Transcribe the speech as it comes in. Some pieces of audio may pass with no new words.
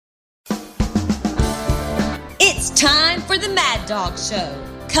It's time for the Mad Dawg Show,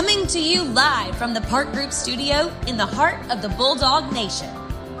 coming to you live from the Park Group studio in the heart of the Bulldog Nation.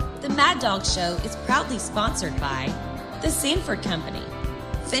 The Mad Dawg Show is proudly sponsored by the Sanford Company,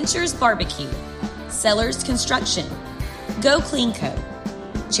 Fincher's Barbecue, Sellers Construction, Go Clean Co.,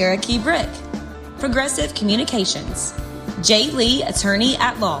 Cherokee Brick, Progressive Communications, J. Lee Attorney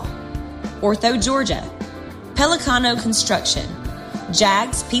at Law, Ortho Georgia, Pelicano Construction,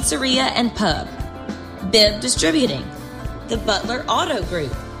 Jags Pizzeria and Pub, Bibb Distributing, The Butler Auto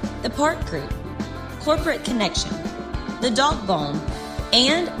Group, The Park Group, Corporate Connection, The Dog Bone,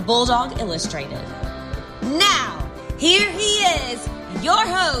 and Bulldog Illustrated. Now, here he is, your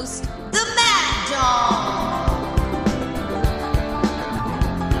host, the Mad Dawg.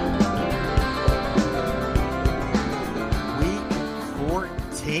 Week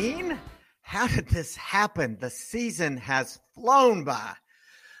 14? How did this happen? The season has flown by.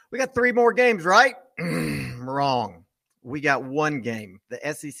 We got 3 more games, right? Wrong. We got 1 game, the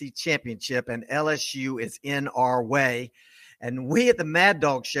SEC Championship, and LSU is in our way. And we at the Mad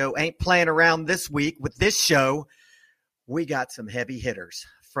Dawg Show ain't playing around this week with this show. We got some heavy hitters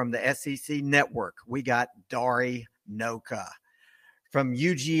from the SEC Network. We got Dari Nowkhah. From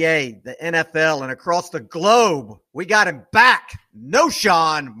UGA, the NFL, and across the globe, we got him back.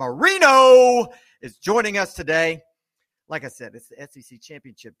 Knowshon Moreno is joining us today. Like I said, it's the SEC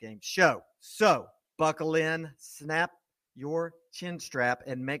Championship game show. So buckle in, snap your chin strap,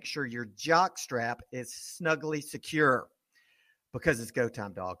 and make sure your jock strap is snugly secure because it's go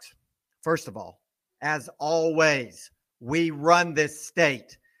time, dogs. First of all, as always, we run this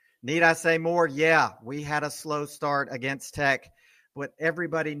state. Need I say more? Yeah, we had a slow start against Tech, but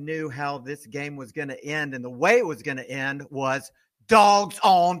everybody knew how this game was going to end, and the way it was going to end was dogs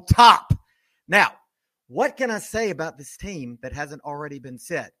on top. Now, what can I say about this team that hasn't already been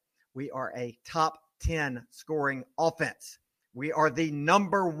said? We are a top 10 scoring offense. We are the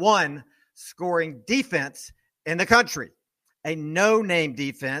number 1 scoring defense in the country. A no-name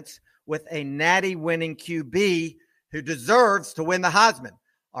defense with a natty winning QB who deserves to win the Heisman.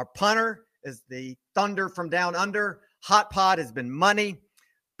 Our punter is the Thunder from down under. Hot Pot has been money.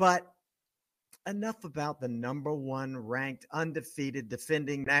 But enough about the number 1 ranked, undefeated,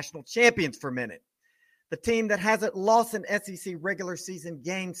 defending national champions for a minute. The team that hasn't lost an SEC regular season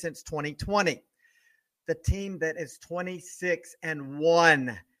game since 2020. The team that is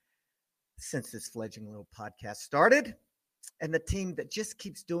 26-1 since this fledgling little podcast started. And the team that just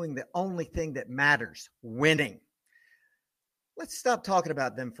keeps doing the only thing that matters, winning. Let's stop talking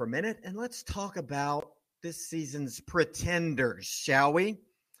about them for a minute and let's talk about this season's pretenders, shall we?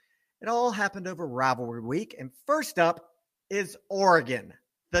 It all happened over rivalry week. And first up is Oregon,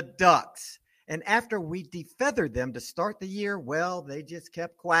 the Ducks. And after we defeathered them to start the year, well, they just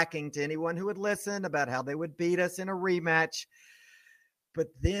kept quacking to anyone who would listen about how they would beat us in a rematch. But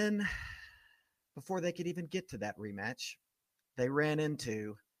then, before they could even get to that rematch, they ran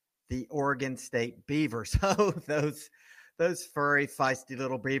into the Oregon State Beavers. Oh, those furry, feisty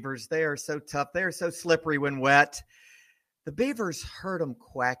little beavers. They are so tough. They are so slippery when wet. The Beavers heard them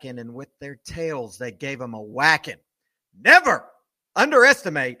quacking, and with their tails, they gave them a whacking. Never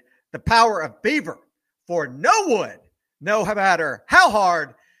underestimate the power of beaver, for no wood, no matter how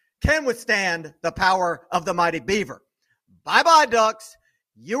hard, can withstand the power of the mighty beaver. Bye-bye, Ducks.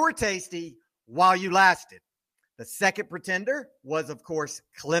 You were tasty while you lasted. The second pretender was, of course,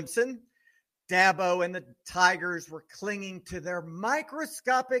 Clemson. Dabo and the Tigers were clinging to their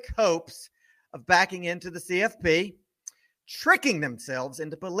microscopic hopes of backing into the CFP, tricking themselves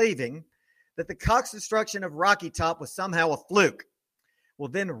into believing that the Cox destruction of Rocky Top was somehow a fluke. Well,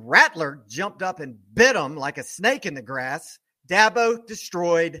 then Rattler jumped up and bit him like a snake in the grass. Dabo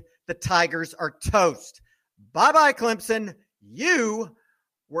destroyed. The Tigers are toast. Bye-bye, Clemson. You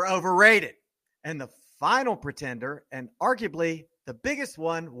were overrated. And the final pretender, and arguably the biggest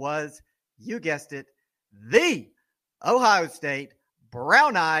one, was, you guessed it, the Ohio State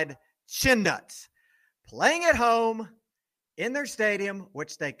Brown-Eyed Chin Nuts. Playing at home in their stadium,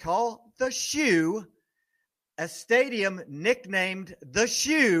 which they call the Shoe, a stadium nicknamed the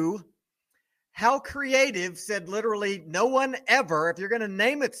Shoe. How creative, said literally no one ever. If you're going to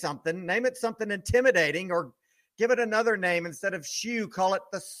name it something intimidating or give it another name. Instead of shoe, call it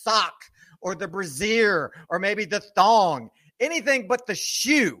the sock or the brassiere or maybe the thong. Anything but the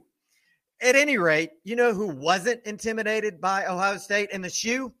Shoe. At any rate, you know who wasn't intimidated by Ohio State and the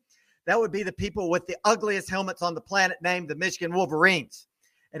Shoe? That would be the people with the ugliest helmets on the planet named the Michigan Wolverines.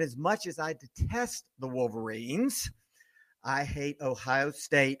 And as much as I detest the Wolverines, I hate Ohio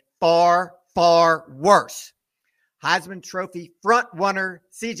State far, far worse. Heisman Trophy front runner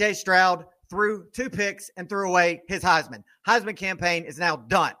C.J. Stroud threw 2 picks and threw away his Heisman. Heisman campaign is now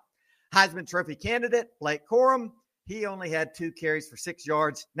done. Heisman Trophy candidate Blake Corum, he only had 2 carries for 6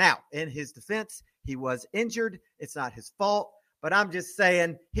 yards. Now, in his defense, he was injured. It's not his fault, but I'm just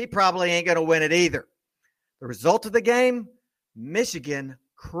saying he probably ain't going to win it either. The result of the game, Michigan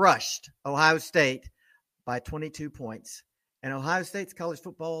crushed Ohio State by 22 points. And Ohio State's college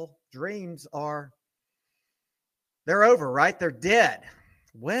football dreams they're over, right? They're dead.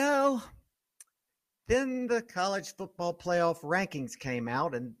 Well, then the college football playoff rankings came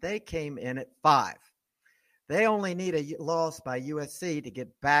out, and they came in at 5. They only need a loss by USC to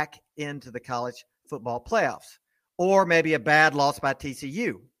get back into the college football playoffs, or maybe a bad loss by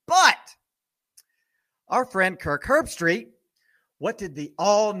TCU. But our friend Kirk Herbstreit, what did the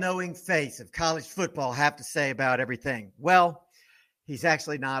all-knowing face of college football have to say about everything? Well, he's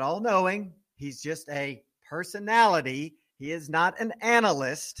actually not all-knowing. He's just a personality. He is not an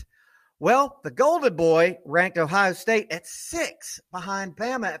analyst. Well, the Golden Boy ranked Ohio State at 6 behind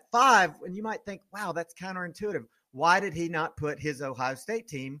Bama at 5. And you might think, wow, that's counterintuitive. Why did he not put his Ohio State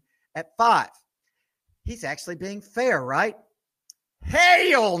team at 5? He's actually being fair, right?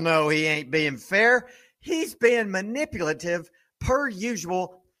 Hell no, he ain't being fair. He's being manipulative per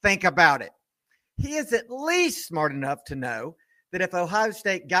usual. Think about it. He is at least smart enough to know that if Ohio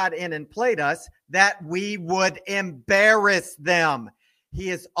State got in and played us, that we would embarrass them. He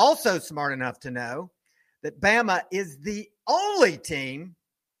is also smart enough to know that Bama is the only team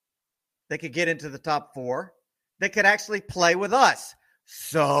that could get into the top 4 that could actually play with us.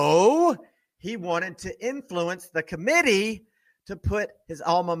 So he wanted to influence the committee to put his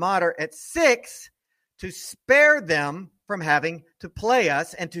alma mater at 6 to spare them from having to play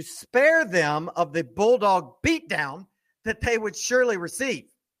us and to spare them of the Bulldog beatdown that they would surely receive.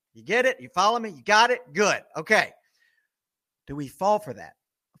 You get it? You follow me? You got it? Good. Okay. Do we fall for that?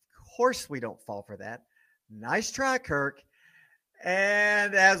 Of course we don't fall for that. Nice try, Kirk.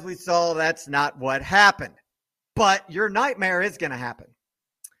 And as we saw, that's not what happened. But your nightmare is going to happen.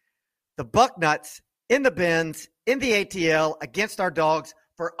 The Bucknuts in the bins, in the ATL, against our Dogs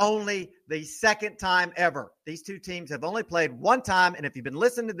for only the second time ever. These two teams have only played one time, and if you've been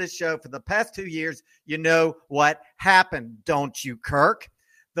listening to this show for the past 2 years, you know what happened, don't you, Kirk?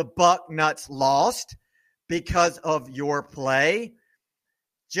 The Bucknuts lost because of your play,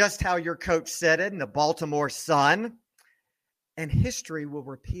 just how your coach said it in the Baltimore Sun. And history will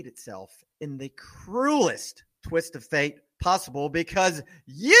repeat itself in the cruelest twist of fate possible, because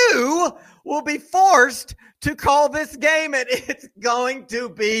you will be forced to call this game, and it's going to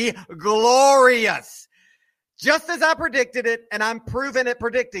be glorious. Just as I predicted it, and I'm proven at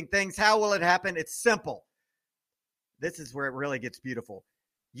predicting things. How will it happen? It's simple. This is where it really gets beautiful.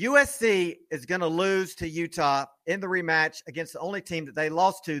 USC is going to lose to Utah in the rematch against the only team that they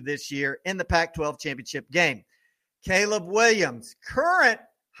lost to this year in the Pac-12 championship game. Caleb Williams, current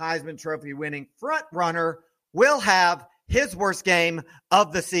Heisman Trophy winning front runner, will have his worst game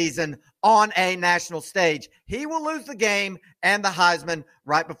of the season on a national stage. He will lose the game and the Heisman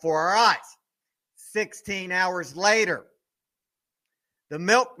right before our eyes. 16 hours later, the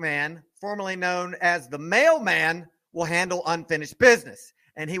milkman, formerly known as the mailman, will handle unfinished business,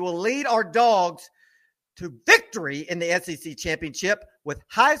 and he will lead our Dogs to victory in the SEC Championship with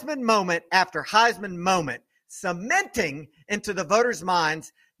Heisman moment after Heisman moment, cementing into the voters'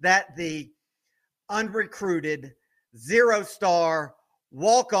 minds that the unrecruited, zero-star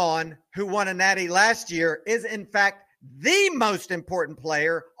walk-on who won a natty last year is, in fact, the most important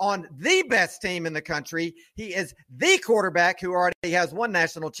player on the best team in the country. He is the quarterback who already has one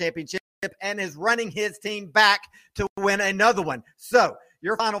national championship and is running his team back to win another one. So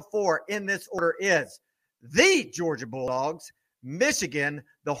your Final Four in this order is the Georgia Bulldogs, Michigan,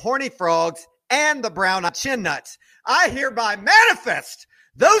 the Horny Frogs, and the Brown-Eyed Chin Nuts. I hereby manifest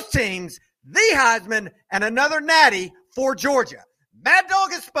those teams, the Heisman, and another natty for Georgia. Mad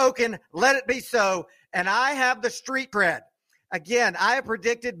Dawg has spoken. Let it be so. And I have the street cred. Again, I have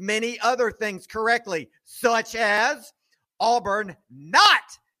predicted many other things correctly, such as Auburn not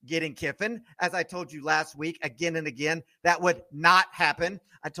getting Kiffin. As I told you last week, again and again, that would not happen.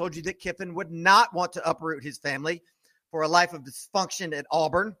 I told you that Kiffin would not want to uproot his family for a life of dysfunction at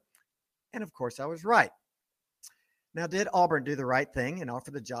Auburn. And of course, I was right. Now, did Auburn do the right thing and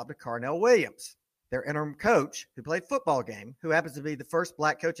offer the job to Carnell Williams, their interim coach who played football game, who happens to be the first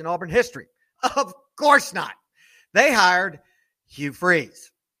black coach in Auburn history? Of course not. They hired Hugh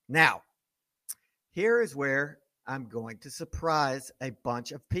Freeze. Now, here is where I'm going to surprise a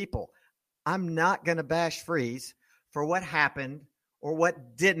bunch of people. I'm not going to bash Freeze for what happened or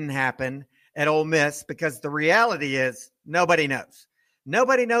what didn't happen at Ole Miss, because the reality is nobody knows.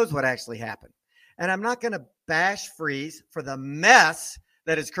 Nobody knows what actually happened. And I'm not going to bash Freeze for the mess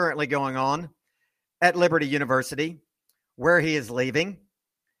that is currently going on at Liberty University, where he is leaving,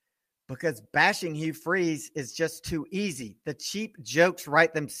 because bashing Hugh Freeze is just too easy. The cheap jokes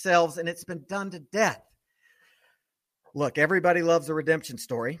write themselves, and it's been done to death. Look, everybody loves a redemption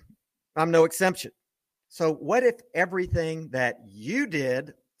story. I'm no exception. So what if everything that you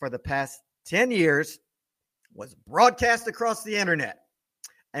did for the past 10 years was broadcast across the internet?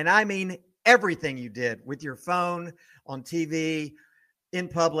 And I mean everything you did with your phone, on TV, in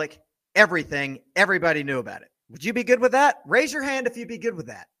public, everything. Everybody knew about it. Would you be good with that? Raise your hand if you'd be good with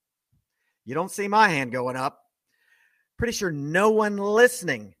that. You don't see my hand going up. Pretty sure no one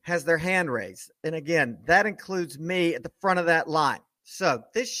listening has their hand raised. And again, that includes me at the front of that line. So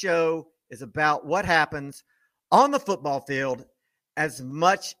this show is about what happens on the football field as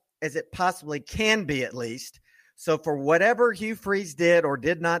much as it possibly can be, at least. So for whatever Hugh Freeze did or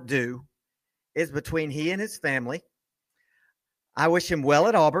did not do is between he and his family. I wish him well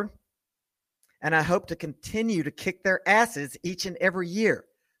at Auburn, and I hope to continue to kick their asses each and every year.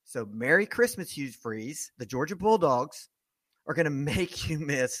 So Merry Christmas, Hugh Freeze. The Georgia Bulldogs are going to make you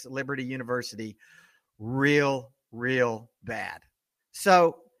miss Liberty University real, real bad.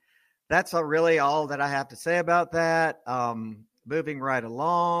 So that's really all that I have to say about that. Moving right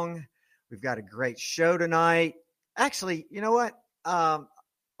along, we've got a great show tonight. Actually, you know what?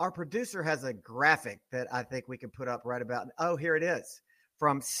 Our producer has a graphic that I think we can put up right about. Oh, here it is.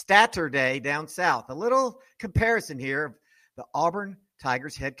 From Saturday down south. A little comparison here of the Auburn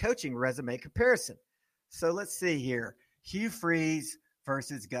Tigers head coaching resume comparison. So let's see here. Hugh Freeze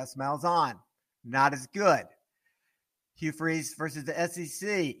versus Gus Malzahn. Not as good. Hugh Freeze versus the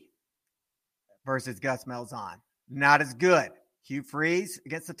SEC versus Gus Malzahn. Not as good. Hugh Freeze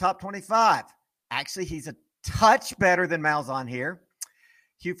against the top 25. Actually, he's a touch better than Malzahn here.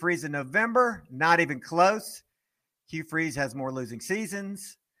 Hugh Freeze in November, not even close. Hugh Freeze has more losing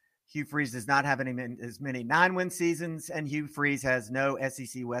seasons. Hugh Freeze does not have as many 9-win seasons, and Hugh Freeze has no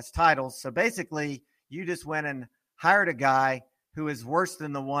SEC West titles. So basically, you just went and hired a guy who is worse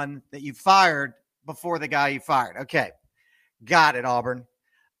than the one that you fired before the guy you fired. Okay, got it, Auburn.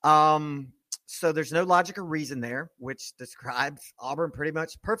 So there's no logic or reason there, which describes Auburn pretty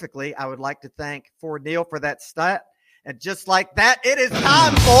much perfectly. I would like to thank Ford Neal for that stat. And just like that, it is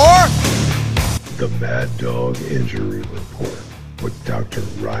time for the Mad Dawg Injury Report with Dr.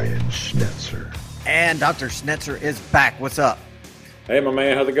 Ryan Schnetzer. And Dr. Schnetzer is back. What's up? Hey, my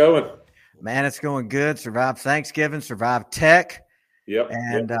man. How's it going? Man, it's going good. Survived Thanksgiving, survived Tech. Yep.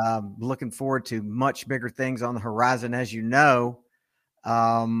 And looking forward to much bigger things on the horizon, as you know.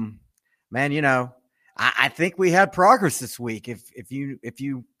 Man, you know, I think we had progress this week. If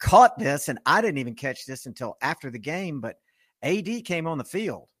you caught this, and I didn't even catch this until after the game, but AD came on the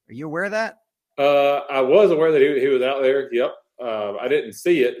field. Are you aware of that? I was aware that he was out there. Yep. I didn't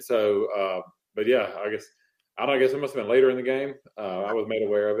see it. So, but yeah, I guess it must have been later in the game. I was made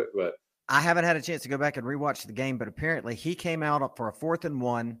aware of it, but I haven't had a chance to go back and rewatch the game, but apparently he came out for a 4th and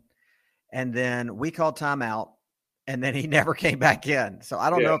 1, and then we called timeout. And then he never came back in. So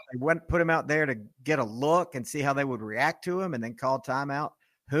I don't know if they put him out there to get a look and see how they would react to him and then call timeout.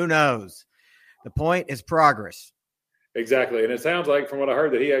 Who knows? The point is progress. Exactly. And it sounds like from what I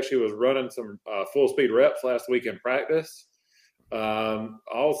heard that he actually was running some full speed reps last week in practice.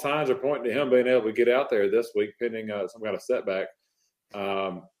 All signs are pointing to him being able to get out there this week pending some kind of setback.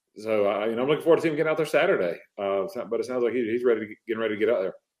 So I'm looking forward to seeing him get out there Saturday. But it sounds like he's getting ready to get out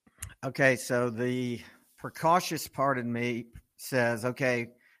there. Okay. So the precautious part in me says, okay,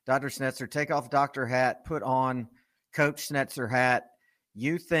 Dr. Schnetzer, take off doctor hat, put on Coach Schnetzer hat.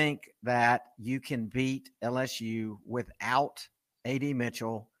 You think that you can beat LSU without AD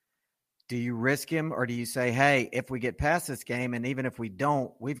Mitchell. Do you risk him, or do you say, hey, if we get past this game, and even if we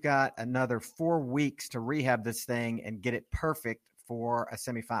don't, we've got another 4 weeks to rehab this thing and get it perfect for a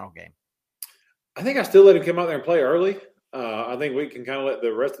semifinal game? I think I still let him come out there and play early. I think we can kind of let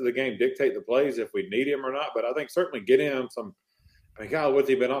the rest of the game dictate the plays if we need him or not. But I think certainly get him some – I mean, God, what's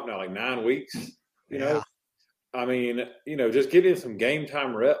he been off now, like 9 weeks? You know? I mean, just getting some game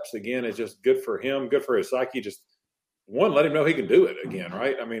time reps, again, is just good for him, good for his psyche. Just, one, let him know he can do it again,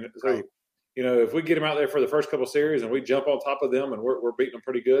 right? I mean, so, if we get him out there for the first couple of series and we jump on top of them and we're beating them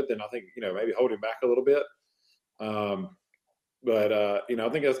pretty good, then I think, maybe hold him back a little bit. But I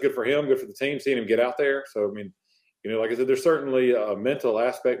think that's good for him, good for the team, seeing him get out there. So, I mean, like I said, there's certainly a mental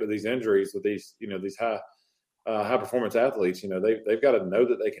aspect of these injuries with these, these high performance athletes. They've got to know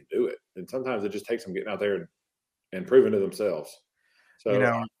that they can do it. And sometimes it just takes them getting out there and proving to themselves. So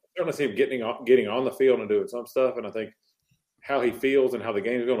I certainly see him getting on the field and doing some stuff. And I think, how he feels and how the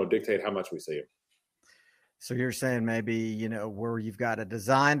game is going to dictate how much we see him. So you're saying maybe, where you've got a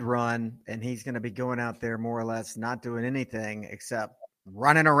designed run and he's going to be going out there more or less not doing anything except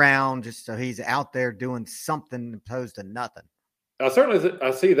running around just so he's out there doing something opposed to nothing. I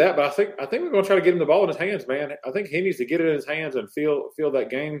see that, but I think we're going to try to get him the ball in his hands, man. I think he needs to get it in his hands and feel that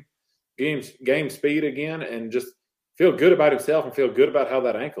game speed again, and just feel good about himself and feel good about how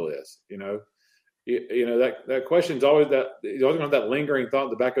that ankle is. That question's always he's always going to have that lingering thought in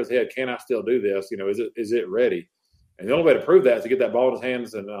the back of his head. Can I still do this? Is it ready? And the only way to prove that is to get that ball in his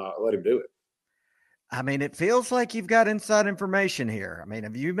hands and let him do it. I mean, it feels like you've got inside information here. I mean,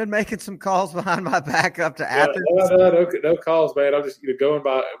 have you been making some calls behind my back up to Athens? No calls, man. I'm just going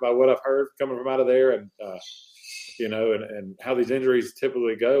by what I've heard coming from out of there, and and how these injuries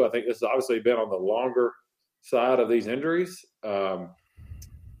typically go. I think this has obviously been on the longer side of these injuries.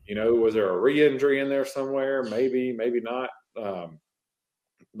 Was there a re-injury in there somewhere? Maybe not.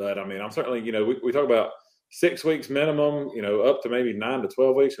 But I mean, I'm certainly, we talk about 6 weeks minimum, up to maybe 9 to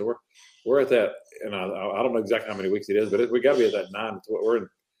 12 weeks. So we're at that, and I don't know exactly how many weeks it is, but we got to be at that 9 to 12.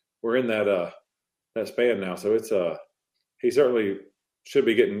 We're in that span now. So it's he certainly should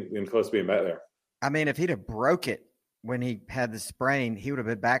be getting close to being back there. I mean, if he'd have broke it when he had the sprain, he would have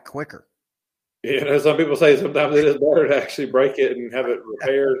been back quicker. Some people say sometimes it is better to actually break it and have it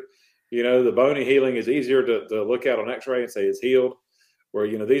repaired. The bony healing is easier to look at on X-ray and say it's healed. Where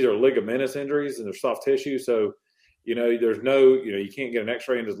these are ligamentous injuries and they're soft tissue, so there's no you can't get an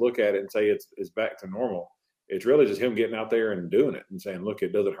X-ray and just look at it and say it's back to normal. It's really just him getting out there and doing it and saying, "Look,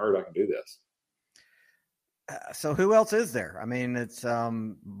 it doesn't hurt. I can do this." So who else is there? I mean, it's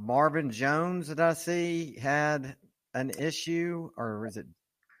Marvin Jones that I see had an issue, or is it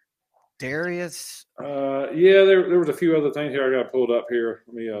Darius? There was a few other things here. I got to pull it up here.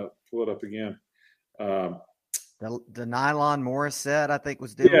 Let me pull it up again. The Knowshon Moreno, I think,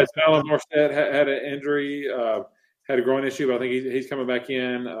 was dealing. Yeah, Knowshon Moreno had an injury, had a groin issue, but I think he's coming back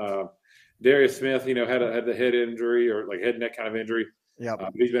in. Darius Smith, had the head injury or like head and neck kind of injury. Yeah,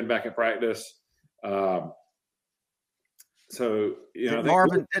 he's been back in practice.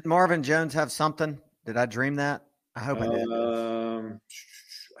 Did Marvin Jones have something? Did I dream that? I hope I did. I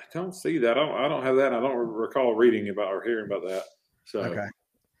don't see that. I don't have that. I don't recall reading about or hearing about that. So okay.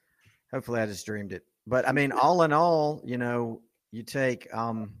 Hopefully, I just dreamed it. But I mean, all in all, you take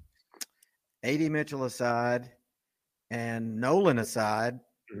A.D. Mitchell aside and Nolan aside,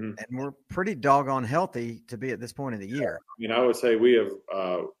 and we're pretty doggone healthy to be at this point of the year. I would say we have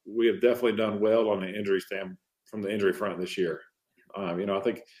definitely done well on the injury from the injury front this year. I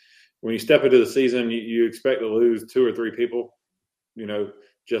think when you step into the season, you expect to lose 2 or 3 people,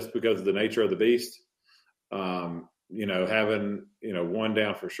 just because of the nature of the beast. Having, one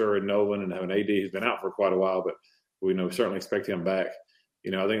down for sure in Nolan and having AD who's been out for quite a while, but we certainly expect him back.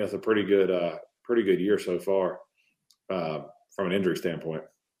 I think that's a pretty good year so far from an injury standpoint.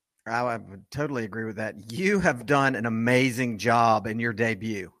 I would totally agree with that. You have done an amazing job in your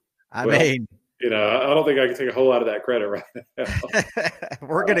debut. I mean, I don't think I can take a whole lot of that credit right now.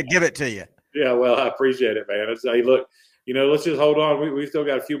 We're going to give it to you. Yeah, well, I appreciate it, man. Hey, look, let's just hold on. We've still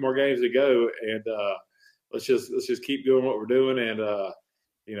got a few more games to go, and let's just keep doing what we're doing, and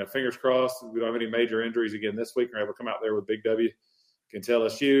fingers crossed we don't have any major injuries again this week. We're able to come out there with big W against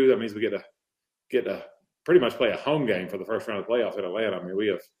LSU. That means we get to pretty much play a home game for the first round of the playoffs in Atlanta. I mean, we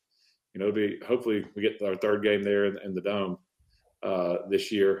have, hopefully we get our third game there in the Dome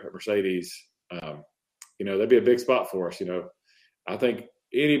this year at Mercedes. That'd be a big spot for us. I think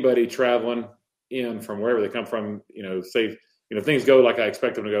anybody traveling in from wherever they come from, say, if things go like I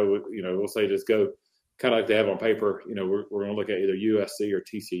expect them to go, we'll say just go kind of like they have on paper, we're going to look at either USC or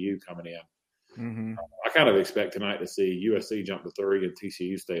TCU coming in. Mm-hmm. I kind of expect tonight to see USC jump to 3 and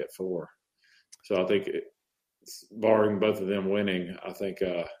TCU stay at 4. So I think, barring both of them winning, I think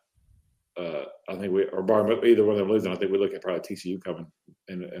barring either one of them losing, I think we look at probably TCU coming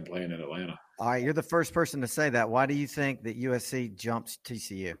and playing in Atlanta. All right, you're the first person to say that. Why do you think that USC jumps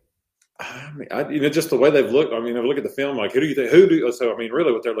TCU? I mean, just the way they've looked. I mean, I look at the film, like, really what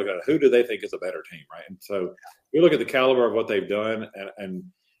they're looking at, who do they think is a better team, right? And so we look at the caliber of what they've done, and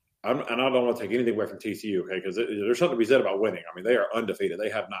I don't want to take anything away from TCU, okay, because there's something to be said about winning. I mean, they are undefeated. They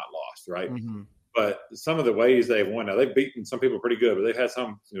have not lost, right? Mm-hmm. But some of the ways they've won, now they've beaten some people pretty good, but they've had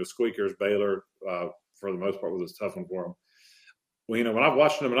some, squeakers. Baylor, for the most part, was a tough one for them. Well, when I've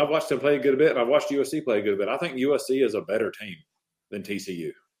watched them, and I've watched them play a good bit, and I've watched USC play a good bit, I think USC is a better team than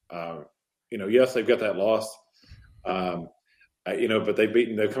TCU. Yes, they've got that loss, but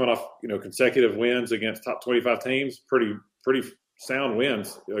they're coming off, consecutive wins against top 25 teams, pretty sound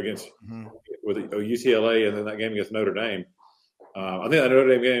wins against with UCLA and then that game against Notre Dame. I think that Notre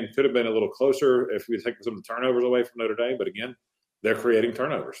Dame game could have been a little closer if we take some of the turnovers away from Notre Dame. But again, they're creating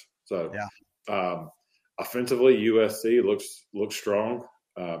turnovers. So offensively, USC looks strong.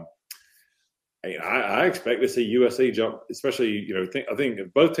 I expect to see USC jump, especially, I think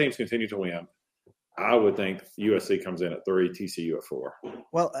if both teams continue to win, I would think USC comes in at 3, TCU at 4.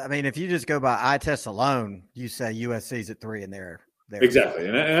 Well, I mean, if you just go by eye test alone, you say USC's at 3 and they're exactly,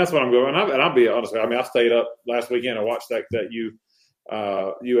 and that's what I'm going. And I'll be honest with you. I mean, I stayed up last weekend and watched that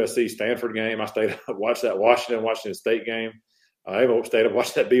USC Stanford game. I stayed up watched that Washington State game. I even stayed up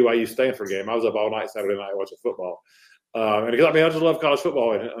watched that BYU Stanford game. I was up all night Saturday night watching football. And because, I just love college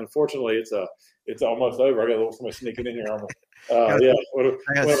football, and unfortunately, it's almost over. I got a little somebody sneaking in here on me.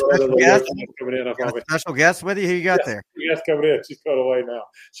 Special guest with you. Who you got there? Yes, coming in. She's going away now.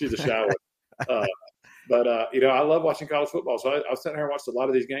 She's a shy one. But I love watching college football. So I was sitting here and watched a lot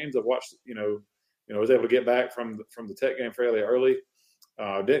of these games. I've watched, I was able to get back from the Tech game fairly early.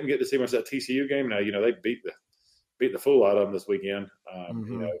 Didn't get to see much of that TCU game. Now, they beat the fool out of them this weekend.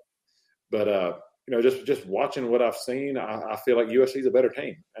 Just watching what I've seen, I feel like USC is a better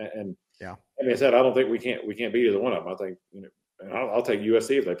team. And like I said, I don't think we can't beat either one of them. I think, and I'll take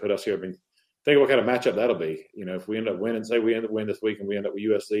USC if they put us here. I mean, think of what kind of matchup that'll be. If we end up winning, say we end up winning this week and we end up with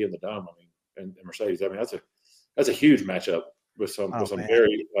USC in the Dome, and Mercedes. I mean, that's a huge matchup with some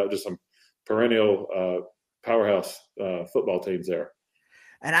very just some perennial powerhouse football teams there.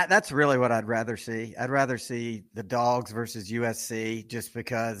 And that's really what I'd rather see. I'd rather see the Dogs versus USC just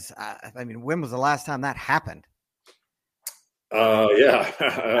because, when was the last time that happened? Yeah.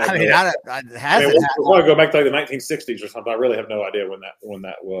 We'll probably go back to like the 1960s or something. I really have no idea when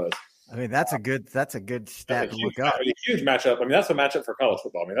that was. That's a good stat to look up. A huge matchup. That's a matchup for college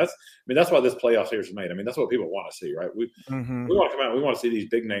football. That's why this playoff series is made. That's what people want to see, right? We want to come out. We want to see these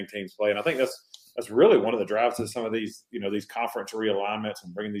big name teams play, and I think that's really one of the drives to some of these, these conference realignments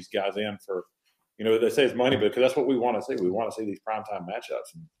and bringing these guys in for, they say it's money, because that's what we want to see. We want to see these primetime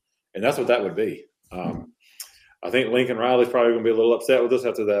matchups, and that's what that would be. I think Lincoln Riley's probably going to be a little upset with us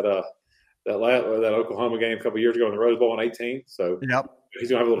after that Oklahoma game a couple of years ago in the Rose Bowl in 2018. So he's going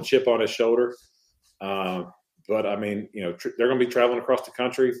to have a little chip on his shoulder. But they're going to be traveling across the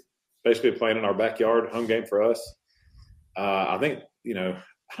country, basically playing in our backyard, home game for us. I think,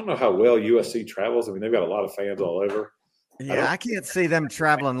 I don't know how well USC travels. They've got a lot of fans all over. Yeah, I can't see them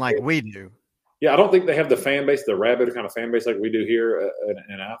traveling like we do. Yeah, I don't think they have the fan base, the rabid kind of fan base like we do here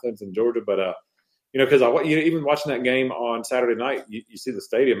in Athens and Georgia. But, because even watching that game on Saturday night, you see the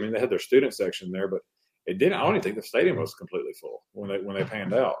stadium. They had their student section there, but it didn't. I don't even think the stadium was completely full when they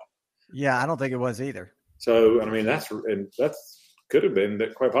panned out. Yeah, I don't think it was either. So, that's could have been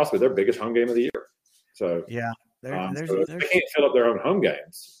quite possibly their biggest home game of the year. So, yeah. They can't fill up their own home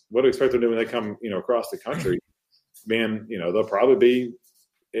games. What do you expect them to do when they come, across the country? They'll probably be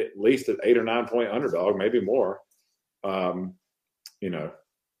at least an 8 or 9 point underdog, maybe more. I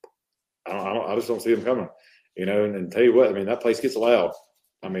just don't see them coming. And tell you what, that place gets loud.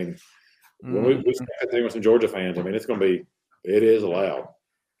 When we start with some Georgia fans, it is loud.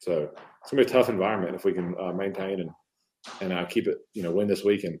 So it's gonna be a tough environment if we can maintain and keep it, win this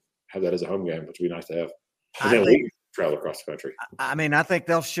week and have that as a home game, which would be nice to have. And then we travel across the country. I think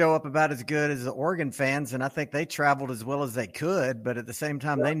they'll show up about as good as the Oregon fans, and I think they traveled as well as they could, but at the same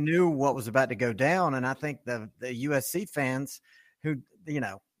time, they knew what was about to go down. And I think the USC fans who,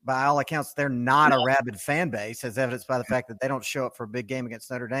 by all accounts, they're not a rabid fan base, as evidenced by the fact that they don't show up for a big game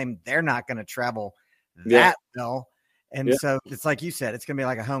against Notre Dame. They're not going to travel that well. And so it's like you said, it's going to be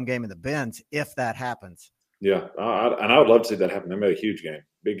like a home game in the Benz if that happens. Yeah, and I would love to see that happen. They made a huge game,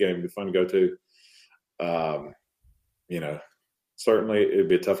 big game, it'd be fun to go to. Certainly it'd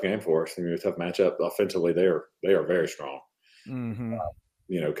be a tough game for us. A tough matchup. Offensively, they are very strong. Mm-hmm.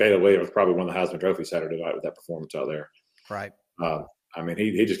 Caleb Williams probably won the Heisman Trophy Saturday night with that performance out there. Right.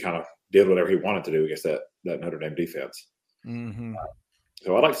 He just kind of did whatever he wanted to do against that Notre Dame defense. Mm-hmm.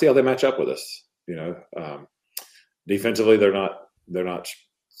 So I'd like to see how they match up with us. Defensively, they're not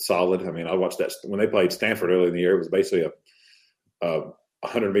solid. I watched that when they played Stanford early in the year. It was basically a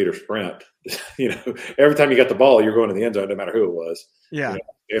 100-meter sprint. Every time you got the ball, you're going to the end zone, no matter who it was. Yeah.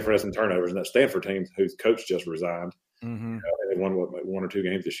 Stanford has some turnovers, and that Stanford team, whose coach just resigned, mm-hmm. They won 1 or 2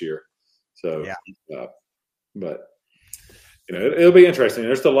 games this year. So, but it'll be interesting.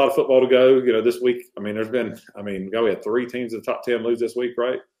 There's still a lot of football to go. This week. We had 3 teams in the top 10 lose this week,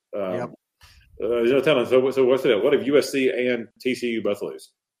 right? Yep. There's no telling. So what's it? What if USC and TCU both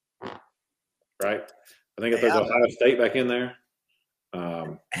lose? Right. I think if there's Ohio State back in there.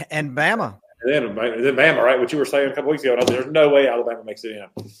 And Bama. And then Bama, right? What you were saying a couple weeks ago. There's no way Alabama makes it in.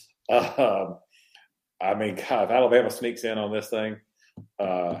 I mean, God, if Alabama sneaks in on this thing,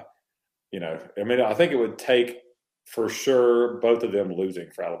 I think it would take for sure both of them losing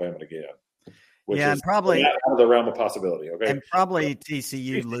for Alabama to get in. Which is probably out of the realm of possibility. Okay, and probably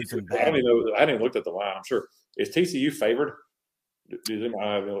TCU losing I bad. I hadn't even looked at the line. I'm sure is TCU favored. I don't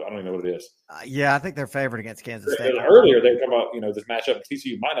even know what it is. I think they're favored against Kansas State. Earlier, they were talking about this matchup.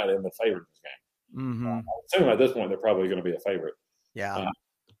 TCU might not have been favored in this game. Mm-hmm. I assume at this point they're probably going to be a favorite. Yeah,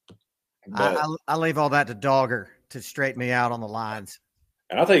 I leave all that to Dogger to straighten me out on the lines.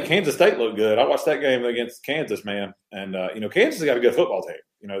 And I'll tell you, Kansas State looked good. I watched that game against Kansas, man, and Kansas has got a good football team.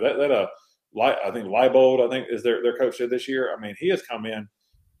 I think Leibold, is their coach this year. I mean, he has come in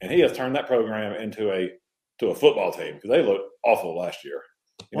and he has turned that program into a football team because they looked awful last year.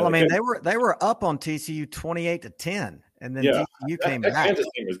 They were up on TCU 28-10, and then TCU came back. Kansas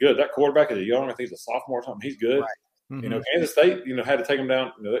team was good. That quarterback is a young. I think he's a sophomore or something. He's good. Right. Mm-hmm. Kansas State, had to take them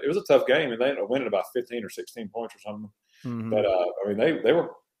down. It was a tough game, and they ended up winning about 15 or 16 points or something. Mm-hmm. But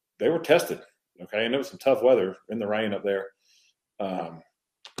they were tested. Okay, and there was some tough weather in the rain up there.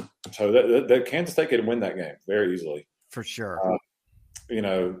 So that Kansas State could win that game very easily for sure.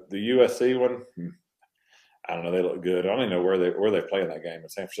 The USC one. I don't know. They look good. I don't even know where they play in that game in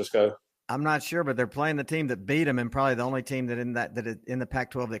San Francisco. I'm not sure, but they're playing the team that beat them, and probably the only team that in the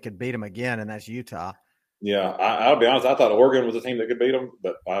Pac-12 that could beat them again, and that's Utah. Yeah, I'll be honest. I thought Oregon was the team that could beat them,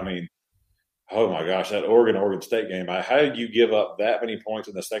 but I mean, oh my gosh, that Oregon State game! How did you give up that many points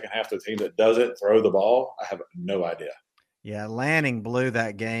in the second half to a team that doesn't throw the ball? I have no idea. Yeah, Lanning blew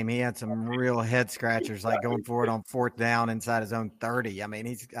that game. He had some real head scratchers, like going forward on fourth down inside his own 30. I mean,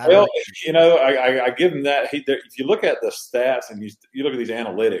 I give him that. If you look at the stats and you look at these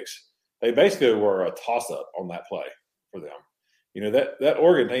analytics, they basically were a toss-up on that play for them. That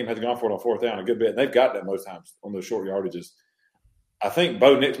Oregon team has gone for it on fourth down a good bit, and they've gotten it most times on those short yardages. I think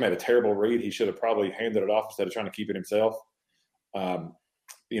Bo Nix made a terrible read. He should have probably handed it off instead of trying to keep it himself. I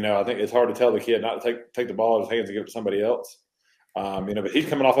think it's hard to tell the kid not to take the ball out of his hands and give it to somebody else. But he's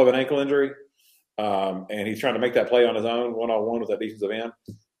coming off of an ankle injury, and he's trying to make that play on his own, one-on-one with that defensive end.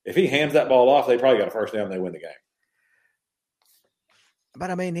 If he hands that ball off, they probably got a first down and they win the game. But,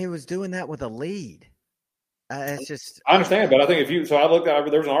 I mean, he was doing that with a lead. It's just – I understand, but I think I looked at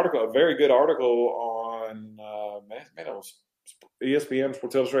 – there was an article, a very good article on it was ESPN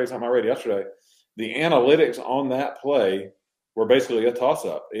Sports Illustrated, something I read yesterday. The analytics on that play were basically a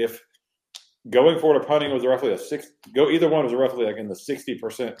toss-up. If going forward or punting was roughly either one was roughly like in the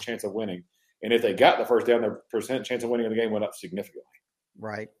 60% chance of winning. And if they got the first down, their percent chance of winning in the game went up significantly.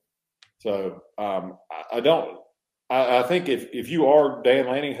 Right. So I think if you are Dan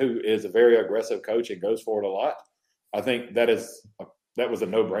Lanning, who is a very aggressive coach and goes for it a lot, I think that was a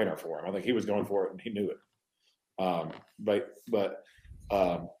no-brainer for him. I think he was going for it and he knew it.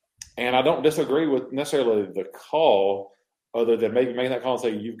 And I don't disagree with necessarily the call, other than maybe making that call and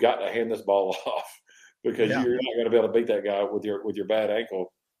say you've got to hand this ball off because you're not going to be able to beat that guy with your bad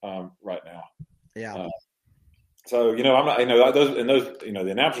ankle right now. Yeah. So I'm not those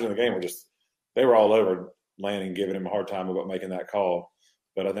the announcers in the game they were all over Lanning, giving him a hard time about making that call.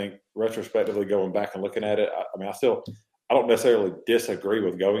 But I think retrospectively going back and looking at it, I don't necessarily disagree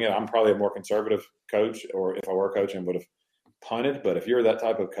with going it. I'm probably a more conservative coach, or if I were coaching, would have punted. But if you're that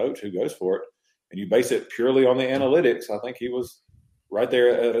type of coach who goes for it and you base it purely on the analytics, I think he was right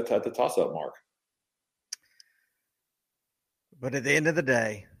there at the toss-up mark. But at the end of the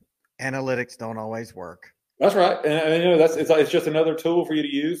day, analytics don't always work. That's right, and it's just another tool for you to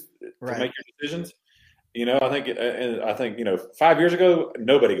use to make your decisions. I think 5 years ago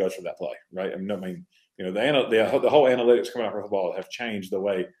nobody goes for that play, right? The whole analytics coming out for football have changed the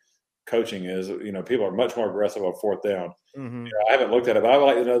way coaching is. People are much more aggressive on fourth down. Mm-hmm. I haven't looked at it, but I would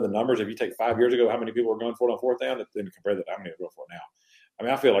like to know the numbers. If you take 5 years ago, how many people were going for it on fourth down, then compare that to how many are going for it now.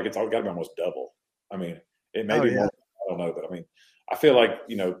 I feel like it's got to be almost double. It may be more. I don't know, but I feel like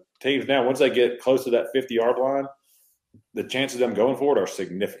teams now, once they get close to that 50-yard line, the chances of them going for it are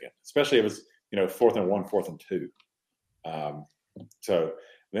significant, especially if it's 4th and 1, 4th and 2. So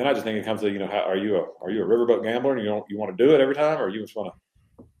then I just think it comes to are you a riverboat gambler and you want to do it every time, or you just want to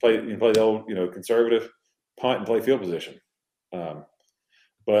play the old conservative punt and play field position.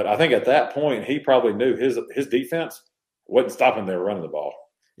 But I think at that point he probably knew his defense wasn't stopping their running the ball.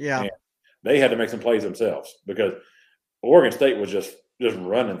 Yeah, and they had to make some plays themselves because Oregon State was just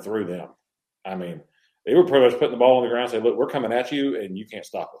running through them. They were pretty much putting the ball on the ground and saying, look, we're coming at you and you can't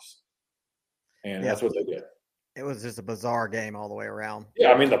stop us. And that's what they did. It was just a bizarre game all the way around.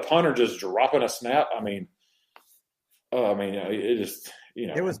 Yeah, the punter just dropping a snap. It just,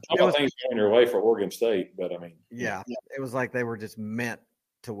 it was things going your way for Oregon State, but it was like they were just meant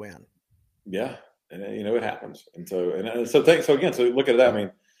to win. Yeah. And it happens. And so look at that. I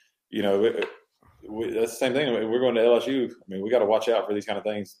mean, that's the same thing. We're going to LSU. I mean, we got to watch out for these kind of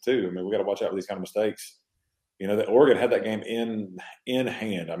things too. I mean, we got to watch out for these kind of mistakes. That Oregon had that game in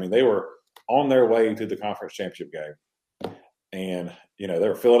hand. I mean, they were on their way to the conference championship game, and they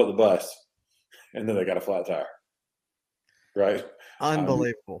were filling up the bus, and then they got a flat tire. Right?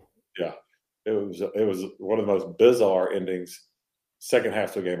 Unbelievable. Yeah, it was one of the most bizarre endings, second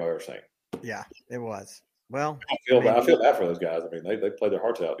half to a game I've ever seen. Yeah, it was. Well, I feel bad for those guys. I mean, they played their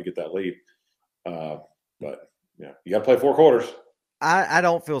hearts out to get that lead. But you got to play 4 quarters. I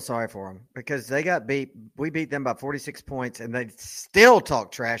don't feel sorry for them because they got beat. We beat them by 46 points, and they still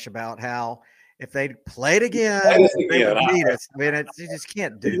talk trash about how if they played again, they would beat us. I mean, you just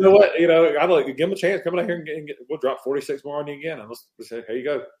can't do that. You know what? I'd like to give them a chance. Come out here and we'll drop 46 more on you again. And let's say, here you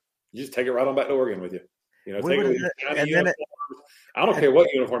go. You just take it right on back to Oregon with you. I don't care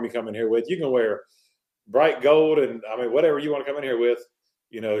what uniform you come in here with. You can wear bright gold and whatever you want to come in here with.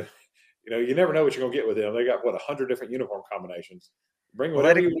 You never know what you're gonna get with them. They got 100 different uniform combinations. Bring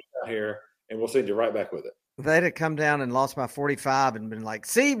whatever you want out here, and we'll send you right back with it. They'd have come down and lost by 45 and been like,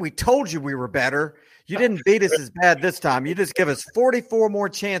 "See, we told you we were better. You didn't beat us as bad this time. You just give us 44 more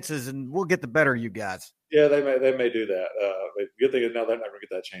chances, and we'll get the better of you guys." Yeah, they may do that. But good thing is now they're not gonna get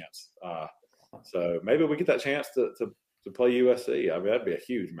that chance. So maybe we get that chance to play USC. I mean, that'd be a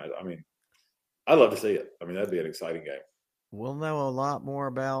huge match. I mean, I'd love to see it. I mean, that'd be an exciting game. We'll know a lot more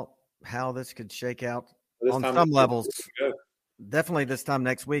about how this could shake out on some levels. Definitely this time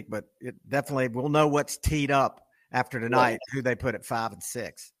next week, but we'll know what's teed up after tonight, who they put at 5 and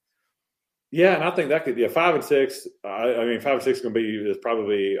 6. Yeah, and I think that could be 5 and 6. 5 and 6 is going to be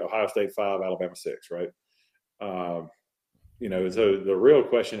probably Ohio State 5, Alabama 6, right? So the real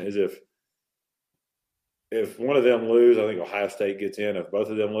question is if one of them lose, I think Ohio State gets in. If both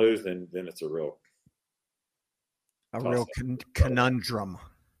of them lose, then it's a real conundrum.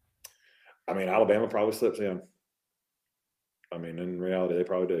 I mean, Alabama probably slips in. I mean, in reality, they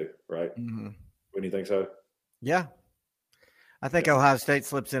probably do, right? Mm-hmm. Wouldn't you think so? Yeah. I think Ohio State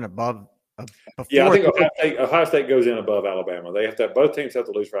slips in above. Yeah, I think Ohio State goes in above Alabama. They have to both teams have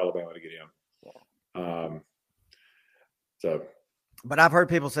to lose for Alabama to get in. But I've heard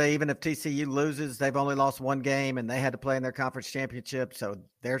people say even if TCU loses, they've only lost 1 game and they had to play in their conference championship, so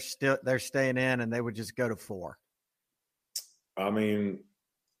they're staying in and they would just go to 4. I mean,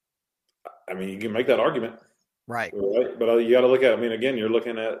 you can make that argument. Right. But you got to look at, again, you're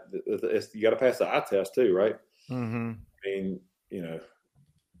looking at, you got to pass the eye test too, right? Mm-hmm. I mean,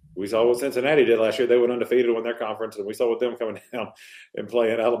 we saw what Cincinnati did last year. They went undefeated to win their conference, and we saw with them coming down and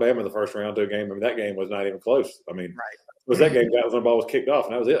playing Alabama in the first round to a game. I mean, that game was not even close. I mean, was that game when the ball was kicked off,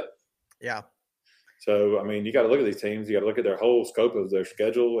 and that was it. Yeah. So, you got to look at these teams. You got to look at their whole scope of their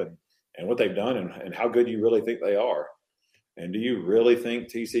schedule and what they've done and how good you really think they are. And do you really think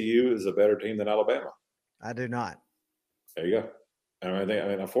TCU is a better team than Alabama? I do not. There you go.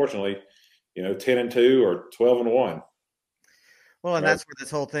 Unfortunately, 10-2 or 12-1. Well, and that's where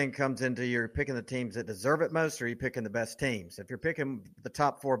this whole thing comes into. You're picking the teams that deserve it most, or you're picking the best teams. If you're picking the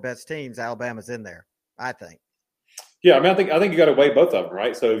top 4 best teams, Alabama's in there, I think. Yeah, I think you got to weigh both of them,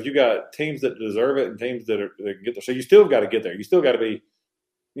 right? So if you got teams that deserve it and teams that get there, so you still got to get there. You still got to be,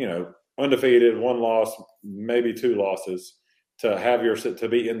 undefeated, 1 loss, maybe 2 losses to have to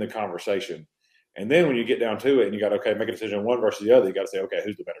be in the conversation. And then when you get down to it and you got make a decision one versus the other, you got to say, okay,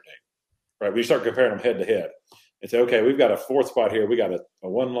 who's the better team, right? When you start comparing them head to head and say, okay, we've got a 4th spot here. We got a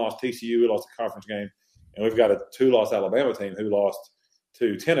 1-loss TCU who lost a conference game, and we've got a 2-loss Alabama team who lost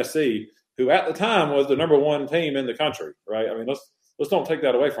to Tennessee, who at the time was the number 1 team in the country, right? I mean, let's don't take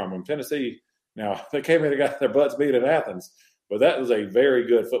that away from them. Tennessee, now they came in and got their butts beat in Athens, but that was a very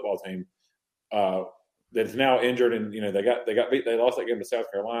good football team that is now injured, and they got beat. They lost that game to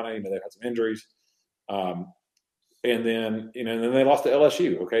South Carolina. They've had some injuries. And then they lost to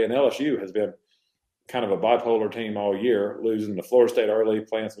LSU. Okay. And LSU has been kind of a bipolar team all year, losing to Florida State early,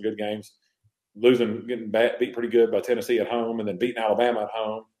 playing some good games, getting beat pretty good by Tennessee at home, and then beating Alabama at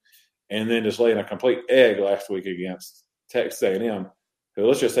home, and then just laying a complete egg last week against Texas A&M, who,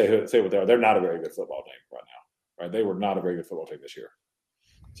 let's just say what they are. They're not a very good football team right now, right? They were not a very good football team this year.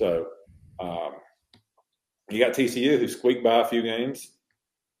 So you got TCU who squeaked by a few games.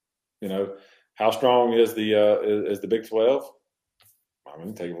 How strong is the Big 12?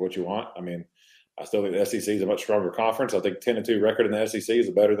 Take it for what you want. I still think the SEC is a much stronger conference. I think 10-2 record in the SEC is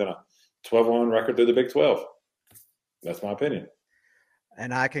better than a 12-1 record through the Big 12. That's my opinion.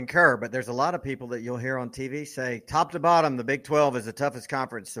 And I concur, but there's a lot of people that you'll hear on TV say, top to bottom, the Big 12 is the toughest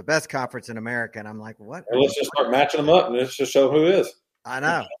conference, the best conference in America. And I'm like, what? Well, let's just start matching them up and let's just show who is. I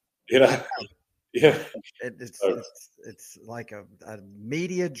know. Yeah. It's like a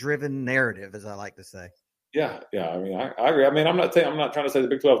media-driven narrative, as I like to say. Yeah. I mean, I agree. I mean, I'm not trying to say the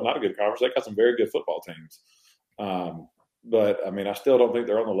Big 12 is not a good conference. They got some very good football teams. But I mean, I still don't think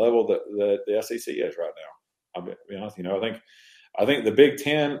they're on the level that the SEC is right now. I'll be honest. I think the Big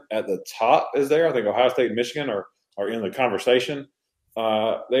 10 at the top is there. I think Ohio State and Michigan are in the conversation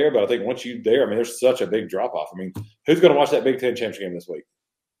there. But I think once you're there, I mean, there's such a big drop off. I mean, who's going to watch that Big 10 championship game this week?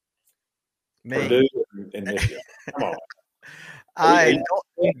 Me. Purdue and Michigan. Come on. I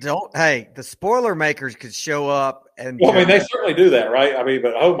don't. Hey, the spoiler makers could show up and. Well, I mean, they certainly do that, right? I mean,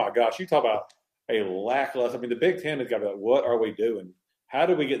 but oh my gosh, you talk about a lackluster. I mean, the Big 10 has got to be like, what are we doing? How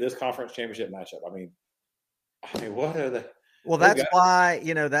do we get this conference championship matchup? I mean, what are the? Well, that's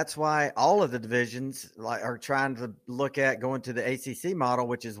why all of the divisions are trying to look at going to the ACC model,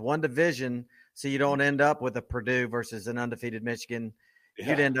 which is one division, so you don't end up with a Purdue versus an undefeated Michigan. Yeah.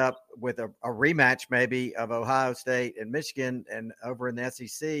 You'd end up with a rematch maybe of Ohio State and Michigan, and over in the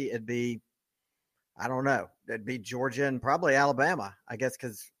SEC, it'd be, I don't know, it'd be Georgia and probably Alabama, I guess,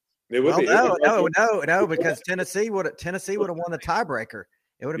 because no, because Tennessee would have won the tiebreaker.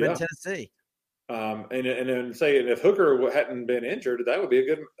 It would have been Tennessee. And then say if Hooker hadn't been injured, that would be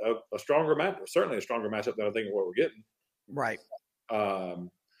a stronger match, certainly a stronger matchup than I think what we're getting. Right.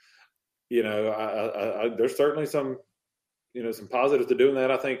 There's certainly some positives to doing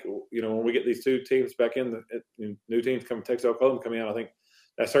that. I think, when we get these two teams back in, new teams come, Texas, Oklahoma come in, I think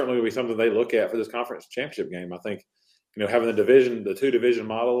that certainly will be something they look at for this conference championship game. I think, having the two division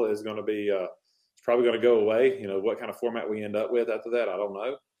model is going to be, it's probably going to go away. What kind of format we end up with after that, I don't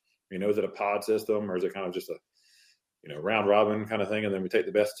know. Is it a pod system or is it kind of just a, round robin kind of thing, and then we take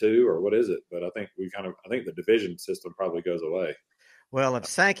the best two, or what is it? But I think the division system probably goes away. Well, if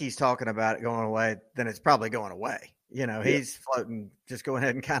Sankey's talking about it going away, then it's probably going away. He's floating, just going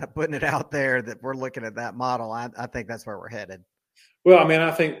ahead and kind of putting it out there that we're looking at that model. I think that's where we're headed. Well, I mean,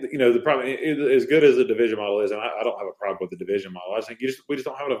 I think, the problem, as good as the division model is, and I don't have a problem with the division model. I just think we just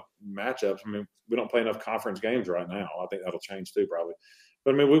don't have enough matchups. I mean, we don't play enough conference games right now. I think that'll change too, probably.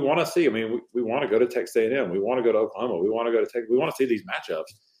 But I mean, we want to see. I mean, we want to go to Texas A&M. We want to go to Oklahoma. We want to go to Texas. We want to see these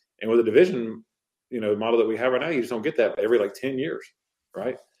matchups. And with the division, model that we have right now, you just don't get that every 10 years,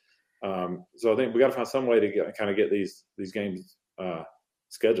 right? So I think we got to find some way to get these games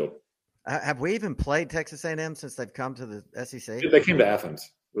scheduled. Have we even played Texas A&M since they've come to the SEC? They came to Athens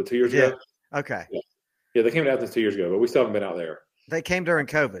 2 years ago. Okay. Yeah, they came to Athens 2 years ago, but we still haven't been out there. They came during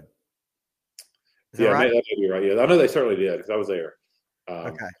COVID. Yeah, right? That may be right. Yeah, I know they certainly did because I was there.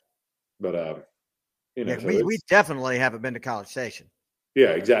 Okay. But we definitely haven't been to College Station. Yeah,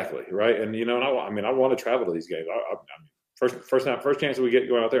 exactly. Right. And and I want to travel to these games. First chance that we get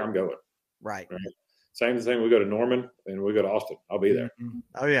going out there, I'm going. Right. Same thing. We go to Norman and we go to Austin. I'll be there. Mm-hmm.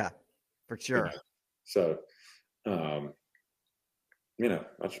 Oh yeah, for sure. So, like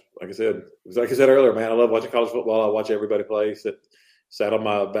I said earlier, man, I love watching college football. I watch everybody play. Sat on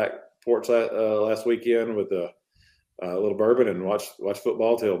my back porch last weekend with a little bourbon and watch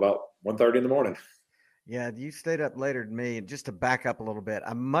football till about 1:30 in the morning. Yeah, you stayed up later than me. Just to back up a little bit,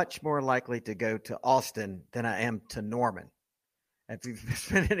 I'm much more likely to go to Austin than I am to Norman. If you've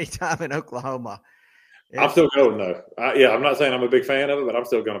spent any time in Oklahoma. I'm still going, though. I'm not saying I'm a big fan of it, but I'm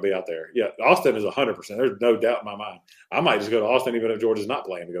still going to be out there. Yeah, Austin is 100%. There's no doubt in my mind. I might just go to Austin even if Georgia's not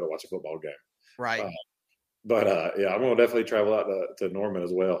playing to go to watch a football game. Right. I'm going to definitely travel out to Norman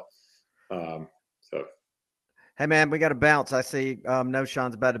as well. Hey, man, we got to bounce. I see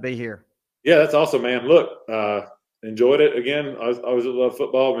Knowshon's about to be here. Yeah, that's awesome, man. Look, enjoyed it. Again, I always love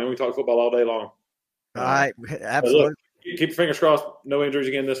football. Man, we talk football all day long. All right, absolutely. Look, keep your fingers crossed. No injuries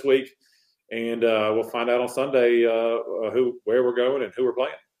again this week. And we'll find out on Sunday where we're going and who we're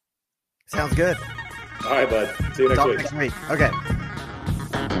playing. Sounds good. All right, bud. See you next week. Okay.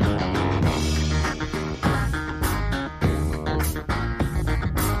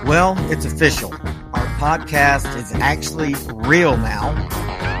 Well, it's official. Our podcast is actually real now.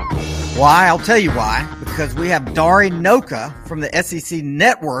 Why? I'll tell you why. Because we have Dari Nowkhah from the SEC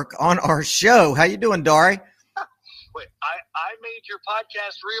Network on our show. How you doing, Dari? Wait, I made your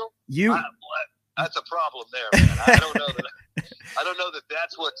podcast real? That's a problem there, man. I don't know that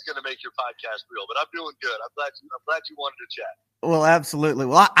that's what's going to make your podcast real, but I'm doing good. I'm glad you wanted to chat. Well, absolutely.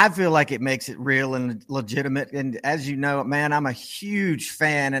 Well, I feel like it makes it real and legitimate. And as you know, man, I'm a huge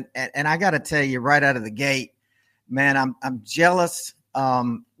fan, and I got to tell you right out of the gate, man, I'm jealous.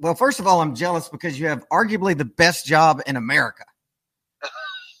 Well, first of all, I'm jealous because you have arguably the best job in America.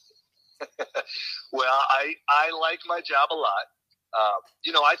 Well, I like my job a lot.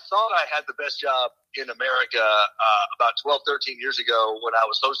 I thought I had the best job in America about 12, 13 years ago when I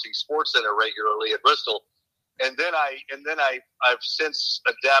was hosting SportsCenter regularly at Bristol. And then I've since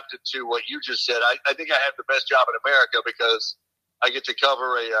adapted to what you just said. I think I have the best job in America because I get to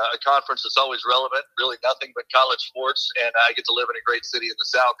cover a conference that's always relevant, really nothing but college sports, and I get to live in a great city in the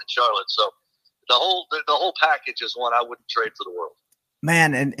South in Charlotte. So the whole package is one I wouldn't trade for the world.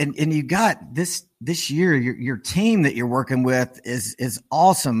 Man, and you got this year, your team that you're working with is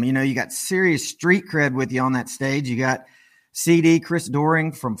awesome. You know, you got serious street cred with you on that stage. You got CD Chris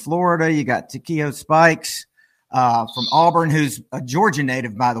Doering from Florida. You got Takeo Spikes from Auburn, who's a Georgia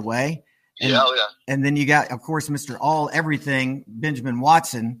native, by the way. And, yeah. And then you got, of course, Mr. All Everything, Benjamin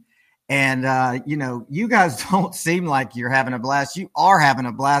Watson. And, you guys don't seem like you're having a blast. You are having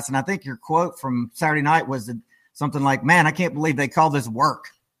a blast. And I think your quote from Saturday night was something like, man, I can't believe they call this work.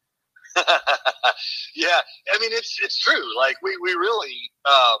 Yeah. I mean, it's true. Like we really,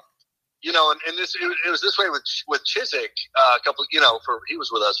 and this, it was this way with Chiswick, he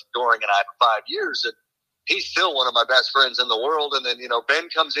was with us Doring and I for 5 years, and he's still one of my best friends in the world. And then, Ben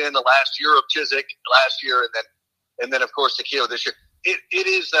comes in the last year of Chiswick last year. And then of course, Takeo this year. It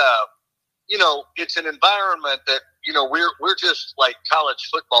is, it's an environment that, we're just like college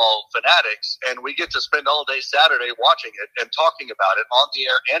football fanatics, and we get to spend all day Saturday watching it and talking about it on the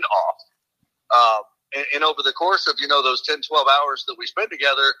air and off. And over the course of, those 10, 12 hours that we spend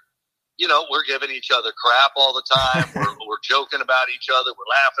together, we're giving each other crap all the time. We're joking about each other. We're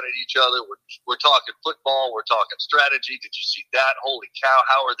laughing at each other. We're talking football. We're talking strategy. Did you see that? Holy cow.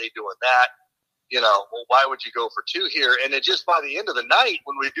 How are they doing that? Well, why would you go for two here? And it just by the end of the night,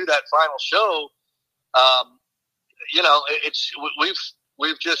 when we do that final show,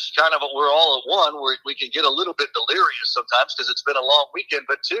 we've just kind of, we're all at one where we can get a little bit delirious sometimes because it's been a long weekend,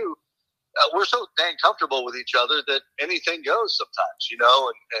 but two, we're so dang comfortable with each other that anything goes sometimes,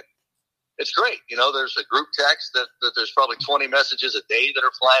 and it's great. There's a group text that there's probably 20 messages a day that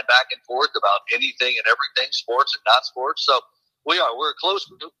are flying back and forth about anything and everything, sports and not sports. So we're a close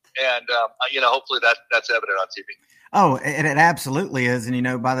group, and hopefully that's evident on TV. Oh, and it absolutely is.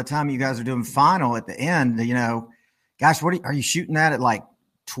 And by the time you guys are doing final at the end, gosh, are you shooting that at like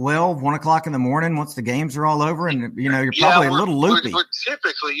 12, 1 o'clock in the morning once the games are all over? And you're probably a little loopy. We'll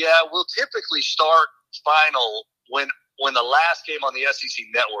typically start final when the last game on the SEC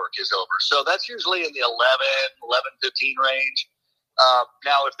Network is over. So that's usually in the 11:15 range.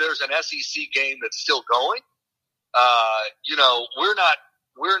 Now, if there's an SEC game that's still going, we're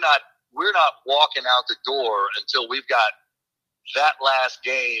not walking out the door until we've got that last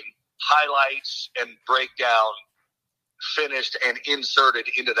game highlights and breakdown finished and inserted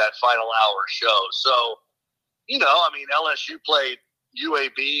into that final hour show. So, LSU played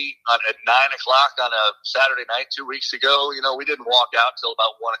UAB at 9 o'clock on a Saturday night 2 weeks ago. We didn't walk out till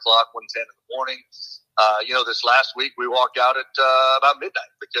about 1 o'clock, 1:10 in the morning. This last week we walked out at about midnight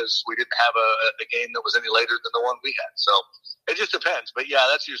because we didn't have a game that was any later than the one we had. So it just depends. But yeah,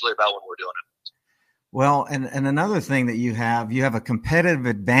 that's usually about when we're doing it. Well, and another thing that you have a competitive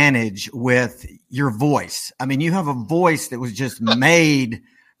advantage with your voice. I mean, you have a voice that was just made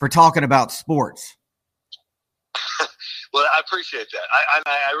for talking about sports. Well, I appreciate that.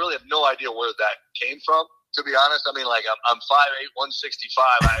 I really have no idea where that came from, to be honest. I mean, like I'm 5'8", 165.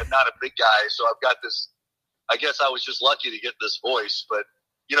 I'm not a big guy, so I've got this. I guess I was just lucky to get this voice. But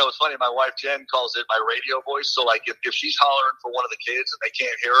it's funny. My wife Jen calls it my radio voice. So like if she's hollering for one of the kids and they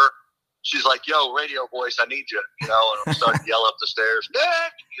can't hear her, she's like, "Yo, radio voice, I need you." And I'm starting to yell up the stairs, "Nick!"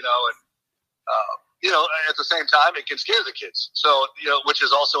 At the same time, it can scare the kids. So which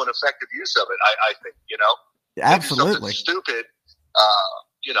is also an effective use of it. I think. Absolutely. Stupid.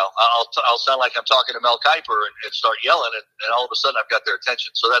 I'll sound like I'm talking to Mel Kiper and start yelling, and all of a sudden I've got their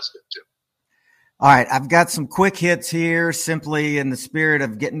attention. So that's good too. All right, I've got some quick hits here, simply in the spirit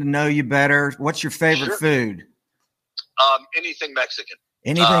of getting to know you better. What's your favorite food? Anything Mexican.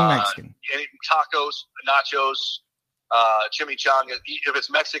 Anything Mexican. Tacos, nachos, chimichanga. If it's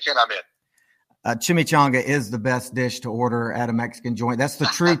Mexican, I'm in. Chimichanga is the best dish to order at a Mexican joint. That's the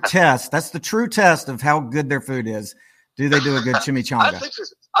true test. That's the true test of how good their food is. Do they do a good chimichanga?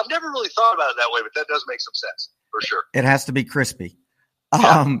 I've never really thought about it that way, but that does make some sense for sure. It has to be crispy.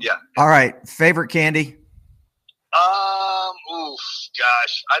 Yeah. All right. Favorite candy?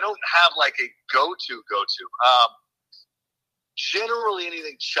 Gosh, I don't have like a go-to. Generally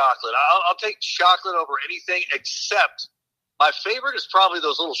anything chocolate. I'll take chocolate over anything except my favorite is probably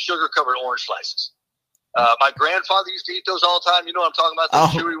those little sugar-covered orange slices. My grandfather used to eat those all the time. You know what I'm talking about?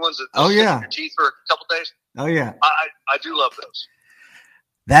 Those chewy ones that stick in your teeth for a couple days. Oh yeah. I do love those.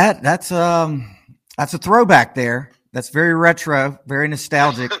 That's a throwback there. That's very retro, very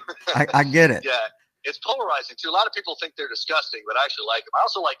nostalgic. I get it. Yeah. It's polarizing too. A lot of people think they're disgusting, but I actually like them. I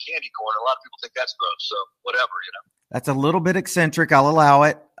also like candy corn. A lot of people think that's gross. So whatever, That's a little bit eccentric. I'll allow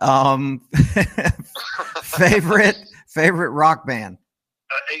it. Favorite rock band?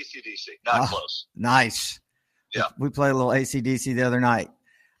 AC/DC. Not close. Nice. Yeah. We played a little AC/DC the other night.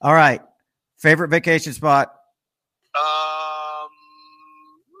 All right. Favorite vacation spot?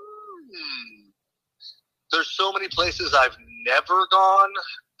 There's so many places I've never gone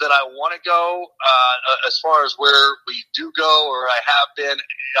that I want to go. As far as where we do go or I have been,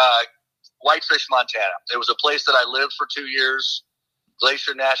 Whitefish, Montana. It was a place that I lived for 2 years.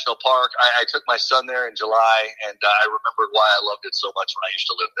 Glacier National Park. I took my son there in July, and I remembered why I loved it so much when I used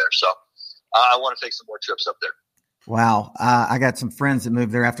to live there. So I want to take some more trips up there. Wow. I got some friends that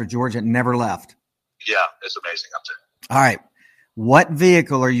moved there after Georgia and never left. Yeah, it's amazing up there. All right. What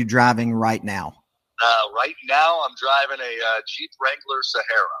vehicle are you driving right now? Right now, I'm driving a Jeep Wrangler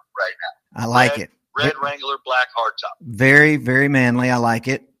Sahara right now. I like it. Red Wrangler, black hardtop. Very, very manly. I like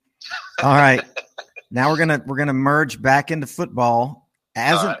it. All right. Now we're gonna merge back into football.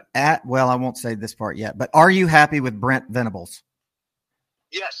 Well, I won't say this part yet, but are you happy with Brent Venables?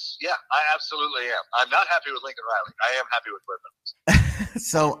 Yes, yeah, I absolutely am. I'm not happy with Lincoln Riley. I am happy with Brent Venables.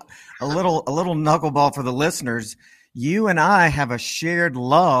 So a little knuckleball for the listeners. You and I have a shared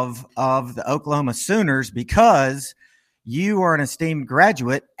love of the Oklahoma Sooners because you are an esteemed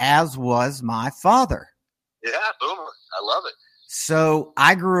graduate, as was my father. Yeah, boomer. I love it. So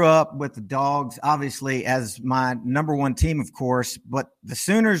I grew up with the Dogs, obviously, as my number one team, of course, but the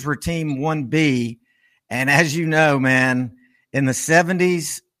Sooners were team 1B. And as you know, man, in the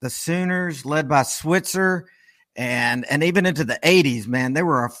 70s, the Sooners, led by Switzer, and even into the 80s, man, they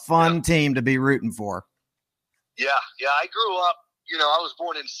were a fun team to be rooting for. Yeah. I grew up, I was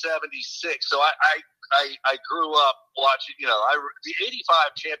born in 76, so I grew up watching, the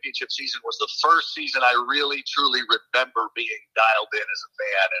 85 championship season was the first season I really, truly remember being dialed in as a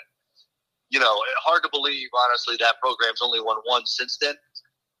fan. And, hard to believe, honestly, that program's only won one since then.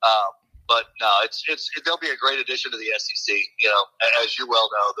 But no, they'll be a great addition to the SEC. As you well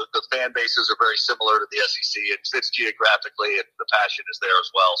know, the fan bases are very similar to the SEC. It fits geographically, and the passion is there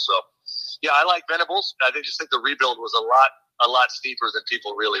as well. So, yeah, I like Venables. I just think the rebuild was a lot steeper than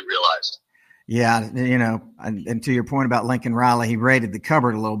people really realized. Yeah, and to your point about Lincoln Riley, he raided the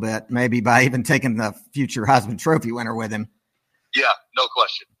cupboard a little bit, maybe by even taking the future Heisman Trophy winner with him. Yeah, no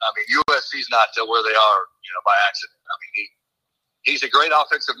question. I mean, USC's not where they are, by accident. I mean, he's a great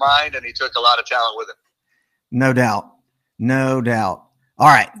offensive mind, and he took a lot of talent with him. No doubt. All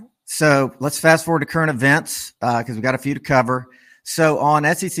right, so let's fast forward to current events because we got a few to cover. So on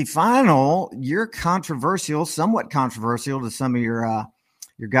SEC Final, you're somewhat controversial to some of your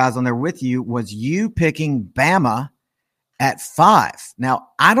guys on there with you, was you picking Bama at 5. Now,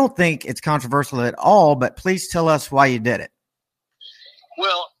 I don't think it's controversial at all, but please tell us why you did it.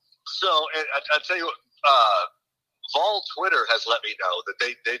 Well, so I'll tell you what, Vol Twitter has let me know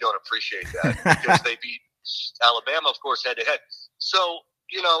that they don't appreciate that because they beat Alabama, of course, head-to-head. So,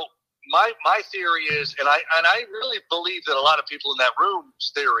 my theory is, and I really believe that a lot of people in that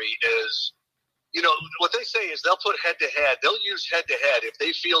room's theory is, what they say is they'll put head-to-head. They'll use head-to-head if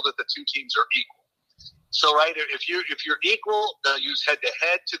they feel that the two teams are equal. So, right, if you're equal, they'll use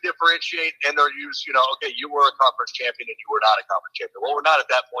head-to-head to differentiate, and they'll use, okay, you were a conference champion and you were not a conference champion. Well, we're not at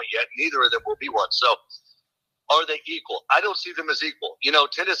that point yet. Neither of them will be one. So, are they equal? I don't see them as equal.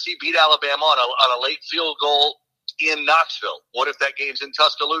 Tennessee beat Alabama on a late field goal in Knoxville. What if that game's in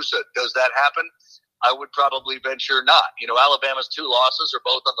Tuscaloosa? Does that happen? I would probably venture not. Alabama's 2 losses are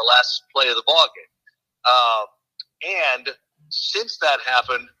both on the last play of the ballgame. And since that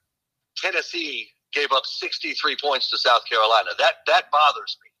happened, Tennessee gave up 63 points to South Carolina. That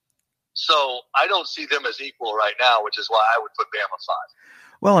bothers me. So I don't see them as equal right now, which is why I would put Bama 5.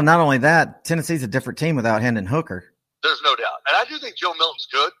 Well, and not only that, Tennessee's a different team without Hendon Hooker. There's no doubt. And I do think Joe Milton's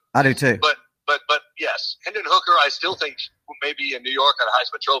good. I do too. But yes, Hendon Hooker, I still think maybe in New York on a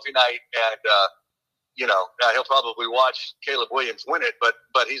Heisman Trophy night, and he'll probably watch Caleb Williams win it. But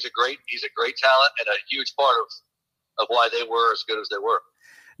he's a great talent and a huge part of why they were as good as they were.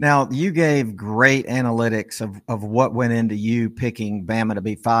 Now, you gave great analytics of what went into you picking Bama to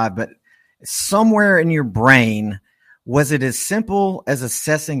be 5, but somewhere in your brain, was it as simple as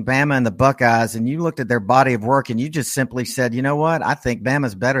assessing Bama and the Buckeyes, and you looked at their body of work and you just simply said, you know what, I think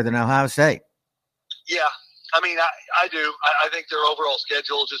Bama's better than Ohio State? Yeah, I mean, I do. I think their overall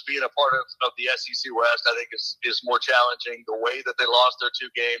schedule, just being a part of the SEC West, I think is more challenging. The way that they lost their 2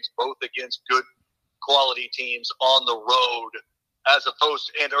 games, both against good quality teams on the road,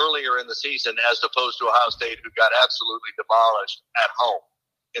 and earlier in the season, as opposed to Ohio State, who got absolutely demolished at home.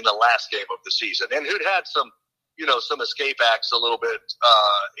 in the last game of the season, and who'd had some escape acts a little bit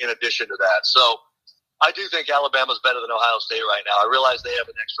in addition to that. So I do think Alabama's better than Ohio State right now. I realize they have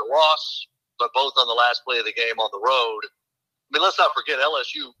an extra loss, but both on the last play of the game on the road. I mean, let's not forget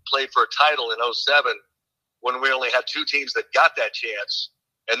LSU played for a title in 2007 when we only had two teams that got that chance,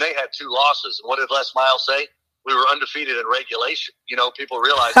 and they had two losses. And what did Les Miles say? We were undefeated in regulation. People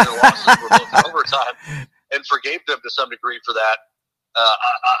realized their losses were both in overtime and forgave them to some degree for that.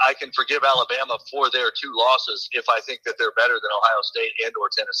 I can forgive Alabama for their two losses if I think that they're better than Ohio State and or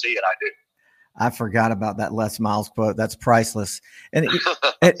Tennessee, and I do. I forgot about that Les Miles quote. That's priceless. And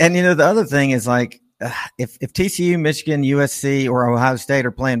the other thing is if TCU, Michigan, USC, or Ohio State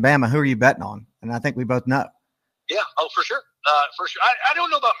are playing Bama, who are you betting on? And I think we both know. Yeah, for sure. I don't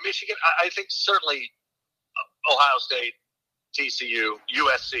know about Michigan. I think certainly Ohio State, TCU,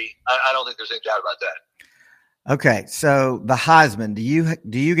 USC. I don't think there's any doubt about that. Okay, so the Heisman, do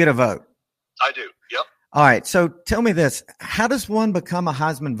you get a vote? I do. Yep. All right. So tell me this: how does one become a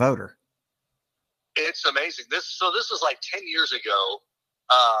Heisman voter? It's amazing. This is like 10 years ago.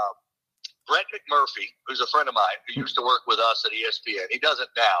 Brett McMurphy, who's a friend of mine who used to work with us at ESPN, he doesn't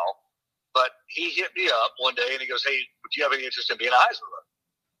now, but he hit me up one day and he goes, "Hey, would you have any interest in being a Heisman voter?"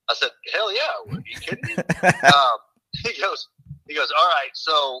 I said, "Hell yeah! Are you kidding me?" He goes, "All right."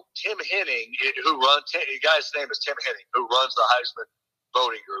 So Tim Henning, the guy's name is Tim Henning, who runs the Heisman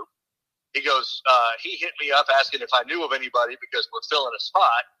voting group. He goes, he hit me up asking if I knew of anybody because we're filling a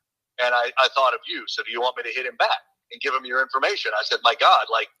spot, and I thought of you. So do you want me to hit him back and give him your information? I said, "My God,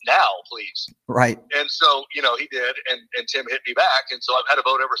 now, please." Right. And so he did, and Tim hit me back, and so I've had a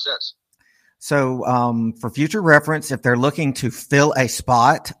vote ever since. So for future reference, if they're looking to fill a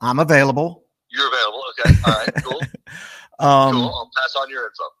spot, I'm available. You're available. Okay. All right. Cool. Cool. I'll pass on your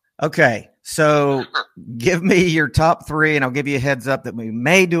info. Okay. So give me your top three, and I'll give you a heads up that we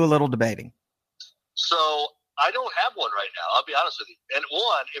may do a little debating. So I don't have one right now. I'll be honest with you. And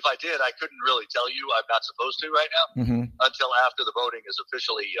one, if I did, I couldn't really tell you. I'm not supposed to right now until after the voting is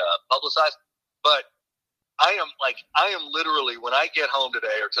officially publicized. But I am literally, when I get home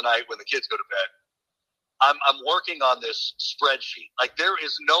today or tonight when the kids go to bed, I'm working on this spreadsheet. There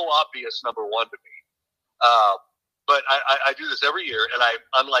is no obvious number one to me. But I do this every year, and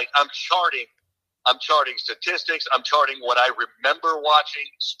I'm charting statistics. I'm charting what I remember watching,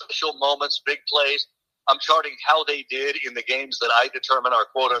 special moments, big plays. I'm charting how they did in the games that I determine are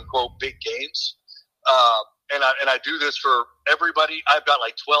quote unquote big games. And I do this for everybody. I've got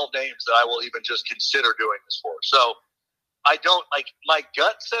 12 names that I will even just consider doing this for. So I don't my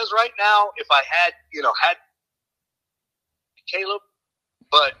gut says right now, if I had Caleb,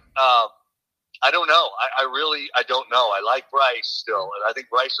 but, I don't know. I don't know. I like Bryce still, and I think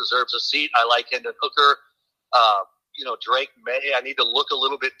Bryce deserves a seat. I like Hendon Hooker. Drake May, I need to look a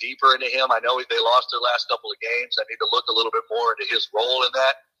little bit deeper into him. I know they lost their last couple of games. I need to look a little bit more into his role in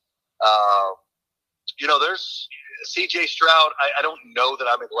that. There's C.J. Stroud. I don't know that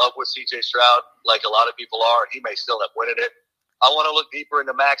I'm in love with C.J. Stroud like a lot of people are. He may still have winning it. I want to look deeper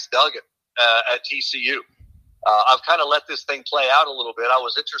into Max Duggan at TCU. I've kind of let this thing play out a little bit. I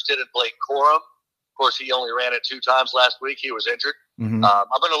was interested in Blake Corum. Of course, he only ran it 2 times last week. He was injured. I'm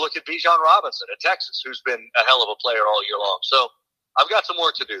going to look at Bijan Robinson at Texas, who's been a hell of a player all year long. So I've got some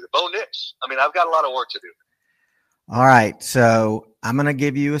work to do. The Bo Nix. I've got a lot of work to do. All right. So I'm going to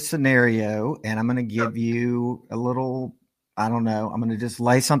give you a scenario, and I'm going to give you a little, I don't know, I'm going to just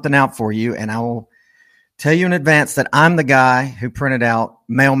lay something out for you, and I will tell you in advance that I'm the guy who printed out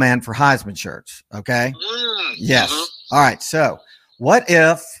mailman for Heisman shirts. Okay. Yes. All right. So what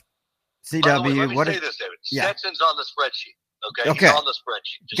if CW? Let me say this, David. Yeah. Stetson's on the spreadsheet. Okay. Okay. He's on the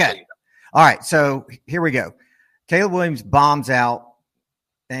spreadsheet. Just so you know. All right. So here we go. Caleb Williams bombs out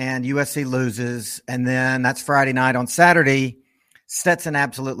and USC loses. And then that's Friday night. On Saturday, Stetson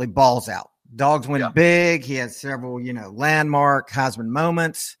absolutely balls out. Dogs win big. He has several, landmark Heisman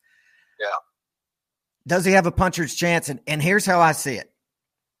moments. Yeah. Does he have a puncher's chance? And here's how I see it.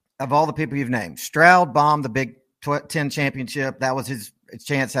 Of all the people you've named, Stroud bombed the Big 10 championship. That was his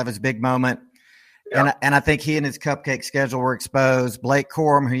chance to have his big moment. Yeah. And I think he and his cupcake schedule were exposed. Blake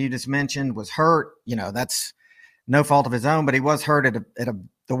Corum, who you just mentioned, was hurt. That's no fault of his own, but he was hurt at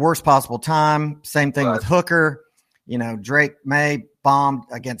the worst possible time. Same thing with Hooker. Drake May bombed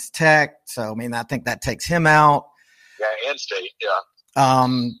against Tech. So, I think that takes him out. Yeah, and State, yeah.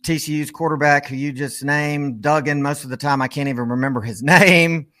 TCU's quarterback, who you just named, Duggan, most of the time I can't even remember his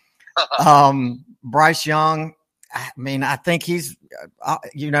name. Bryce Young, I think he's,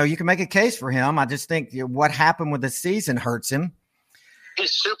 you can make a case for him. I just think what happened with the season hurts him.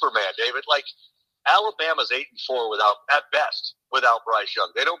 He's Superman, David. Alabama's 8-4 without, at best, without Bryce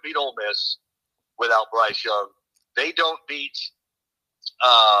Young. They don't beat Ole Miss without Bryce Young. They don't beat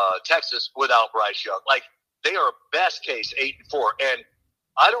Texas without Bryce Young. Like, they are best case 8-4. And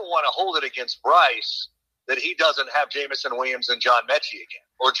I don't want to hold it against Bryce that he doesn't have Jamison Williams and John Mechie again,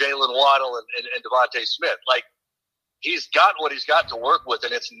 or Jalen Waddle and Devontae Smith. Like, he's got what he's got to work with,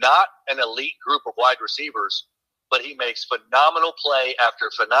 and it's not an elite group of wide receivers, but he makes phenomenal play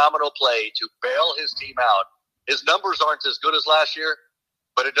after phenomenal play to bail his team out. His numbers aren't as good as last year,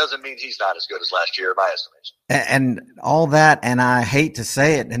 but it doesn't mean he's not as good as last year, in my estimation. And all that, and I hate to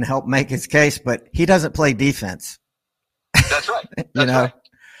say it and help make his case, but he doesn't play defense. That's right. That's right.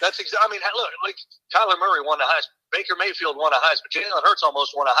 That's exactly. I mean, look, like Kyler Murray won a Heisman, Baker Mayfield won a Heisman, Jalen Hurts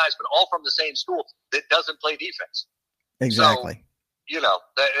almost won a Heisman, all from the same school that doesn't play defense. Exactly. So, you know,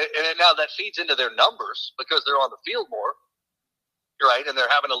 and now that feeds into their numbers because they're on the field more, right? And they're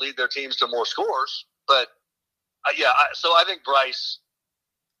having to lead their teams to more scores. But so I think Bryce.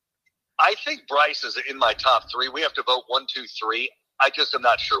 I think Bryce is in my top three. We have to vote 1, 2, 3. I just am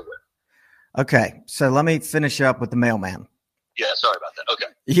not sure where. Okay, so let me finish up with the mailman. Yeah, sorry about that. Okay.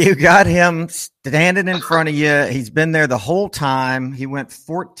 You got him standing in front of you. He's been there the whole time. He went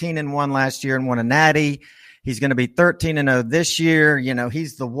 14-1 last year and won a natty. He's going to be 13-0 this year. You know,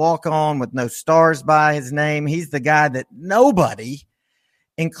 he's the walk-on with no stars by his name. He's the guy that nobody,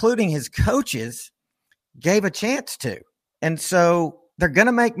 including his coaches, gave a chance to. And so they're going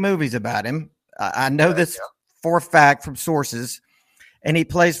to make movies about him. I know this for a fact from sources. And he's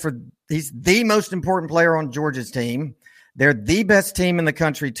the most important player on Georgia's team. They're the best team in the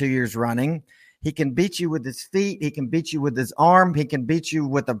country 2 years running. He can beat you with his feet. He can beat you with his arm. He can beat you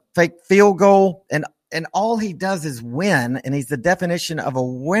with a fake field goal. And all he does is win, and he's the definition of a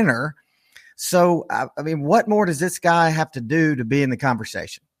winner. So, I mean, what more does this guy have to do to be in the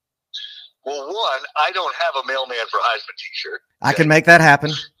conversation? Well, one, I don't have a mailman for Heisman t-shirt. Okay? I can make that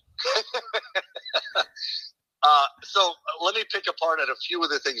happen. So let me pick apart at a few of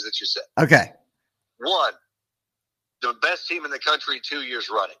the things that you said. Okay. One, the best team in the country 2 years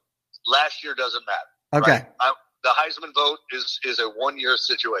running. Last year doesn't matter. Okay. Right? The Heisman vote is a 1 year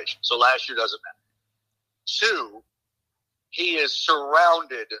situation. So last year doesn't matter. Two, he is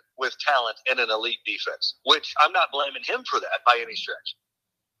surrounded with talent and an elite defense, which I'm not blaming him for that by any stretch.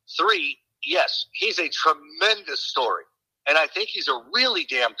 Three, yes, he's a tremendous story. And I think he's a really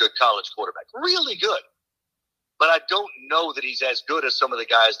damn good college quarterback. Really good. But I don't know that he's as good as some of the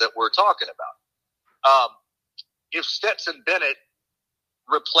guys that we're talking about. If Stetson Bennett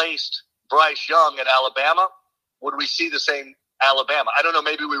replaced Bryce Young at Alabama, would we see the same Alabama? I don't know.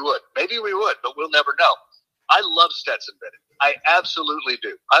 Maybe we would. Maybe we would, but we'll never know. I love Stetson Bennett. I absolutely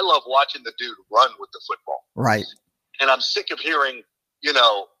do. I love watching the dude run with the football. Right. And I'm sick of hearing,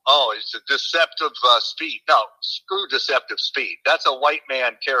 it's a deceptive speed. No, screw deceptive speed. That's a white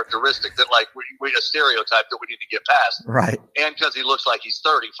man characteristic that, like, we a stereotype that we need to get past. Right. And because he looks like he's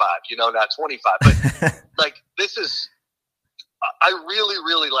 35, not 25. But, like, I really,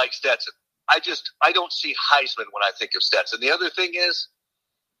 really like Stetson. I don't see Heisman when I think of Stetson. The other thing is,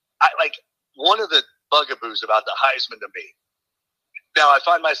 one of the bugaboos about the Heisman to me. Now, I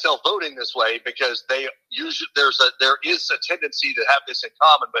find myself voting this way because there is a tendency to have this in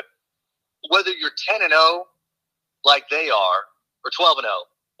common, but whether you're 10-0 like they are, or 12-0,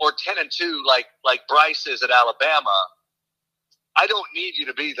 or 10-2 like Bryce is at Alabama, I don't need you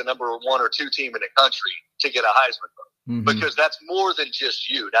to be the number 1 or 2 team in the country to get a Heisman vote, because that's more than just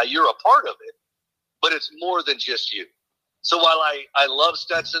you. Now, you're a part of it, but it's more than just you. So while I love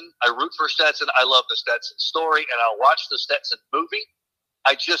Stetson, I root for Stetson, I love the Stetson story, and I'll watch the Stetson movie,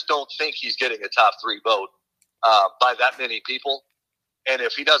 I just don't think he's getting a top 3 vote by that many people. And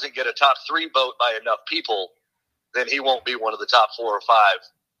if he doesn't get a top 3 vote by enough people, then he won't be one of the top 4 or 5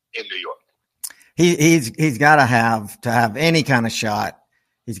 in New York. He's got to have any kind of shot.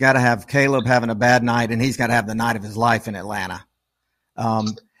 He's got to have Caleb having a bad night, and he's got to have the night of his life in Atlanta.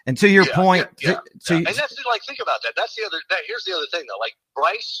 And to your point, and that's think about that. Here's the other thing though. Like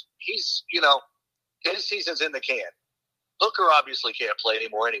Bryce, he's his season's in the can. Hooker obviously can't play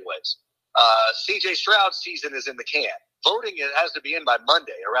anymore, anyways. C.J. Stroud's season is in the can. Voting it has to be in by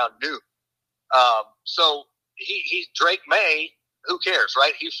Monday around noon. So he Drake May. Who cares,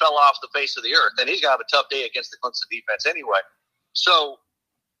 right? He fell off the face of the earth, and he's gonna have a tough day against the Clemson defense anyway. So,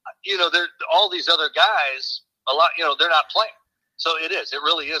 there all these other guys. A lot, they're not playing. So it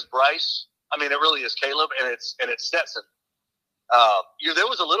really is Bryce. I mean, it really is Caleb, and it's Stetson. There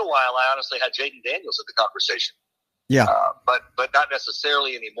was a little while I honestly had Jaden Daniels in the conversation. Yeah. But not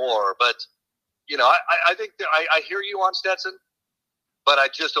necessarily anymore. But, I think I hear you on Stetson, but I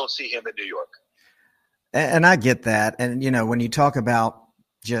just don't see him in New York. And I get that. And, when you talk about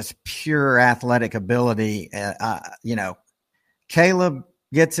just pure athletic ability, Caleb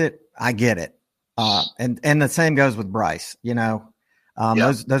gets it. I get it. And the same goes with Bryce,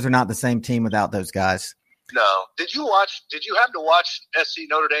 those are not the same team without those guys. No. Did you happen to watch SC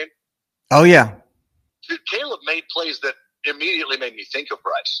Notre Dame? Oh yeah. Dude, Caleb made plays that immediately made me think of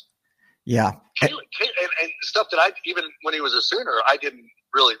Bryce. Yeah. Caleb, and stuff that even when he was a Sooner, I didn't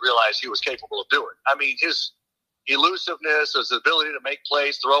really realize he was capable of doing. I mean, his elusiveness, his ability to make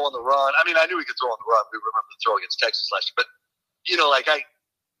plays, throw on the run. I mean, I knew he could throw on the run. We remember the throw against Texas last year, but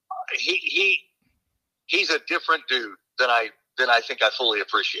he's a different dude than I think I fully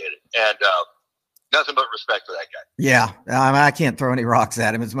appreciated, and nothing but respect for that guy. Yeah, I can't throw any rocks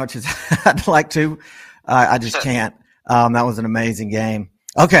at him as much as I'd like to. I just can't. That was an amazing game.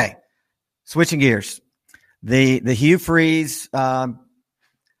 Okay, switching gears. The Hugh Freeze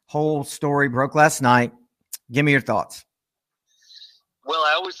whole story broke last night. Give me your thoughts. Well,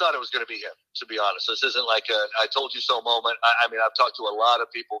 I always thought it was going to be him, to be honest. This isn't like a I told you so moment. I mean, I've talked to a lot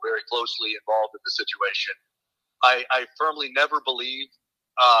of people very closely involved in the situation. I firmly never believed,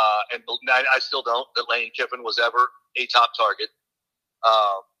 and I still don't, that Lane Kiffin was ever a top target.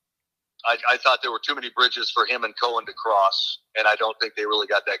 I thought there were too many bridges for him and Cohen to cross, and I don't think they really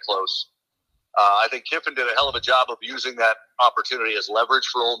got that close. I think Kiffin did a hell of a job of using that opportunity as leverage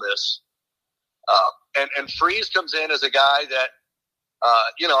for Ole Miss. And Freeze comes in as a guy that,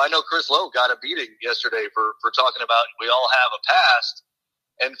 I know Chris Lowe got a beating yesterday for talking about we all have a past,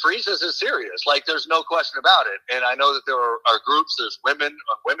 and Freeze is serious. Like, there's no question about it. And I know that there are groups, there's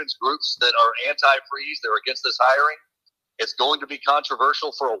women's groups that are anti-Freeze. They're against this hiring. It's going to be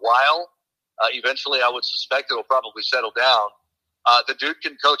controversial for a while. Eventually, I would suspect it'll probably settle down. The dude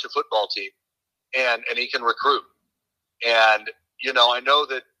can coach a football team, and he can recruit. And, I know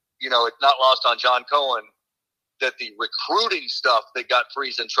that, it's not lost on John Cohen that the recruiting stuff that got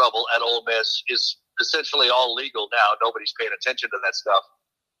Freeze in trouble at Ole Miss is essentially all legal now. Nobody's paying attention to that stuff.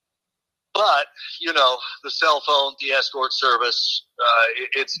 But, the cell phone, the escort service,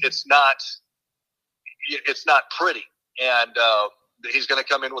 it's not pretty. And he's going to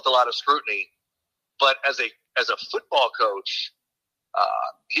come in with a lot of scrutiny. But as a football coach,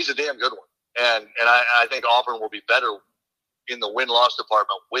 he's a damn good one. And I think Auburn will be better in the win-loss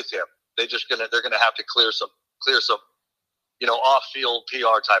department with him. They're gonna have to clear some off-field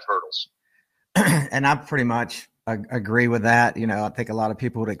PR type hurdles. And I pretty much agree with that. I think a lot of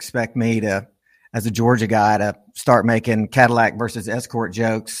people would expect me to, as a Georgia guy, to start making Cadillac versus escort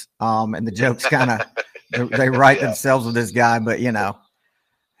jokes. And the jokes kind of they write themselves with this guy. But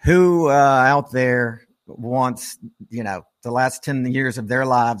who out there wants the last 10 years of their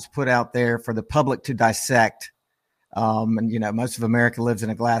lives put out there for the public to dissect? And most of America lives in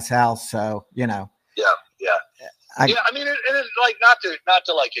a glass house, so Yeah. I mean, it's like not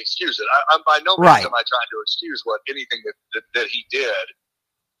to like excuse it. I'm by no means am I trying to excuse anything that he did,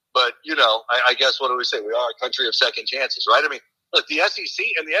 but I guess what do we say? We are a country of second chances, right? I mean, look, the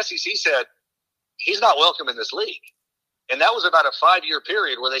SEC said he's not welcome in this league, and that was about a 5-year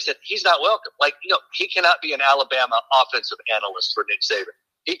period where they said he's not welcome. Like, he cannot be an Alabama offensive analyst for Nick Saban.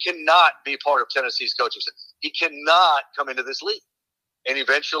 He cannot be part of Tennessee's coaching staff. He cannot come into this league. And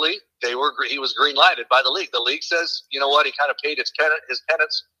eventually, he was green-lighted by the league. The league says, you know what, he kind of paid his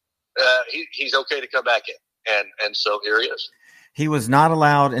penance. He's okay to come back in. And so here he is. He was not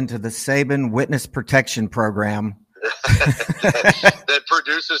allowed into the Saban Witness Protection Program. that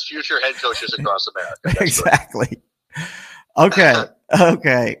produces future head coaches across America. That's exactly. Right.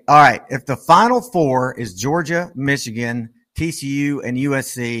 Okay. All right. If the Final Four is Georgia, Michigan, TCU, and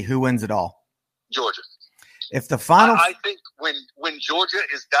USC, who wins it all? Georgia. If the final, I think when Georgia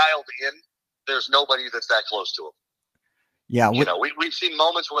is dialed in, there's nobody that's that close to them. Yeah, we've seen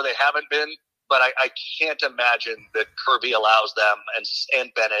moments where they haven't been, but I can't imagine that Kirby allows them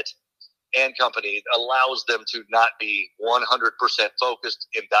and Bennett and company allows them to not be 100% focused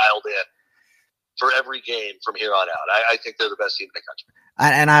and dialed in for every game from here on out. I think they're the best team in the country.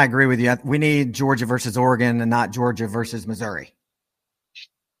 And I agree with you. We need Georgia versus Oregon and not Georgia versus Missouri.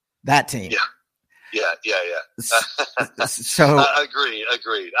 That team. Yeah. So agreed.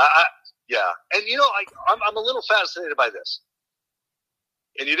 Yeah. And I'm a little fascinated by this.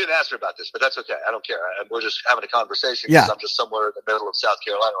 And you didn't ask me about this, but that's okay. I don't care. We're just having a conversation because I'm just somewhere in the middle of South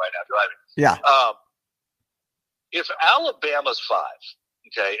Carolina right now driving. Yeah. If Alabama's 5,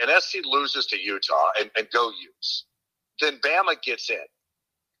 okay, and SC loses to Utah and go Utes, then Bama gets in.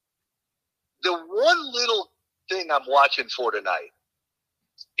 The one little thing I'm watching for tonight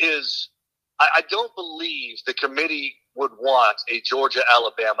is I don't believe the committee would want a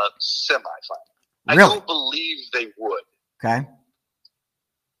Georgia-Alabama semifinal. Really? I don't believe they would. Okay.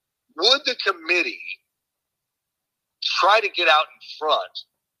 Would the committee try to get out in front,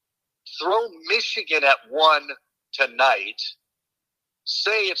 throw Michigan at 1 tonight,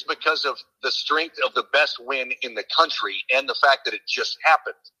 say it's because of the strength of the best win in the country and the fact that it just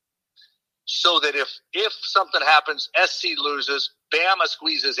happened, so that if something happens, SC loses, Bama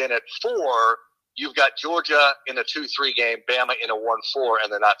squeezes in at 4, you've got Georgia in a 2-3 game, Bama in a 1-4,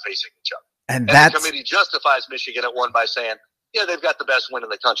 and they're not facing each other. And the committee justifies Michigan at 1 by saying, yeah, they've got the best win in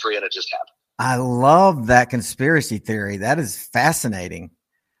the country, and it just happened. I love that conspiracy theory. That is fascinating.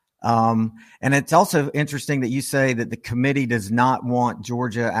 And it's also interesting that you say that the committee does not want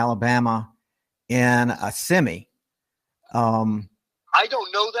Georgia, Alabama in a semi. I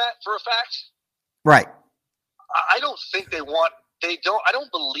don't know that for a fact. Right. I don't think I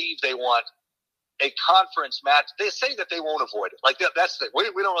don't believe they want a conference match. They say that they won't avoid it. Like that's the thing.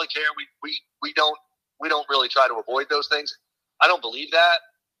 We don't really care. We don't really try to avoid those things. I don't believe that.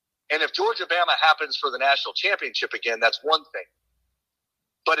 And if Georgia Bama happens for the national championship again, that's one thing.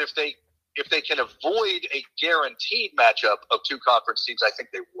 But if they can avoid a guaranteed matchup of 2 conference teams, I think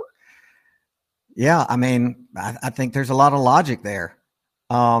they would. Yeah, I mean, I think there's a lot of logic there.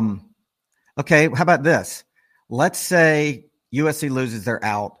 Okay, how about this? Let's say USC loses, they're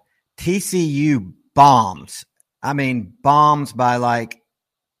out. TCU bombs. I mean, bombs by like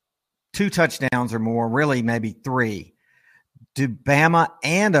 2 touchdowns or more, really maybe 3. Do Bama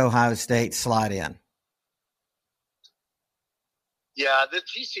and Ohio State slide in? Yeah, the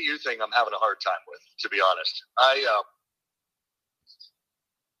TCU thing I'm having a hard time with, to be honest.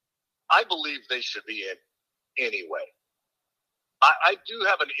 I believe they should be in anyway. I do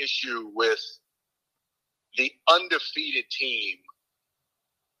have an issue with the undefeated team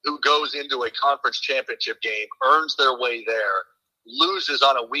who goes into a conference championship game, earns their way there, loses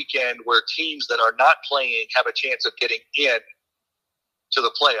on a weekend where teams that are not playing have a chance of getting in to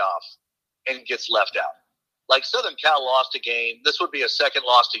the playoff and gets left out. Like Southern Cal lost a game. This would be a second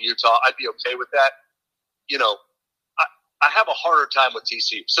loss to Utah. I'd be okay with that. You know, I have a harder time with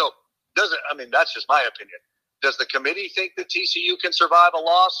TCU. So that's just my opinion. Does the committee think that TCU can survive a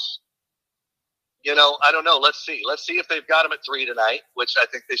loss? You know, I don't know. Let's see. Let's see if they've got them at 3 tonight, which I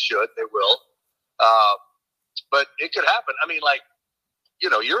think they should. They will. But it could happen. I mean, like, you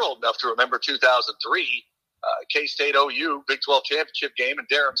know, you're old enough to remember 2003, K-State OU, Big 12 championship game, and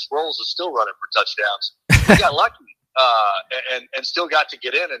Darren Sproles is still running for touchdowns. We got lucky and still got to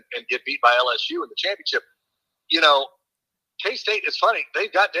get in and get beat by LSU in the championship. You know, K-State, it's funny.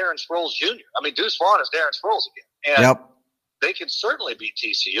 They've got Darren Sproles Jr. I mean, Deuce Vaughn is Darren Sproles again. And they can certainly beat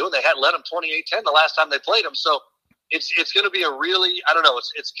TCU, and they had led them 28-10 the last time they played them. So it's going to be a really, I don't know,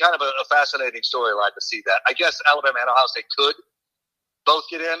 it's kind of a fascinating storyline to see that. I guess Alabama and Ohio State could both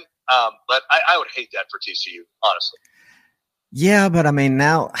get in, but I would hate that for TCU, honestly. Yeah, but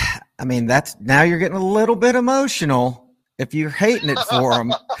now you're getting a little bit emotional. If you're hating it for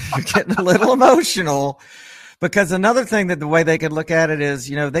them, you're getting a little emotional. Because another thing that the way they could look at it is,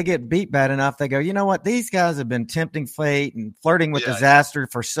 you know, they get beat bad enough. They go, you know what? These guys have been tempting fate and flirting with disaster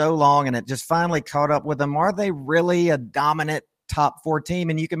for so long, and it just finally caught up with them. Are they really a dominant top 4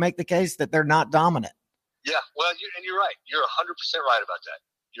 team? And you can make the case that they're not dominant. Yeah, well, you're right. You're 100% right about that.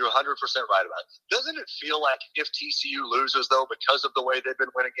 You're 100% right about it. Doesn't it feel like if TCU loses, though, because of the way they've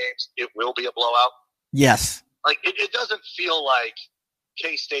been winning games, it will be a blowout? Yes. Like, it doesn't feel like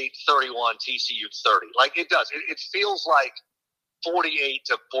K-State 31, TCU 30. Like, it does. It feels like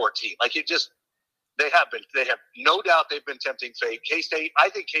 48-14. Like, they have no doubt they've been tempting fate. K-State, I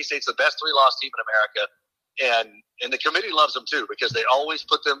think K-State's the best 3-loss team in America, and the committee loves them too because they always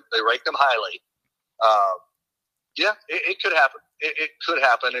they rate them highly. Yeah, it could happen. It could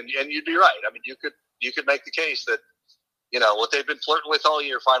happen, and you'd be right. I mean, you could make the case that, you know, what they've been flirting with all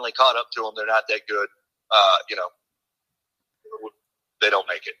year finally caught up to them. They're not that good. You know, they don't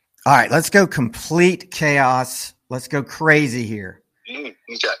make it. All right, let's go complete chaos. Let's go crazy here. Okay.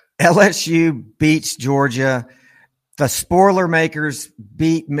 LSU beats Georgia. The spoiler makers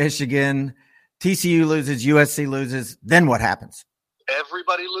beat Michigan. TCU loses. USC loses. Then what happens?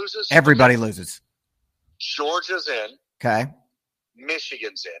 Everybody loses? Everybody loses. Georgia's in. Okay.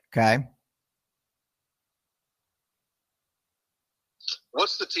 Michigan's in. Okay.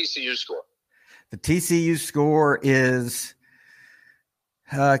 What's the TCU score? The TCU score is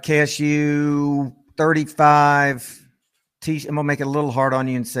KSU 35. I'm going to make it a little hard on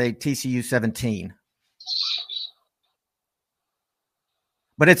you and say TCU 17.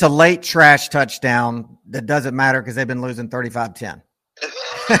 But it's a late trash touchdown that doesn't matter because they've been losing 35-10.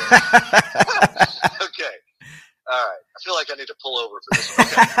 Okay. All right. I feel like I need to pull over for this one.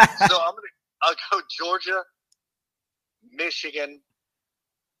 Okay. So I'll go Georgia, Michigan,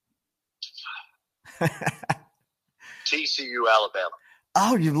 TCU, Alabama.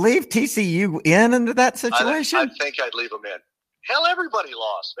 Oh, you leave TCU into that situation? I think I'd leave them in. Hell, everybody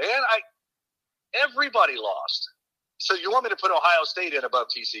lost, man. Everybody lost. So you want me to put Ohio State in above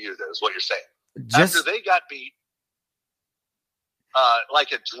TCU, then, is what you're saying. After they got beat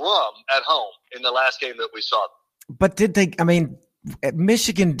like a drum at home in the last game that we saw. But did they – I mean,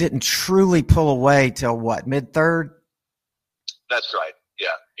 Michigan didn't truly pull away till what, mid-third? That's right. Yeah.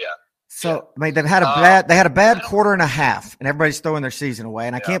 So, I mean, they had a bad quarter and a half, and everybody's throwing their season away.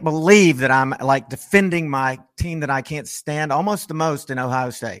 And I can't believe that I'm, like, defending my team that I can't stand almost the most in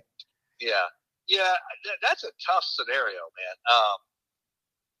Ohio State. Yeah, that's a tough scenario, man.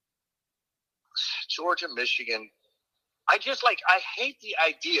 Georgia, Michigan. I hate the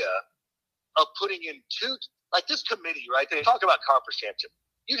idea of putting in two, like this committee, right? They talk about conference championship.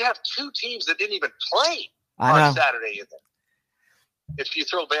 You'd have two teams that didn't even play on Saturday in there. If you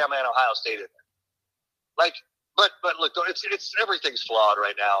throw Bama and Ohio State in there. Like, but look, it's everything's flawed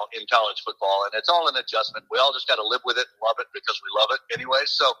right now in college football, and it's all an adjustment. We all just got to live with it and love it because we love it anyway.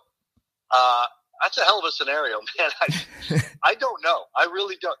 So, that's a hell of a scenario, man. I don't know. I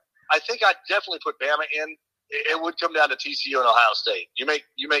really don't. I think I'd definitely put Bama in. It would come down to TCU and Ohio State. You make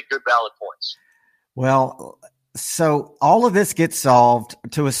good valid points. Well, so all of this gets solved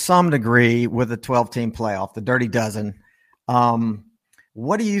to some degree with a 12-team playoff, the Dirty Dozen.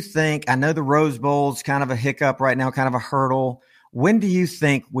 What do you think? I know the Rose Bowl's kind of a hiccup right now, kind of a hurdle. When do you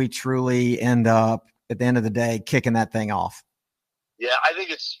think we truly end up, at the end of the day, kicking that thing off? Yeah, I think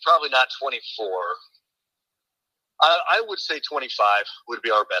it's probably not 24. I would say 25 would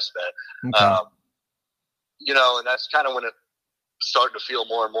be our best bet. Okay. And that's kind of when it's starting to feel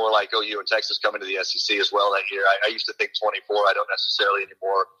more and more like OU and Texas coming to the SEC as well that year. I used to think 24. I don't necessarily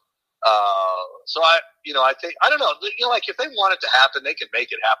anymore. So I think, I don't know, like if they want it to happen, they can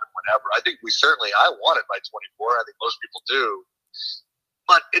make it happen whenever. I think I want it by 24. I think most people do.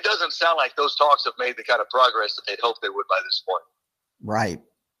 But it doesn't sound like those talks have made the kind of progress that they'd hoped they would by this point. Right.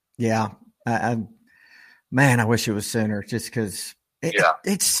 Yeah. Man, I wish it was sooner just because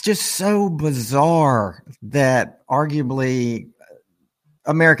it's just so bizarre that arguably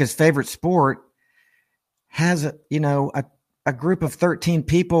America's favorite sport has, a group of 13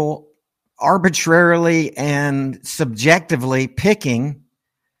 people arbitrarily and subjectively picking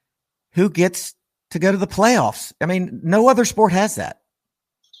who gets to go to the playoffs. I mean, no other sport has that.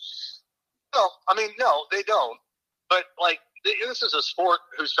 No, they don't. But this is a sport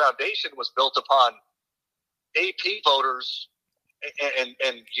whose foundation was built upon AP voters and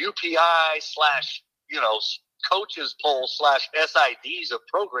UPI / coaches poll / SIDs of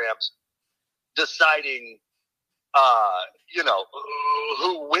programs deciding,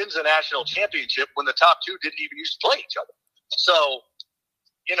 who wins a national championship when the top two didn't even used to play each other. So,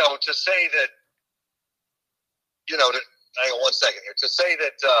 to say that, hang on one second here, to say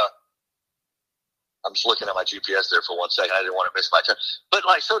that, I'm just looking at my GPS there for 1 second. I didn't want to miss my turn. But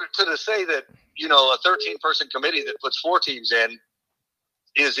to say that, a 13-person committee that puts 4 teams in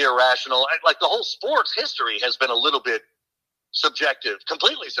is irrational. Like the whole sports history has been a little bit subjective,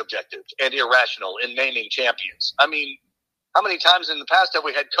 completely subjective and irrational in naming champions. I mean, how many times in the past have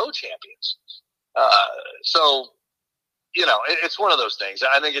we had co-champions? So, it's one of those things.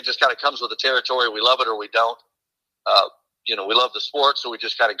 I think it just kind of comes with the territory. We love it or we don't. We love the sport, so we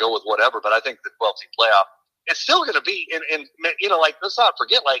just kind of go with whatever. But I think the 12-team playoff, it's still going to be let's not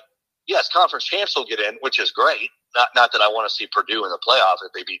forget, yes, conference champs will get in, which is great. Not that I want to see Purdue in the playoff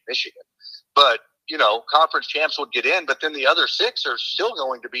if they beat Michigan, but conference champs would get in, but then the other 6 are still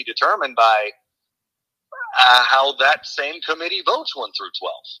going to be determined by how that same committee votes 1 through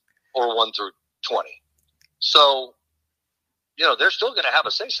 12 or 1 through 20. So, they're still going to have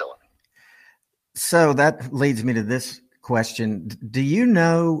a say-so in it. So that leads me to this question. Do you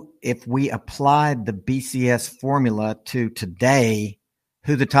know if we applied the BCS formula to today,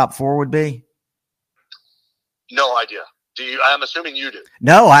 who the top 4 would be? No idea. Do you? I'm assuming you do.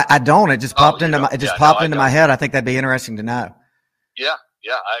 No, I don't. It just popped into my head. I think that'd be interesting to know. Yeah,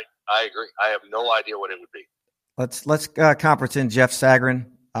 I agree. I have no idea what it would be. Let's conference in Jeff Sagarin.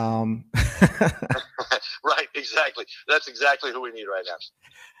 Right, exactly. That's exactly who we need right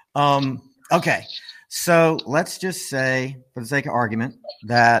now. Okay, so let's just say, for the sake of argument,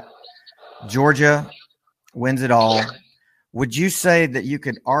 that Georgia wins it all. Would you say that you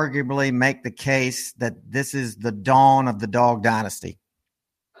could arguably make the case that this is the dawn of the Dawg dynasty?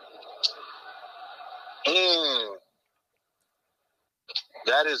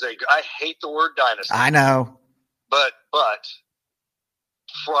 That is I hate the word dynasty. I know. But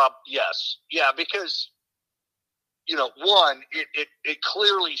Yes. Yeah, because, one, it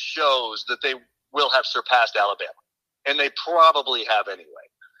clearly shows that they will have surpassed Alabama, and they probably have anyway.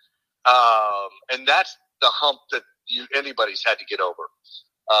 And that's the hump that anybody's had to get over.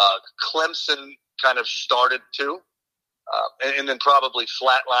 Clemson kind of started to, and then probably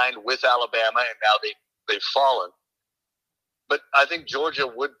flatlined with Alabama, and now they've fallen. But I think Georgia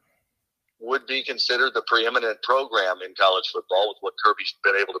would be considered the preeminent program in college football with what Kirby's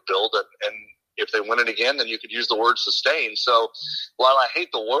been able to build. And if they win it again, then you could use the word sustain. So while I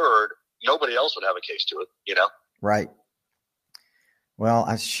hate the word, nobody else would have a case to it, Right. Well,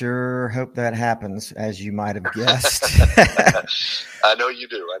 I sure hope that happens, as you might have guessed. I know you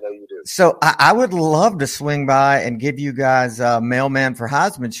do. So I would love to swing by and give you guys Mailman for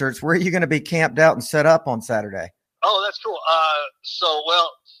Heisman shirts. Where are you going to be camped out and set up on Saturday? Oh, that's cool.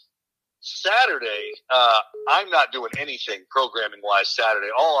 Saturday, I'm not doing anything programming-wise Saturday.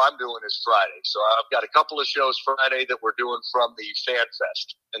 All I'm doing is Friday. So I've got a couple of shows Friday that we're doing from the Fan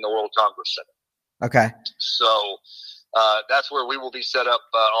Fest in the World Congress Center. Okay. So that's where we will be set up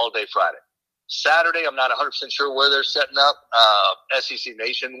all day Friday. Saturday, I'm not 100% sure where they're setting up. SEC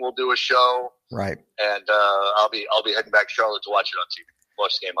Nation will do a show. Right. And I'll be heading back to Charlotte to watch it on TV,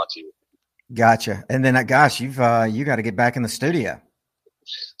 watch the game on TV. Gotcha. And then, you got to get back in the studio.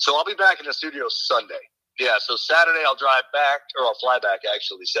 So I'll be back in the studio Sunday. Yeah, so Saturday I'll drive back, or I'll fly back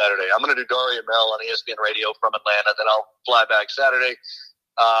actually Saturday. I'm going to do Dari and Mel on ESPN Radio from Atlanta, then I'll fly back Saturday.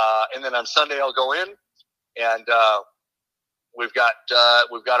 And then on Sunday I'll go in, and we've got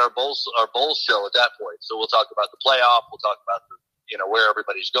our bowl show at that point. So we'll talk about the playoff, we'll talk about where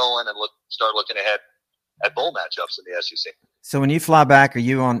everybody's going, and start looking ahead at bowl matchups in the SEC. So when you fly back, are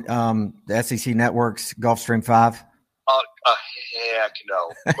you on the SEC Network's Gulfstream 5? Heck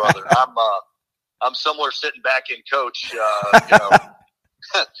no, brother. I'm somewhere sitting back in coach,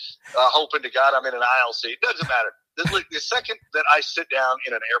 hoping to God I'm in an aisle seat. Doesn't matter. The second that I sit down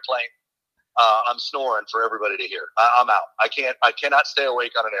in an airplane, I'm snoring for everybody to hear. I'm out. I cannot stay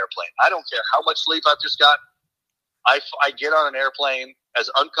awake on an airplane. I don't care how much sleep I've just got. I get on an airplane, as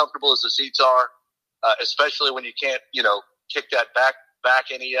uncomfortable as the seats are, especially when you can't, kick that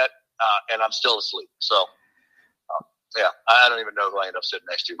back in yet, and I'm still asleep. So, yeah, I don't even know who I end up sitting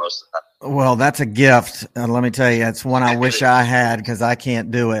next to most of the time. Well, that's a gift. Let me tell you, it's one I wish I had because I can't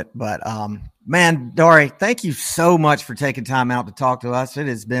do it. But, man, Dari, thank you so much for taking time out to talk to us. It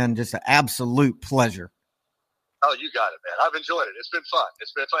has been just an absolute pleasure. Oh, you got it, man. I've enjoyed it. It's been fun.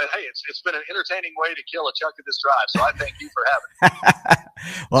 Hey, it's been an entertaining way to kill a chunk of this drive. So I thank you for having me.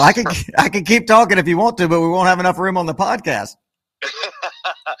 Well, I can keep talking if you want to, but we won't have enough room on the podcast.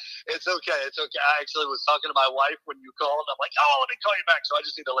 It's okay. I actually was talking to my wife when you called. I'm like, let me call you back. So I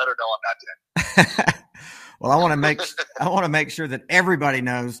just need to let her know I'm not dead. Well, I want to make sure that everybody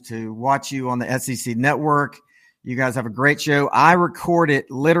knows to watch you on the SEC Network. You guys have a great show. I record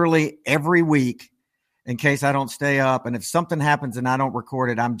it literally every week in case I don't stay up. And if something happens and I don't record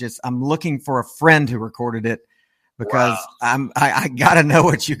it, I'm looking for a friend who recorded it because I got to know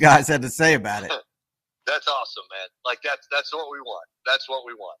what you guys had to say about it. That's awesome, man. Like that's what we want. That's what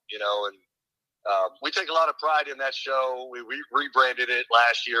we want, and we take a lot of pride in that show. We rebranded it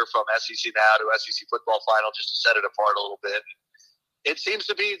last year from SEC Now to SEC Football Final just to set it apart a little bit. It seems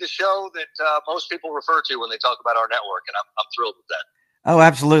to be the show that most people refer to when they talk about our network, and I'm thrilled with that. Oh,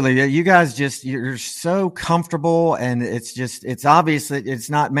 absolutely. You guys you're so comfortable, and it's obvious that it's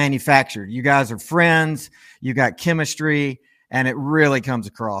not manufactured. You guys are friends, you got chemistry, and it really comes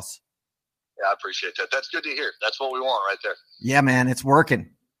across. Yeah, I appreciate that. That's good to hear. That's what we want right there. Yeah, man, it's working.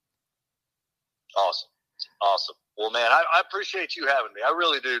 Awesome. Well, man, I appreciate you having me. I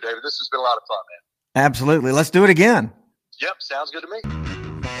really do, David. This has been a lot of fun, man. Absolutely. Let's do it again. Yep, sounds good to me.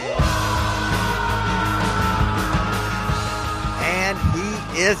 And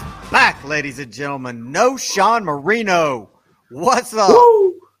he is back, ladies and gentlemen. Knowshon Moreno. What's up?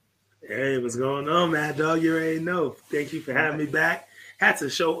 Woo! Hey, what's going on, Mad Dawg? You already know. Thank you for having me back. Had to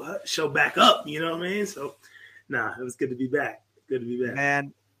show back up, you know what I mean? So, it was good to be back.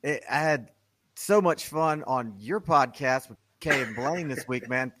 Man, I had so much fun on your podcast with Kay and Blaine this week,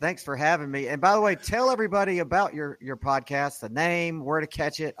 man. Thanks for having me. And by the way, tell everybody about your podcast, the name, where to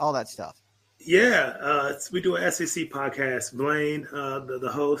catch it, all that stuff. Yeah, we do an SEC podcast. Blaine,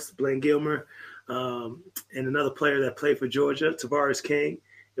 the host, Blaine Gilmer, and another player that played for Georgia, Tavares King.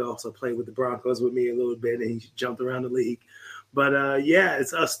 He also played with the Broncos with me a little bit, and he jumped around the league. But,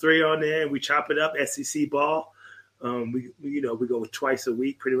 it's us three on there, and we chop it up, SEC ball. We go twice a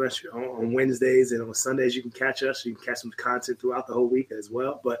week pretty much on Wednesdays, and on Sundays you can catch us. You can catch some content throughout the whole week as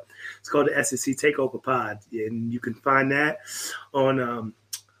well. But it's called the SEC Takeover Pod, and you can find that on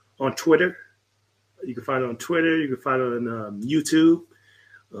on Twitter. You can find it on Twitter. You can find it on YouTube.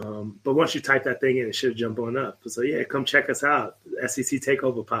 But once you type that thing in, it should jump on up. So, yeah, come check us out. SEC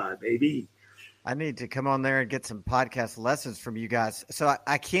Takeover Pod, baby. I need to come on there and get some podcast lessons from you guys. So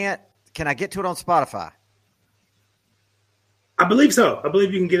I can't – can I get to it on Spotify? I believe so. I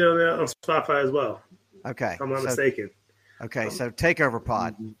believe you can get it on Spotify as well. Okay. If I'm not mistaken. Okay, so Takeover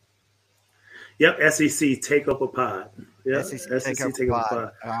Pod. Yep, SEC Takeover Pod. Yep, SEC Takeover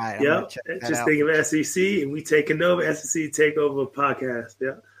Pod. All right. Yep, just think of SEC, and we taking over SEC Takeover Podcast.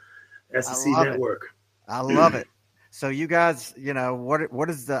 Yep, SEC Network. I love it. So you guys, what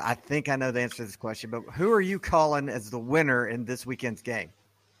is the – I think I know the answer to this question, but who are you calling as the winner in this weekend's game?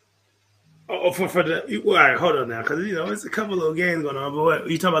 Oh, for the – all right, hold on now, because, it's a couple little games going on. But what,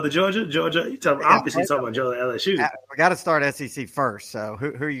 you talking about the Georgia? You talking about Georgia LSU. We got to start SEC first, so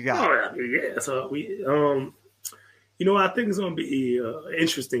who you got? Oh, yeah. So we I think it's going to be an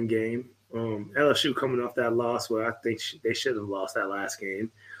interesting game. LSU coming off that loss where I think they should have lost that last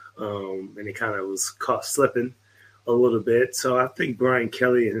game. And it kind of was caught slipping a little bit. So I think Brian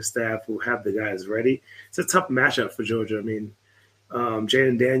Kelly and his staff will have the guys ready. It's a tough matchup for Georgia. I mean,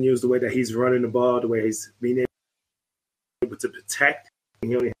 Jaden Daniels, the way that he's running the ball, the way he's being able to protect.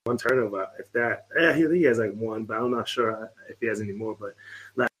 He only had one turnover, if that. He has like one, but I'm not sure if he has any more. But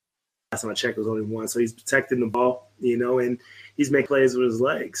last time I checked, it was only one. So he's protecting the ball, and he's making plays with his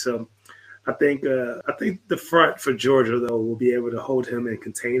legs. So I think the front for Georgia, though, will be able to hold him and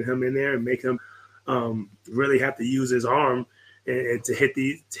contain him in there and make him really have to use his arm and to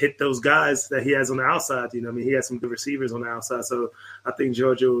hit those guys that he has on the outside. He has some good receivers on the outside. So I think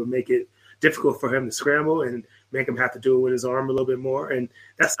Georgia will make it difficult for him to scramble and make him have to do it with his arm a little bit more. And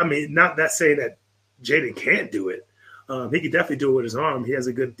not that saying that Jaden can't do it. He can definitely do it with his arm. He has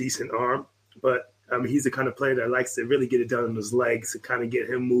a good, decent arm. But he's the kind of player that likes to really get it done on his legs and kind of get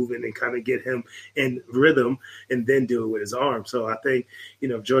him moving and kind of get him in rhythm and then do it with his arm. So I think,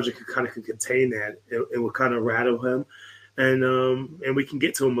 if Georgia can contain that, it will kind of rattle him. And we can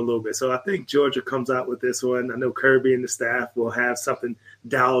get to him a little bit. So I think Georgia comes out with this one. I know Kirby and the staff will have something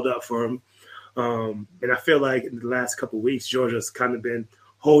dialed up for him. And I feel like in the last couple of weeks, Georgia's kind of been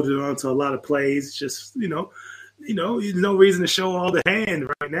holding on to a lot of plays. Just, there's no reason to show all the hand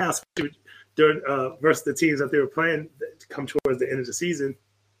right now, especially during versus the teams that they were playing to come towards the end of the season.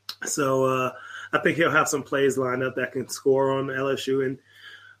 So I think he'll have some plays lined up that can score on LSU. And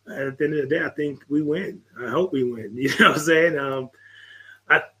at the end of the day, I think we win. I hope we win. You know what I'm saying?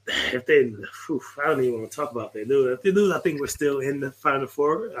 I don't even want to talk about if they lose. If they lose, I think we're still in the Final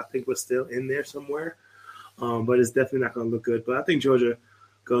Four. I think we're still in there somewhere. But it's definitely not going to look good. But I think Georgia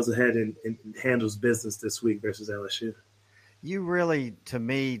goes ahead and handles business this week versus LSU. You really, to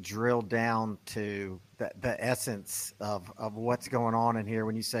me, drilled down to the essence of what's going on in here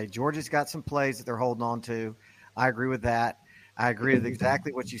when you say Georgia's got some plays that they're holding on to. I agree with that. I agree with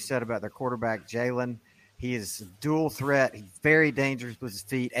exactly what you said about their quarterback, Jalen. He is dual threat. He's very dangerous with his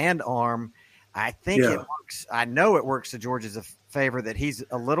feet and arm. I think it works. I know it works to Georgia's favor that he's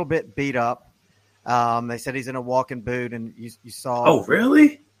a little bit beat up. They said he's in a walking boot, and you saw. Oh,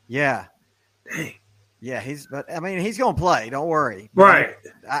 really? Yeah. Dang. Yeah, he's going to play. Don't worry. Right.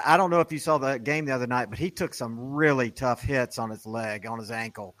 I don't know if you saw the game the other night, but he took some really tough hits on his leg, on his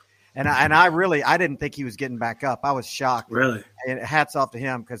ankle. And I didn't think he was getting back up. I was shocked. Really? And hats off to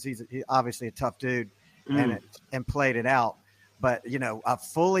him because he's obviously a tough dude and played it out. But, a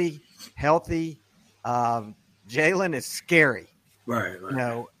fully healthy Jalen is scary. Right.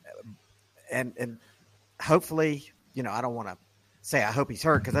 And hopefully, I don't want to say I hope he's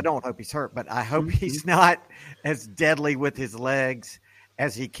hurt because I don't hope he's hurt, but I hope he's not as deadly with his legs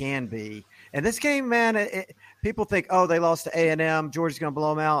as he can be. And this game, man, people think, they lost to A&M. Georgia's going to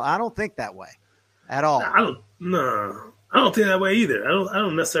blow them out. I don't think that way at all. I don't think that way either. I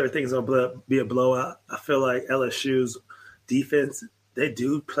don't necessarily think it's going to be a blowout. I feel like LSU's defense, they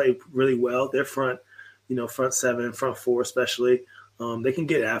do play really well. Their front seven, front four especially, they can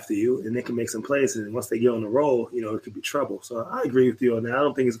get after you and they can make some plays. And once they get on the roll, it could be trouble. So I agree with you on that. I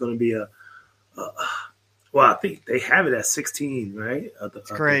don't think it's going to be I think they have it at 16, right? It's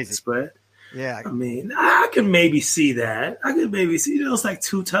crazy. The spread. Yeah. I can maybe see that. It's like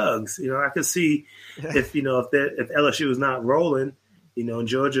two tugs. I could see if LSU is not rolling, and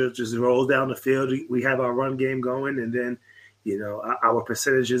Georgia just rolls down the field. We have our run game going, and then, our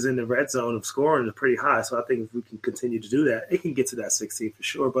percentages in the red zone of scoring are pretty high. So I think if we can continue to do that, it can get to that 16 for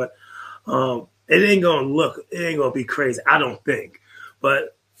sure. But it ain't going to be crazy, I don't think.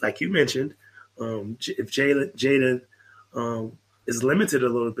 But like you mentioned, if Jaden is limited a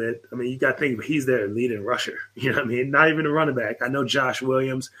little bit. I mean, you got to think he's their leading rusher. You know what I mean? Not even a running back. I know Josh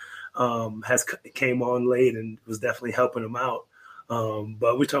Williams came on late and was definitely helping them out.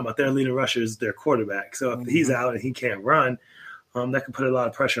 But we're talking about their leading rusher is their quarterback. So if he's out and he can't run, that can put a lot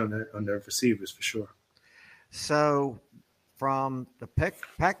of pressure on their receivers for sure. So from the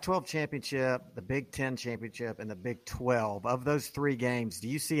Pac-12 championship, the Big Ten championship, and the Big 12, of those 3 games, do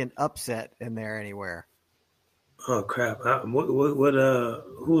you see an upset in there anywhere? Oh crap!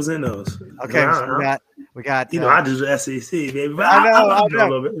 Who's in those? Okay, so we got. I do the SEC, baby. But I know. A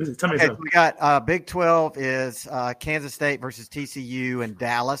little bit. Tell me something. We got Big 12 is Kansas State versus TCU and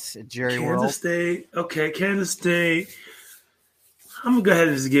Dallas at Jerry World. Kansas State. Okay, Kansas State. I'm gonna go ahead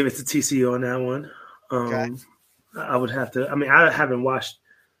and just give it to TCU on that one. Okay. I would have to. I mean, I haven't watched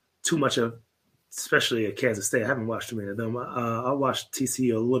too much of, especially at Kansas State. I haven't watched too many of them. I watched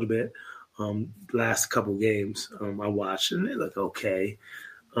TCU a little bit. Last couple games I watched, and they look okay.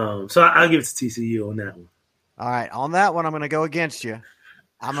 So I'll give it to TCU on that one. All right, on that one, I'm going to go against you.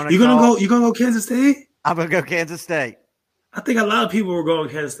 You're gonna go Kansas State? I'm going to go Kansas State. I think a lot of people were going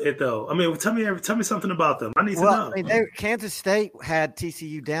Kansas State, though. I mean, tell me something about them. I need to know. I mean, Kansas State had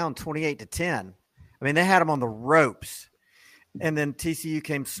TCU down 28-10. I mean, they had them on the ropes, and then TCU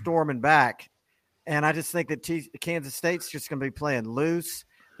came storming back. And I just think that Kansas State's just going to be playing loose.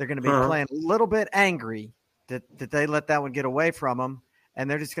 They're going to be playing a little bit angry that they let that one get away from them, and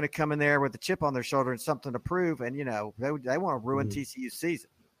they're just going to come in there with a chip on their shoulder and something to prove. And they want to ruin TCU's season.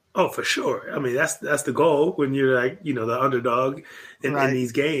 Oh, for sure. I mean, that's the goal when you're like, the underdog in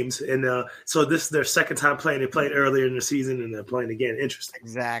these games. And so this is their second time playing. They played earlier in the season, and they're playing again. Interesting.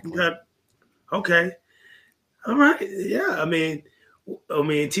 Exactly. Okay. All right. Yeah. I mean,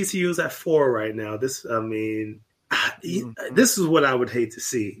 TCU's at 4 right now. This is what I would hate to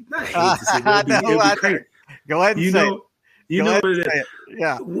see. Not hate to see, but it would be crazy. Go ahead and say it. You know what it is.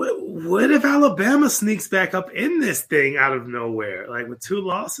 Yeah. What if Alabama sneaks back up in this thing out of nowhere? Like with 2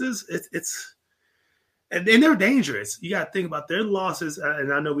 losses, and they're dangerous. You got to think about their losses.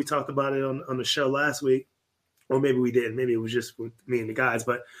 And I know we talked about it on the show last week, or maybe we didn't. Maybe it was just with me and the guys.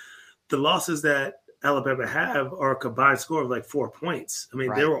 But the losses that Alabama have are a combined score of like 4 points. I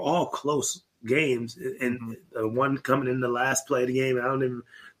mean, they were all close games, and one coming in the last play of the game. I don't even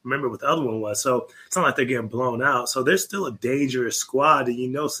remember what the other one was. So it's not like they're getting blown out. So they're still a dangerous squad, and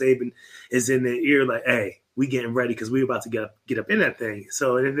Saban is in their ear like, hey, we getting ready because we're about to get up in that thing.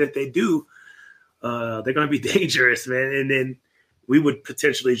 So if they do, they're going to be dangerous, man. And then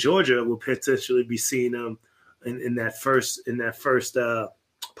Georgia will potentially be seeing them in that first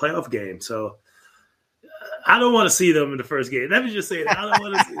playoff game. So I don't want to see them in the first game. Let me just say that. I don't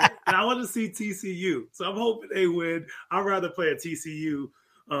want to see that. I want to see TCU. So I'm hoping they win. I'd rather play a TCU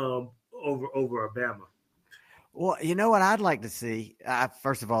over Alabama. Well, you know what I'd like to see?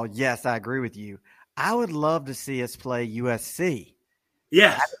 First of all, yes, I agree with you. I would love to see us play USC.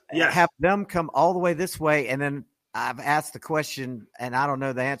 Yes. Have them come all the way this way. And then I've asked the question, and I don't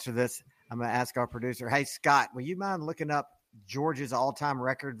know the answer to this. I'm going to ask our producer, hey, Scott, will you mind looking up Georgia's all-time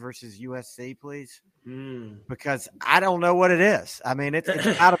record versus USC, please? Because I don't know what it is. I mean, it's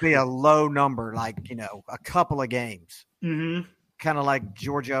got to be a low number, like, a couple of games. Mm-hmm. Kind of like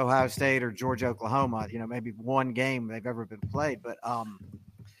Georgia, Ohio State or Georgia, Oklahoma, maybe one game they've ever been played. But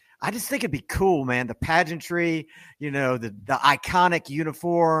I just think it'd be cool, man. The pageantry, the iconic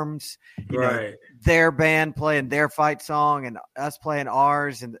uniforms, their band playing their fight song and us playing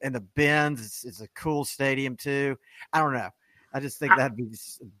ours, and the Benz is a cool stadium too. I don't know. I just think that'd be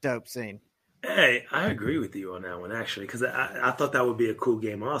a dope scene. Hey, I agree with you on that one, actually, because I thought that would be a cool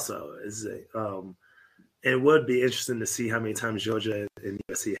game also. It would be interesting to see how many times Georgia and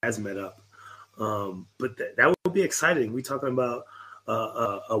USC has met up. But that would be exciting. We're talking about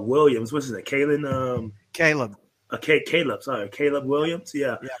a Williams. What's his name? Caleb. Caleb Williams.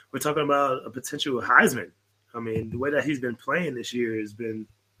 Yeah. We're talking about a potential Heisman. I mean, the way that he's been playing this year has been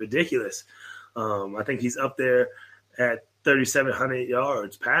ridiculous. I think he's up there at 3,700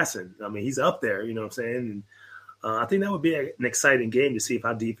 yards passing. I mean, he's up there, you know what I'm saying? And I think that would be an exciting game to see if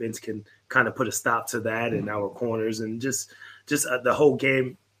our defense can kind of put a stop to that and our corners and just the whole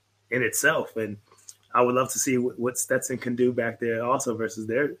game in itself. And I would love to see what Stetson can do back there also versus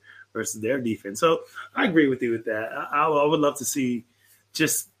their defense. So I agree with you with that. I would love to see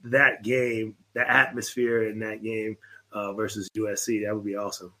just that game, the atmosphere in that game versus USC. That would be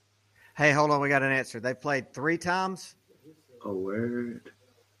awesome. Hey, hold on. We got an answer. They played 3 times. Oh, word.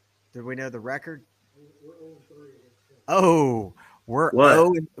 Did we know the record? Oh, we're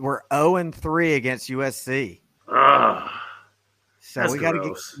 0-3 against USC. So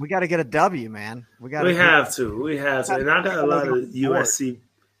we got to get a W, man. We have to. And I got a lot of USC.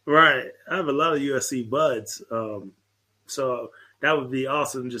 Right. I have a lot of USC buds. So that would be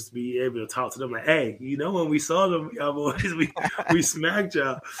awesome just to be able to talk to them like, hey, when we saw them, y'all boys, we smacked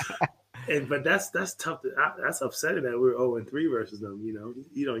y'all. But that's tough. That's upsetting that we're 0-3 versus them.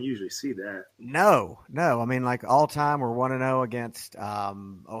 You don't usually see that. No. I mean, like all time, we're 1-0 against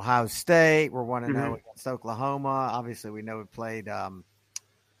Ohio State. We're 1-0 against Oklahoma. Obviously, we know we played Bama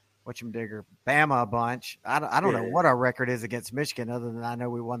a bunch. I don't know what our record is against Michigan, other than I know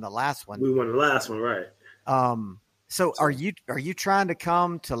we won the last one. We won the last one, right? So are you trying to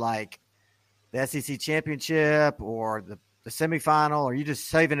come to like the SEC Championship or the semifinal, or are you just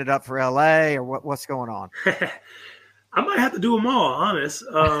saving it up for LA, or what's going on? I might have to do them all, honest.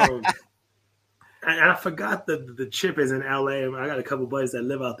 And I forgot the chip is in LA. I got a couple buddies that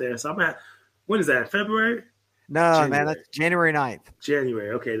live out there, so when is that? February? No, January. Man, that's January 9th.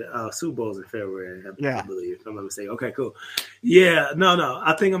 January, okay. The Super Bowl's in February, I believe, if I'm not mistaken. Okay, cool. Yeah, no.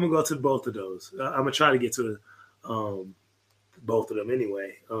 I think I'm going to go to both of those. I'm going to try to get to both of them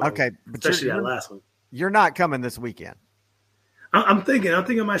anyway. Okay. But especially that last one. You're not coming this weekend. I'm thinking I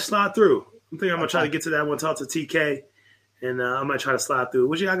might slide through. I'm thinking I'm going to try to get to that one, talk to TK, and I might try to slide through.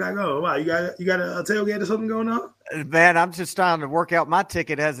 What you got going? Wow, you got a tailgate or something going on? Man, I'm just trying to work out my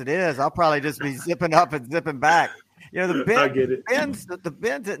ticket as it is. I'll probably just be zipping up and zipping back. I get it. The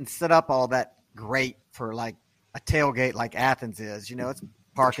Bend didn't set up all that great for like a tailgate like Athens is. It's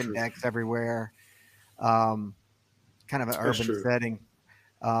parking decks everywhere. Kind of an urban setting.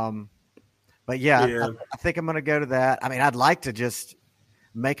 But I think I'm going to go to that. I mean, I'd like to just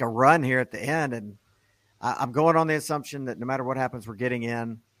make a run here at the end, and I'm going on the assumption that no matter what happens, we're getting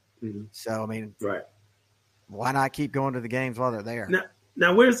in. Mm-hmm. So, I mean, right. Why not keep going to the games while they're there?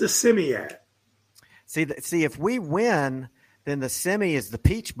 Now where's the semi at? See, if we win, then the semi is the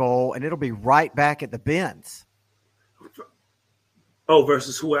Peach Bowl, and it'll be right back at the Benz. Oh,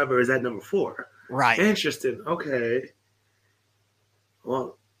 versus whoever is at number 4. Right. Interesting. Okay.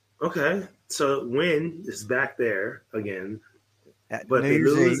 Well, okay. So win is back there again, but they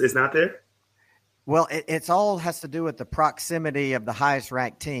lose, it's not there? Well, it's all has to do with the proximity of the highest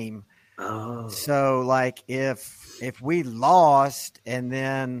ranked team. Oh. So, like, if we lost and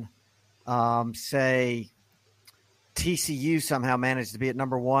then, say, TCU somehow managed to be at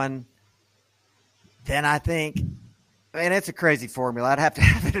number 1, then I think, man, it's a crazy formula. I'd have to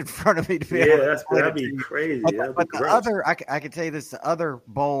have it in front of me to be able to that'd be crazy. But the other, I can tell you this, the other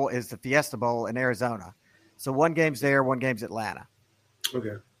bowl is the Fiesta Bowl in Arizona. So one game's there, one game's Atlanta.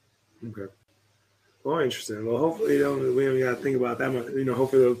 Okay. Well, interesting. Well, hopefully, we don't got to think about that much.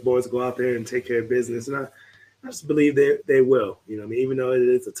 Hopefully those boys go out there and take care of business. And I just believe they will. Even though it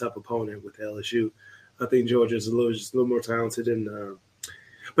is a tough opponent with LSU, I think Georgia's a little more talented.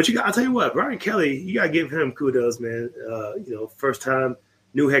 But I'll tell you what, Brian Kelly, you got to give him kudos, man. First time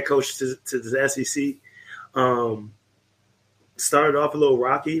new head coach to the SEC. Started off a little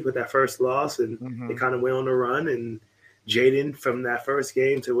rocky with that first loss, and they kind of went on the run. And Jaden, from that first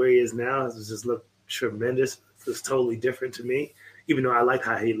game to where he is now, has just looked tremendous. It's totally different to me, even though I like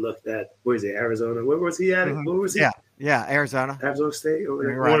how he looked at, where is it, Arizona? Where was he at? Where was he? Yeah, Arizona. Arizona State?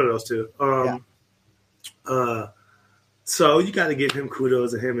 Right. One of those two. So you got to give him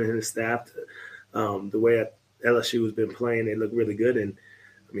kudos to him and his staff. The way LSU has been playing, they look really good, and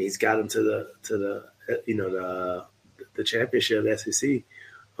I mean he's got them to the championship, the SEC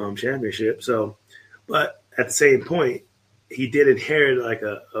championship. So, but at the same point, he did inherit like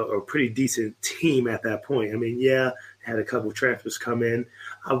a pretty decent team at that point. I mean, had a couple transfers come in.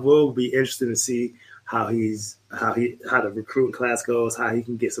 I will be interested to see how the recruiting class goes, how he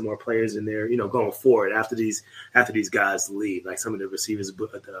can get some more players in there, going forward after these guys leave, like some of the receivers,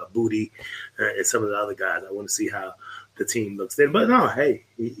 Booty, and some of the other guys. I want to see how the team looks then. But no, hey,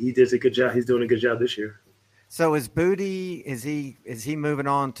 he did a good job. He's doing a good job this year. So is Booty? Is he moving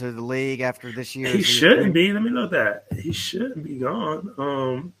on to the league after this year? He shouldn't be. Let me know that he shouldn't be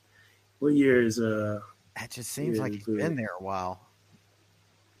gone. What year is? That just seems like he's been there a while.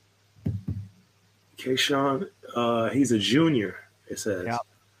 Knowshon, he's a junior, it says. Yep.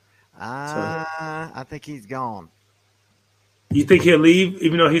 I think he's gone. You think he'll leave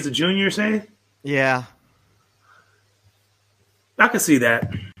even though he's a junior, you're saying? Yeah. I can see that.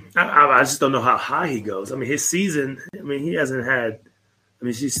 I just don't know how high he goes. I mean, his season, he hasn't had –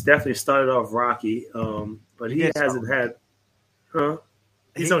 he's definitely started off rocky, but he hasn't had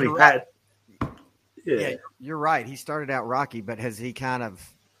 – he's only had – Yeah, you're right. He started out rocky, but has he kind of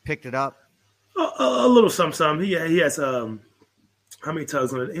picked it up? A little some. He has how many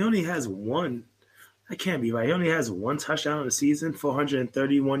tugs on it? He only has one That can't be right. He only has one touchdown in the season,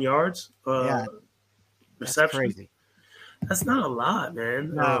 431 yards. That's reception. crazy. That's not a lot,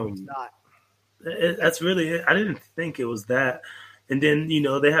 man. No, it's not. That's really. I didn't think it was that. And then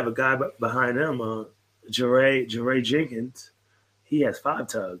they have a guy behind him, Jaray Jenkins. He has 5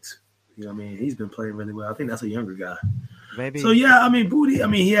 tugs. He's been playing really well. I think that's a younger guy. Maybe. So yeah, Booty.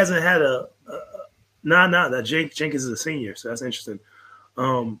 He hasn't had that Jenkins is a senior, so that's interesting.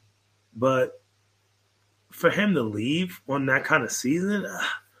 But for him to leave on that kind of season,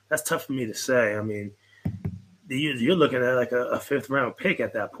 that's tough for me to say. You're looking at like a 5th round pick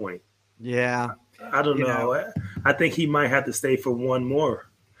at that point. Yeah. I don't know. I think he might have to stay for one more.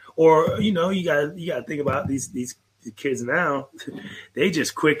 Or, you got to think about these kids now. They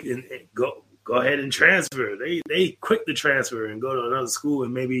just quick and go ahead and transfer. They quick to transfer and go to another school,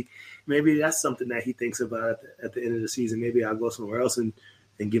 and maybe that's something that he thinks about at the end of the season. Maybe I'll go somewhere else and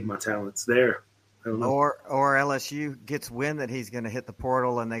give my talents there. I don't know. Or LSU gets wind that he's going to hit the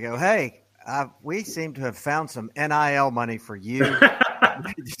portal, and they go, "Hey, we seem to have found some NIL money for you.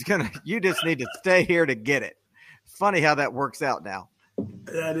 You just need to stay here to get it." Funny how that works out now.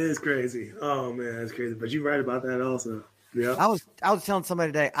 That is crazy. Oh man, that's crazy. But you're right about that also. Yeah. I was telling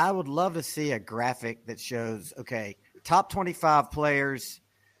somebody today, I would love to see a graphic that shows, top 25 players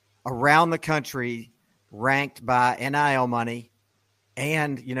around the country ranked by NIL money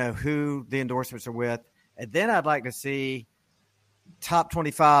and, who the endorsements are with. And then I'd like to see top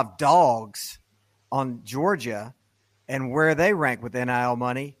 25 dogs on Georgia and where they rank with NIL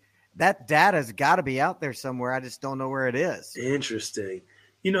money. That data's got to be out there somewhere. I just don't know where it is. Interesting.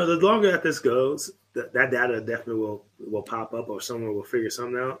 The longer that this goes, that data definitely will pop up, or someone will figure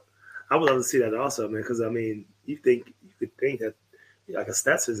something out. I would love to see that also, man, because you could think that like a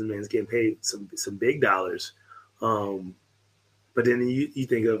Stetson man is getting paid some big dollars, but then you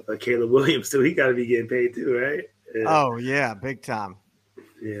think of Caleb Williams too. He got to be getting paid too, right? Yeah. Oh yeah, big time.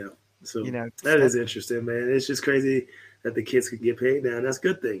 Yeah, so that is interesting, man. It's just crazy that the kids could get paid now, and that's a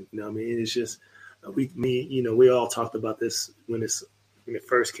good thing. It's just we all talked about this when it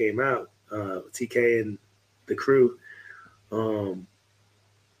first came out. TK and the crew.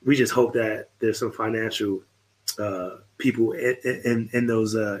 We just hope that there's some financial people in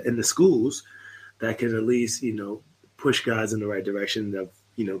those in the schools that can at least push guys in the right direction of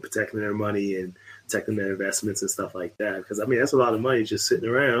protecting their money and protecting their investments and stuff like that. Because that's a lot of money just sitting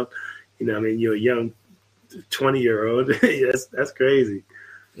around. You're a young 20-year-old. that's crazy.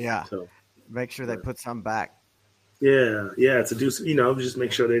 Yeah. So make sure they put some back. Yeah, to do, just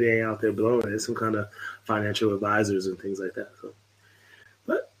make sure that they ain't out there blowing it. Some kind of financial advisors and things like that. So,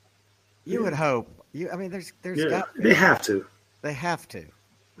 but you would hope. There's got to be. They have to. They have to.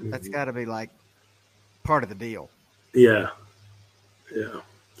 Mm-hmm. That's got to be like part of the deal. Yeah.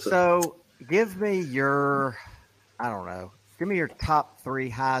 So give me your top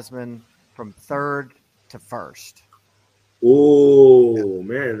 3 Heisman from 3rd to 1st. Oh,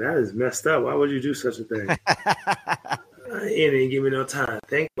 man, that is messed up. Why would you do such a thing? You didn't give me no time.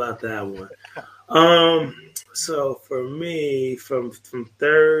 Think about that one. So for me, from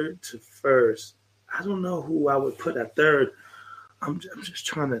 3rd to 1st, I don't know who I would put at 3rd. I'm just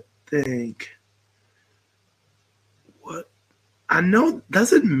trying to think. What? I know,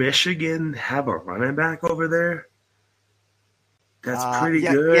 doesn't Michigan have a running back over there? That's pretty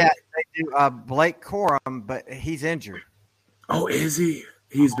good. Yeah, they do. Blake Corum, but he's injured. Oh, is he?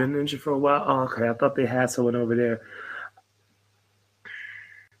 He's been injured for a while? Oh, okay. I thought they had someone over there.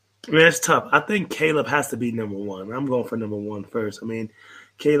 It's tough. I think Caleb has to be number 1. I'm going for number 1 first.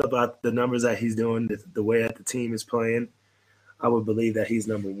 Caleb, the numbers that he's doing, the way that the team is playing, I would believe that he's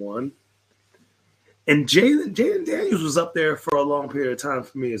number 1. And Jaden Daniels was up there for a long period of time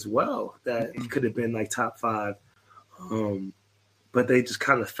for me as well, that he could have been like top 5. But they just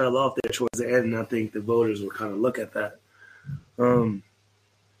kind of fell off there towards the end, and I think the voters will kind of look at that.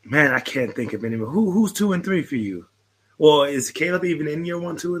 Man, I can't think of anyone. Who's 2 and 3 for you? Well, is Caleb even in year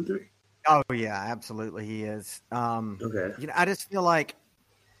 1, 2, and 3? Oh yeah, absolutely he is. Okay. I just feel like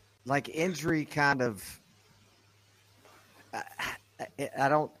injury kind of.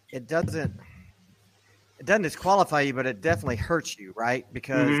 It doesn't disqualify you, but it definitely hurts you, right?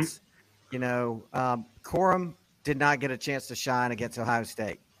 Because Corum did not get a chance to shine against Ohio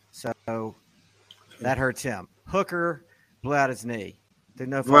State, so that hurts him. Hooker blew out his knee.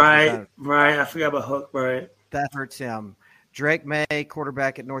 Right. I forgot about Hook. Right. That hurts him. Drake May,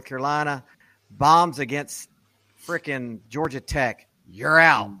 quarterback at North Carolina, bombs against freaking Georgia Tech. You're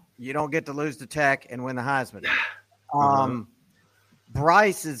out. You don't get to lose to Tech and win the Heisman.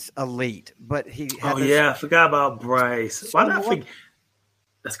 Bryce is elite, but he. I forgot about Bryce. Why not?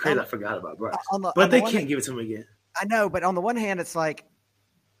 That's crazy. I forgot about Bryce. But they can't give it to him again. I know, but on the one hand, it's like,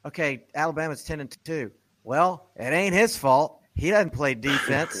 okay, Alabama's 10-2. Well, it ain't his fault. He doesn't play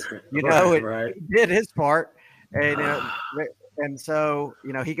defense. He did his part, and so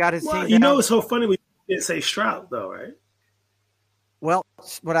he got his team. It's so funny we didn't say Stroud though, right? Well,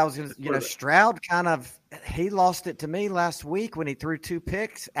 what I was going to, Stroud he lost it to me last week when he threw 2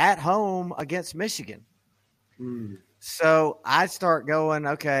 picks at home against Michigan. So I start going,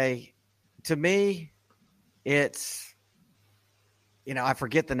 okay, to me, it's, I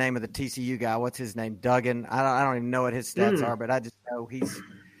forget the name of the TCU guy. What's his name? Duggan. I don't even know what his stats are, but I just know he's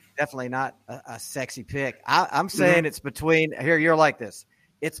definitely not a sexy pick. I'm saying it's between, here, you're like this.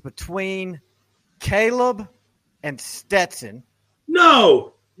 It's between Caleb and Stetson.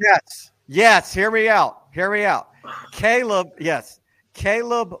 No. Yes. Hear me out. Caleb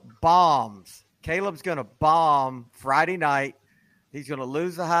bombs. Caleb's going to bomb Friday night. He's going to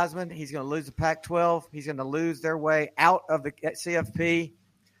lose the Heisman. He's going to lose the Pac-12. He's going to lose their way out of the CFP.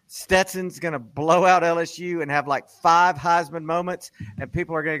 Stetson's going to blow out LSU and have like 5 Heisman moments, and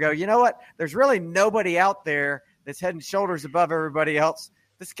people are going to go, you know what? There's really nobody out there that's head and shoulders above everybody else.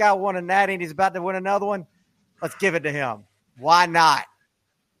 This guy won a natty, and he's about to win another one. Let's give it to him. Why not?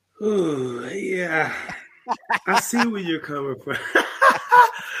 Ooh, yeah. I see where you're coming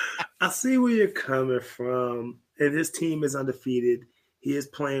from. And his team is undefeated. He is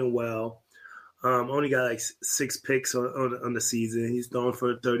playing well. Only got like 6 picks on the season. He's thrown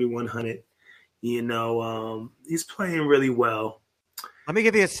for 3,100. He's playing really well. Let me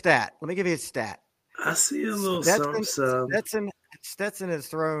give you a stat. I see a little something. Stetson has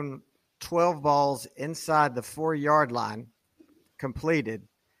thrown 12 balls inside the 4-yard line completed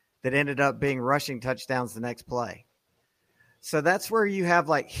that ended up being rushing touchdowns the next play. So that's where you have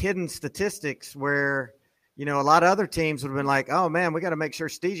like hidden statistics where, a lot of other teams would have been like, oh man, we got to make sure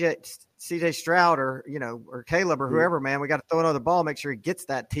CJ Stroud or Caleb or whoever, man, we got to throw another ball, make sure he gets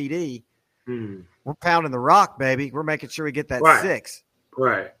that TD. We're pounding the rock, baby. We're making sure we get that 6.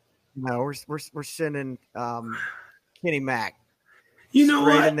 Right. We're sending Kenny Mack. You know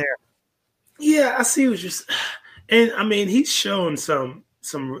what? In there. Yeah, I see what you're saying. And I mean, he's shown some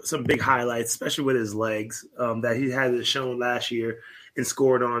big highlights, especially with his legs, that he hadn't shown last year and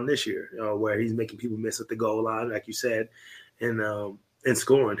scored on this year, where he's making people miss at the goal line, like you said, and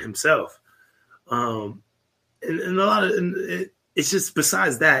scoring himself. And a lot of it's just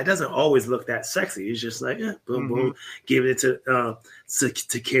besides that, it doesn't always look that sexy. It's just like boom, boom, giving it to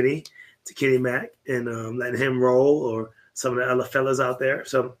Kenny Mack and letting him roll, or some of the other fellas out there,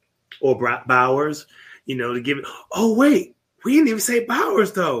 or Bowers, to give it. Oh wait, we didn't even say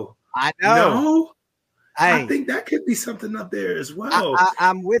Bowers though. I know. No? I think that could be something up there as well.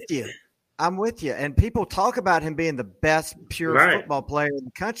 I'm with you. And people talk about him being the best pure football player in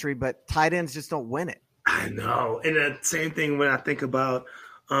the country, but tight ends just don't win it. I know. And the same thing when I think about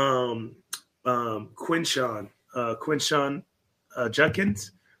Quinshon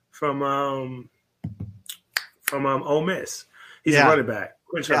Judkins from Ole Miss. He's a running back.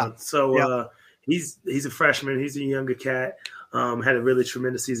 Quinshon. Yeah. So he's a freshman. He's a younger cat. Had a really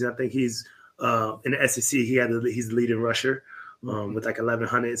tremendous season. I think he's in the SEC. He's the leading rusher with like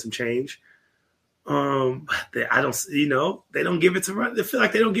 1,100 and some change. They don't give it to run. They feel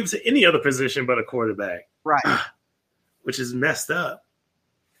like they don't give it to any other position but a quarterback, right? Which is messed up.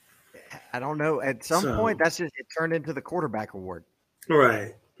 I don't know. At some point, it turned into the quarterback award.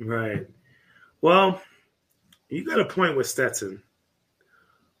 Right. Well, you got a point with Stetson.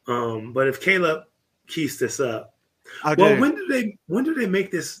 But if Caleb keeps this up, when do they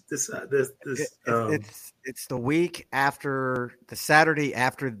make this? It's the week after the Saturday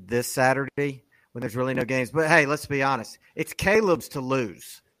after this Saturday when there's really no games. But hey, let's be honest, it's Caleb's to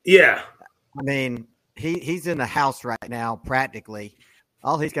lose. Yeah, I mean he's in the house right now practically.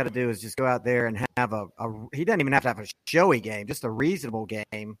 All he's got to do is just go out there and have he doesn't even have to have a showy game, just a reasonable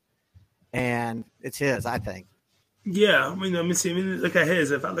game, and it's his, I think. Yeah, I mean, let me see. Look at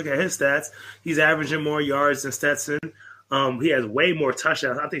his. If I look at his stats, he's averaging more yards than Stetson. He has way more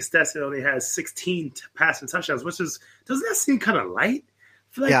touchdowns. I think Stetson only has 16 passing touchdowns, which doesn't that seem kind of light?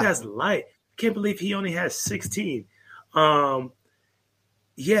 I feel like that's light. I can't believe he only has 16. He only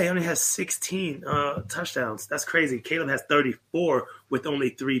has 16 touchdowns. That's crazy. Caleb has 34 with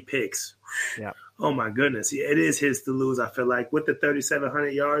only 3 picks. Yeah. Oh my goodness. Yeah, it is his to lose. I feel like with the 3,700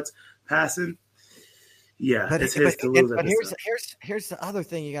 yards passing. Yeah, but it's his to lose. But here's the other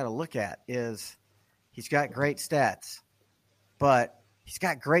thing you got to look at is he's got great stats, but he's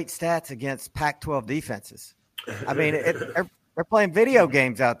got great stats against Pac-12 defenses. I mean, they're playing video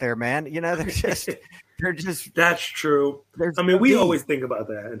games out there, man. They're just They're just. That's true. I mean, we always think about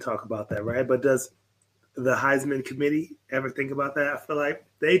that and talk about that, right? But does the Heisman committee ever think about that? I feel like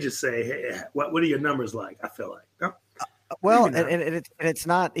they just say, "Hey, what are your numbers like?" I feel like. No? Well, and it's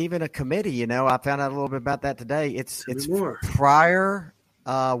not even a committee. You know, I found out a little bit about that today. It's prior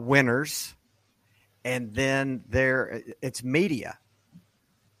winners, and then it's media.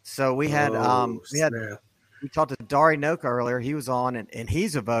 So we had we talked to Dari Nowkhah earlier. He was on, and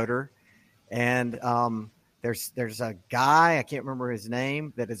he's a voter, and there's a guy, I can't remember his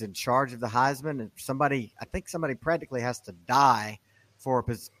name, that is in charge of the Heisman, and I think somebody practically has to die for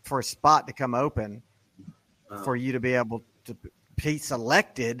a spot to come open for you to be able to be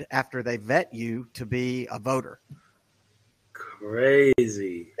selected after they vet you to be a voter.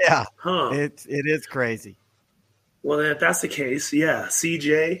 Crazy. Yeah. Huh. It is crazy. Well, if that's the case, yeah,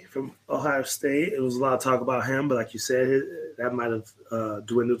 CJ from Ohio State, it was a lot of talk about him, but like you said, that might have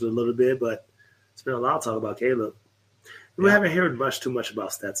dwindled a little bit, but it's been a lot of talk about Caleb. We haven't heard too much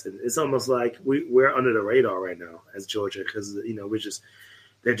about Stetson. It's almost like we're under the radar right now as Georgia because, you know,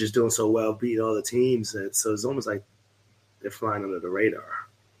 they're just doing so well, beating all the teams. So it's almost like they're flying under the radar.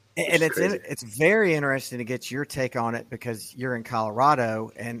 And it's very interesting to get your take on it because you're in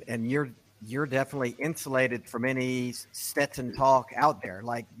Colorado and you're definitely insulated from any Stetson talk out there.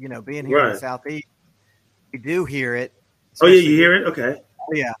 Like, you know, being here in the Southeast, you do hear it. Oh, yeah, you hear it? Okay.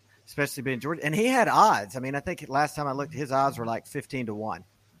 Yeah, especially being Georgia. And he had odds. I mean, I think last time I looked, his odds were like 15-1.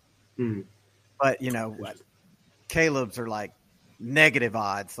 But, you know, Caleb's are like negative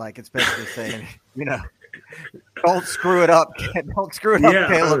odds. Like, it's basically saying, you know, don't screw it up. Don't screw it up,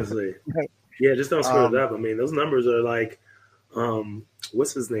 Caleb. Honestly. Yeah, just don't screw it up. I mean, those numbers are like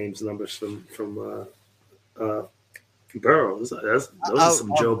what's his name's numbers from Burrow? Those are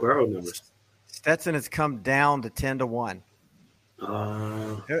some Joe Burrow numbers. Stetson has come down to 10-1.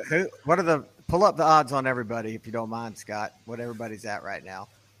 Pull up the odds on everybody if you don't mind, Scott. What everybody's at right now.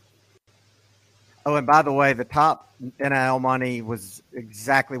 Oh, and by the way, the top NIL money was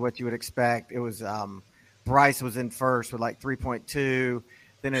exactly what you would expect. It was Bryce was in first with like 3.2.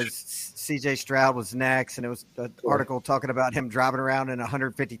 Then CJ Stroud was next, and it was an article talking about him driving around in a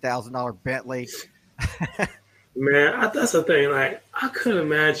 $150,000 Bentley. Man, that's the thing. Like, I couldn't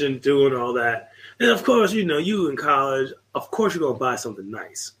imagine doing all that. And of course, you know, you in college, of course, you're gonna buy something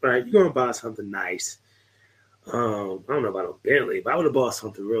nice, right? You're gonna buy something nice. I don't know about a Bentley, but I would have bought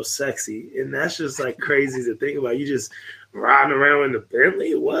something real sexy, and that's just like crazy to think about. You just riding around in the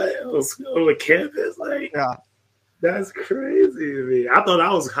Bentley, what on the campus, like. Yeah. That's crazy to me. I thought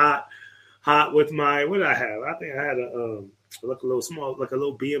I was hot with my, what did I have? I think I had a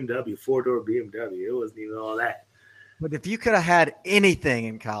little BMW, 4-door BMW. It wasn't even all that. But if you could have had anything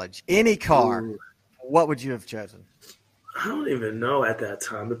in college, any car, what would you have chosen? I don't even know at that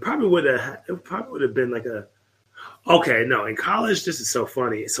time. It probably would have been like in college, this is so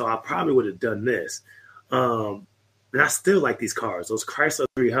funny. So I probably would have done this. And I still like these cars, those Chrysler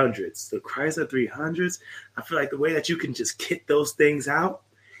 300s. The Chrysler 300s, I feel like the way that you can just kit those things out,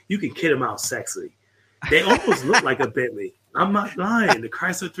 you can kit them out sexily. They almost look like a Bentley. I'm not lying. The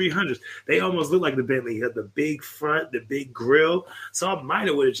Chrysler 300s, they almost look like the Bentley. You have the big front, the big grill. So I might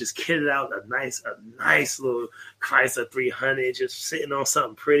have would have just kitted out a nice little Chrysler 300, just sitting on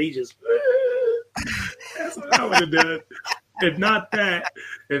something pretty. Just that's what I would have done. If not that,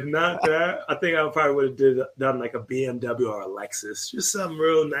 I think I probably would have done like a BMW or a Lexus, just something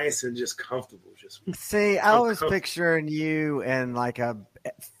real nice and just comfortable. See, I was picturing you in like a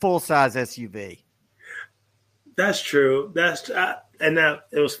full-size SUV. That's true. It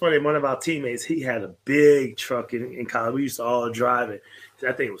was funny. One of our teammates, he had a big truck in college. We used to all drive it.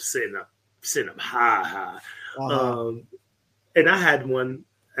 I think it was sitting up high. Uh-huh. And I had one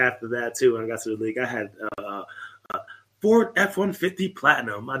after that too. When I got to the league, I had Ford F-150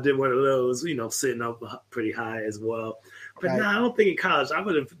 Platinum. I did one of those, you know, sitting up pretty high as well. But no, I don't think in college I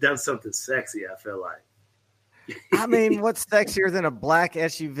would have done something sexy, I feel like. I mean, what's sexier than a black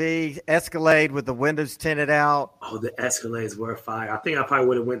SUV Escalade with the windows tinted out? Oh, the Escalades were fire. I think I probably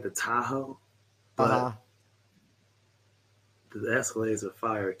would have went to Tahoe. But the Escalades are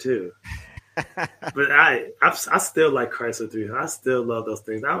fire too. But I still like Chrysler 300. I still love those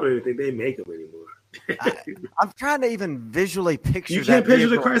things. I don't even think they make them anymore. I'm trying to even visually picture. You can't picture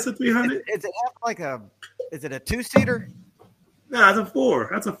the Chrysler 300. Is it a two-seater? No, it's a 4.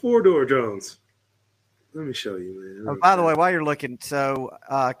 That's a 4-door Jones. Let me show you, man. By the way, while you're looking, so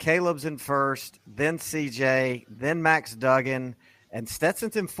Caleb's in first, then CJ, then Max Duggan, and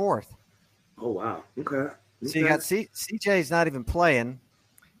Stetson's in fourth. Oh wow! Okay. So you got CJ's not even playing.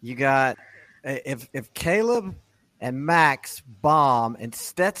 You got if Caleb and Max bomb and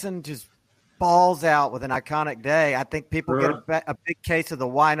Stetson just balls out with an iconic day. I think people get a big case of the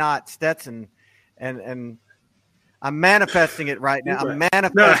why not Stetson, and I'm manifesting it right now. I'm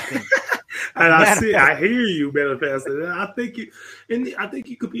manifesting. And I hear you manifesting. I think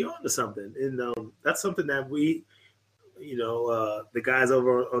you could be onto something, and that's something that we, the guys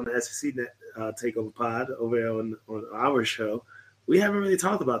over on the SEC Takeover Pod over on our show, we haven't really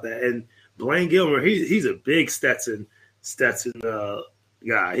talked about that. And Blaine Gilmer, he's a big Stetson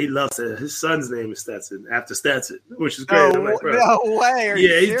guy. He loves it. His son's name is Stetson after Stetson, which is great. No way.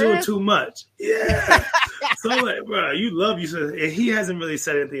 He's doing too much. Yeah. So I'm like, bro, you said, and he hasn't really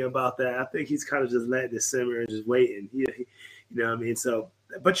said anything about that. I think he's kind of just letting it simmer and just waiting. You know what I mean? So,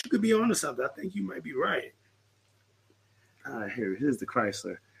 but you could be onto something. I think you might be right. Here's the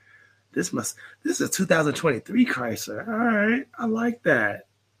Chrysler. This is a 2023 Chrysler. All right, I like that.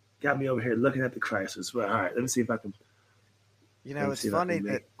 Got me over here looking at the Chryslers. Well, all right, let me see if I can. It's funny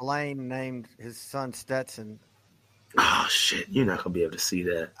that Blaine named his son Stetson. Oh shit! You're not gonna be able to see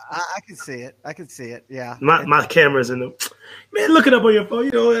that. I can see it. Yeah. My camera's in the. Man, look it up on your phone.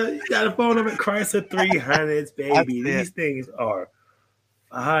 You got a phone up at Chrysler 300s, baby. These things are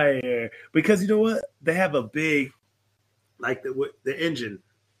fire because you know what? They have a big, like the engine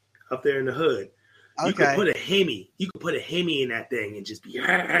up there in the hood. Okay. You could put a Hemi. In that thing and just be.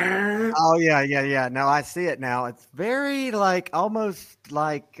 Oh yeah. No, I see it now. It's very almost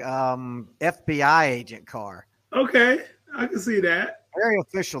like FBI agent car. Okay, I can see that. Very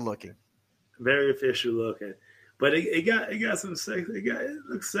official looking. But it got some sex. It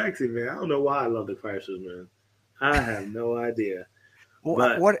looks sexy, man. I don't know why I love the Chryslers, man. I have no idea.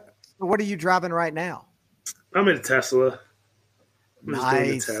 Well, what are you driving right now? I'm in a Tesla.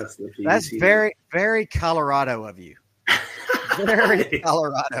 Nice. That's very, very Colorado of you. Very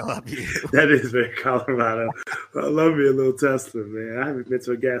Colorado of you. That is very Colorado. I love me a little Tesla, man. I haven't been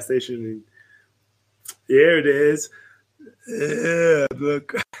to a gas station in. Here it is. Yeah,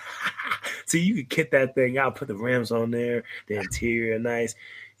 look. See, you can kit that thing out, put the rims on there, the interior nice.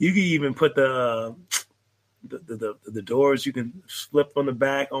 You can even put the doors. You can flip on the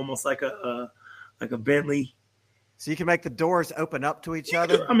back, almost like a Bentley. So you can make the doors open up to each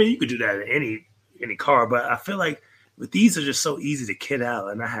other? I mean, you could do that in any car, but I feel like these are just so easy to kit out,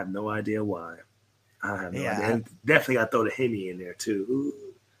 and I have no idea why. I have no idea. And definitely got to throw the Hemi in there, too. Ooh.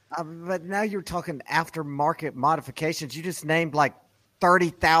 But now you're talking aftermarket modifications. You just named like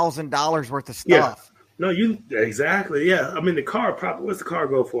 $30,000 worth of stuff. Yeah. No, exactly. Yeah. I mean, the car, what's the car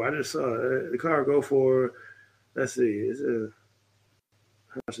go for? I just saw the car go for, let's see,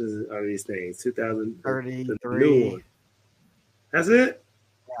 how much are these things? 2033. The new one. That's it?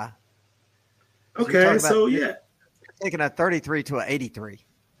 Yeah. Okay, so you're taking a 33 to an 83.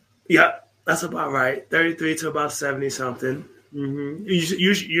 Yeah, that's about right. 33 to about 70 something. Mm-hmm.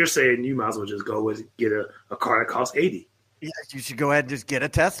 You're saying you might as well just go get a car that costs 80. Yes, you should go ahead and just get a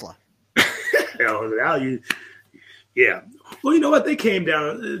Tesla. Yeah. Well, you know what? They came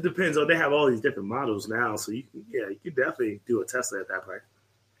down. It depends on. They have all these different models now, so you can definitely do a Tesla at that price.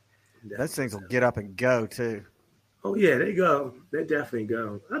 Those things will get up and go too. Oh yeah, they go. They definitely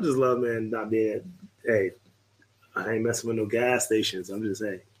go. I just love, man, not being. Hey, I ain't messing with no gas stations. I'm just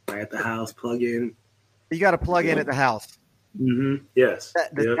saying, right at the house, plug in. You got to plug in at the house. Mm-hmm. Yes.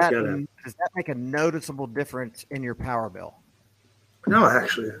 Does that make a noticeable difference in your power bill? No,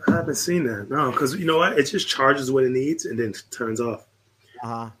 actually, I haven't seen that. No, because you know what? It just charges what it needs and then turns off.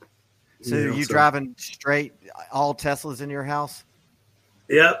 So you driving straight all Teslas in your house?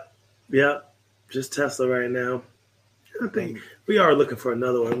 Yep. Just Tesla right now. I think we are looking for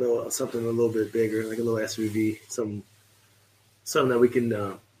another one, something a little bit bigger, like a little SUV, something that we can,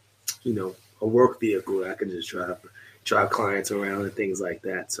 a work vehicle that I can just drive clients around and things like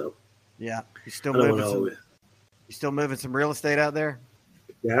that. So yeah, you still moving some real estate out there?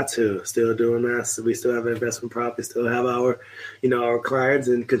 Yeah, too. Still doing that. So we still have investment property, still have our clients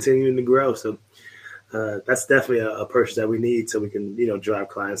and continuing to grow. So that's definitely a purchase that we need so we can, drive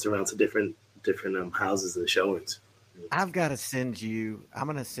clients around to different houses and showings. I'm going to send you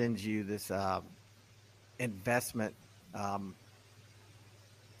this investment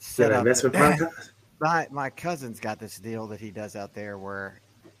setup. Investment process? My cousin's got this deal that he does out there where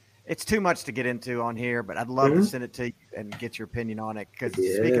it's too much to get into on here, but I'd love to send it to you and get your opinion on it. Because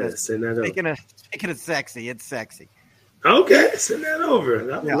speaking of sexy, it's sexy. Okay, send that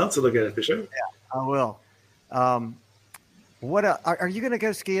over. I'd love to look at it for sure. Yeah, I will. What are you going to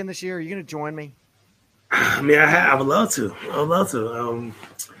go skiing this year? Are you going to join me? I mean, I would love to.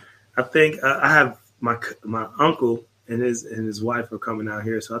 I think I have my uncle and his wife are coming out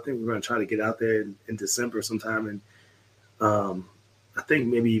here, so I think we're going to try to get out there in December sometime. And I think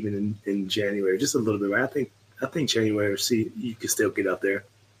maybe even in January, just a little bit. Right? I think January. See, you can still get out there.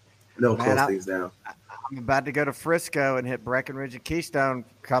 Don't close things down. I'm about to go to Frisco and hit Breckenridge and Keystone.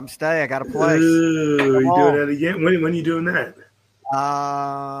 Come stay. I got a place. Ooh, you doing that again? When are you doing that?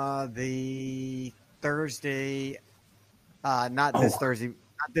 The Thursday. Not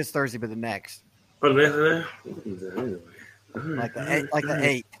this Thursday, but the next. Oh, anyway. Like the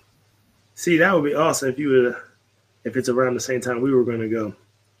 8th. See, that would be awesome if it's around the same time we were going to go.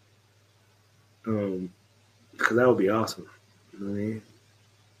 Because that would be awesome. You know what I mean?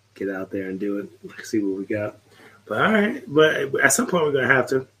 Get out there and do it. See what we got. But all right. But at some point we're going to have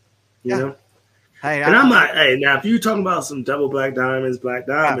to, you know? Hey, and I'm not, now if you're talking about some double black diamonds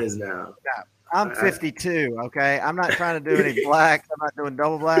now. I'm 52, okay? I'm not trying to do any blacks. I'm not doing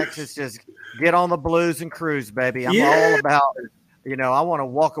double blacks. It's just get on the blues and cruise, baby. I'm all about, I want to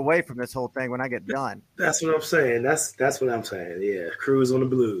walk away from this whole thing when I get done. That's what I'm saying. That's what I'm saying. Yeah, cruise on the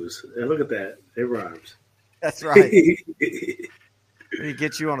blues. And look at that. It rhymes. That's right. He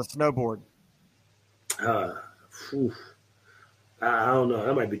gets you on a snowboard. I don't know.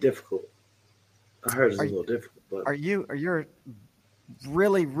 That might be difficult. I heard it's a little difficult. But are you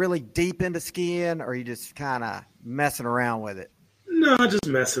really, really deep into skiing, or are you just kind of messing around with it? No, just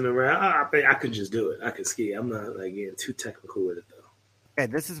messing around. I think I could just do it. I could ski. I'm not getting too technical with it, though.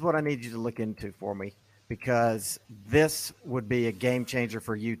 Okay, this is what I need you to look into for me, because this would be a game changer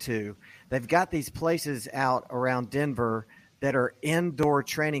for you too. They've got these places out around Denver that are indoor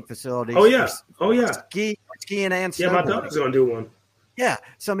training facilities. Oh yeah. Skiing and snowboarding. Yeah, my dog's gonna do one. Yeah.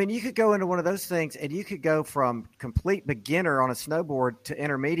 So, I mean, you could go into one of those things and you could go from complete beginner on a snowboard to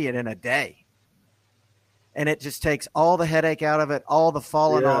intermediate in a day. And it just takes all the headache out of it, all the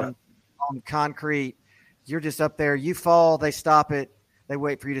falling on concrete. You're just up there. You fall, they stop it. They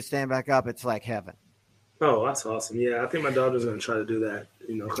wait for you to stand back up. It's like heaven. Oh, that's awesome. Yeah, I think my daughter's going to try to do that.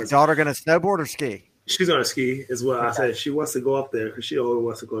 Is your daughter going to snowboard or ski? She's going to ski as well. I said she wants to go up there because she always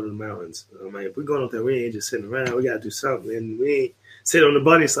wants to go to the mountains. I'm like, if we're going up there, we ain't just sitting around. We got to do something. And we ain't sit on the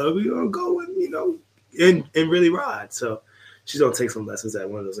bunny, so we're going to go and, and really ride. So she's going to take some lessons at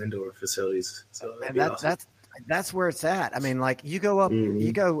one of those indoor facilities. So awesome. That's where it's at. I mean, like you go up,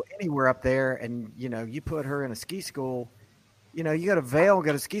 you go anywhere up there and, you put her in a ski school, you go to Vail,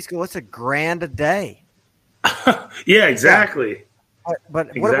 go to ski school. It's $1,000 a day. Yeah, exactly. But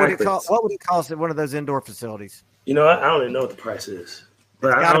exactly. What would it cost at one of those indoor facilities? I don't even know what the price is.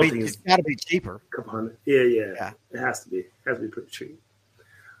 But it's got to be cheaper. Yeah. It has to be. It has to be pretty cheap.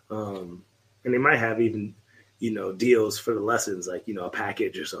 And they might have even, deals for the lessons, like, a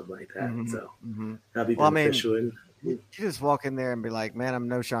package or something like that. Mm-hmm. So that'd be beneficial. You just walk in there and be like, man, I'm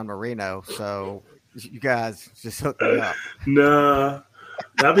Knowshon Moreno. So you guys just hook me up. No,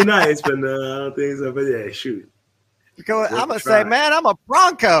 that'd be nice, but no, I don't think so. But yeah, shoot. I'm going to say, man, I'm a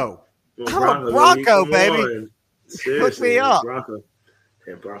Bronco. I'm a Bronco, baby. Hook me up.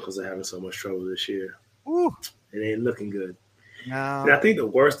 Broncos are having so much trouble this year. Ooh. It ain't looking good. No. And I think the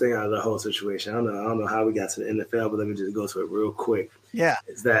worst thing out of the whole situation, I don't know how we got to the NFL, but let me just go to it real quick. Yeah.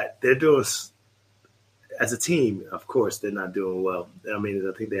 Is that they're doing, as a team, of course, they're not doing well. I mean,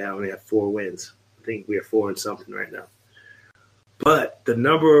 I think they only have 4 wins. I think we are 4 and something right now. But the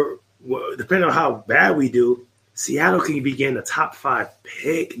number, depending on how bad we do, Seattle can be getting a top 5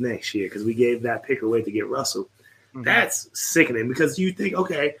 pick next year because we gave that pick away to get Russell. Mm-hmm. That's sickening because you think,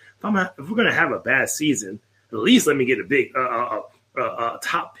 okay, if we're going to have a bad season, at least let me get a big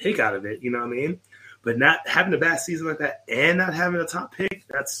top pick out of it. You know what I mean? But not having a bad season like that and not having a top pick,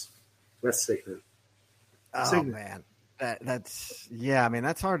 that's sickening. Man, that's I mean,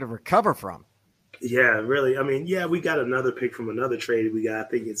 that's hard to recover from. Yeah, really. I mean, yeah, we got another pick from another trade. We got, I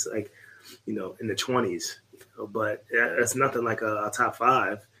think it's like, in the 20s. But that's nothing like a top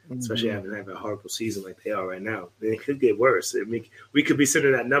 5, especially having a horrible season like they are right now. It could get worse. We could be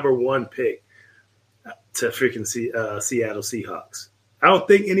sitting at number 1 pick to freaking Seattle Seahawks. I don't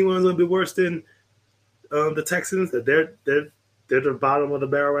think anyone's going to be worse than the Texans. That they're the bottom of the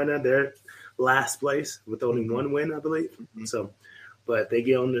barrel right now. They're last place with only 1 win, I believe. Mm-hmm. So, but they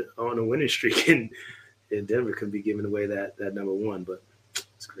get on a winning streak, and Denver could be giving away that number 1. But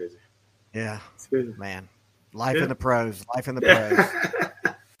it's crazy. Yeah, it's crazy, man. Life in the pros. Life in the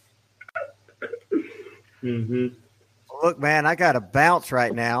pros. Mm-hmm. Look, man, I got to bounce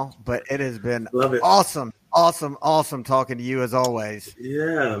right now, but it has been awesome talking to you as always.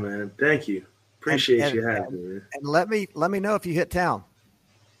 Yeah, man. Thank you. Appreciate you having me, man. And let me know if you hit town.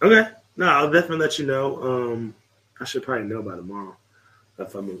 Okay. No, I'll definitely let you know. I should probably know by tomorrow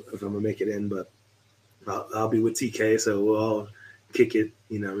if I'm gonna make it in, but I'll be with TK, so we'll all kick it.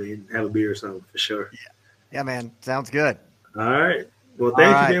 Have a beer or something for sure. Yeah, man. Sounds good. All right. Well,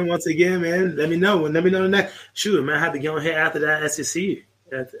 thank you, man, once again, man. Let me know. Let me know the next. Shoot, man, I have to go ahead after that SEC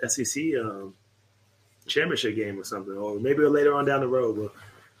championship game or something, or maybe later on down the road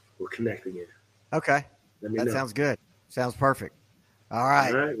we'll connect again. Okay, that sounds good. Sounds perfect. All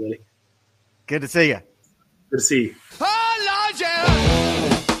right, buddy. Good to see you. Good to see you.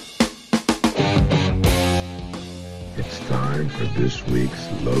 It's time for this week's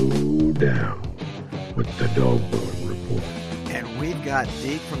Lowdown with the Dog Bone Report. And we've got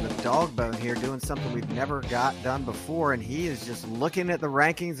Deke from the Dog Bone here doing something we've never got done before, and he is just looking at the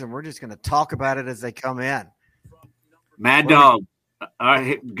rankings, and we're just going to talk about it as they come in. Mad Dawg. All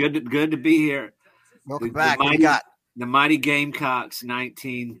right, good to be here. Welcome back. What you got? The mighty Gamecocks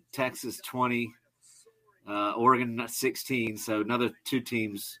 19, Texas 20, Oregon 16. So another 2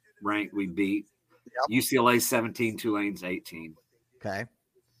 teams ranked we beat. Yep. UCLA 17, Tulane's 18. Okay.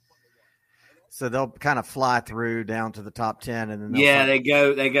 So they'll kind of fly through down to the top 10, and then they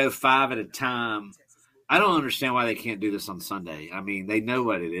go 5 at a time. I don't understand why they can't do this on Sunday. I mean, they know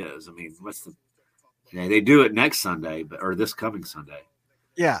what it is. I mean, they do it next Sunday, or this coming Sunday.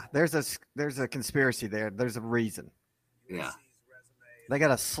 Yeah, there's a conspiracy there. There's a reason. Yeah. They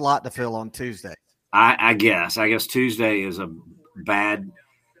got a slot to fill on Tuesday. I guess Tuesday is a bad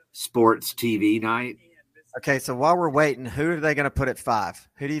sports TV night. Okay, so while we're waiting, who are they going to put at 5?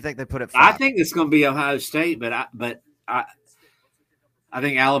 Who do you think they put at 5? I think it's going to be Ohio State, but I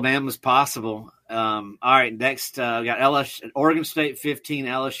think Alabama's possible. All right, next we got LSU, Oregon State 15,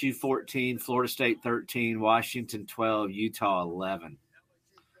 LSU 14, Florida State 13, Washington 12, Utah 11.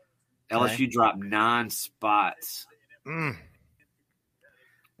 Okay. LSU dropped 9 spots.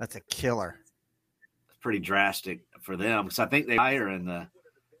 That's a killer. It's pretty drastic for them because I think they're higher in the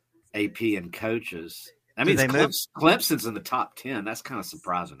AP and coaches. I mean, Clemson's in the top 10. That's kind of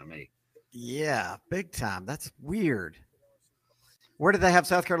surprising to me. Yeah, big time. That's weird. Where did they have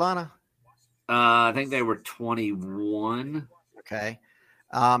South Carolina? I think they were 21. Okay.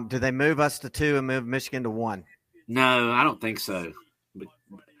 Do they move us to 2 and move Michigan to 1? No, I don't think so.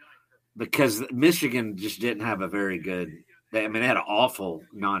 Because Michigan just didn't have a very good – they had an awful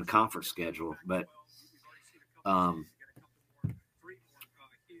non-conference schedule. But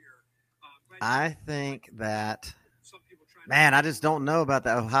I think that – man, I just don't know about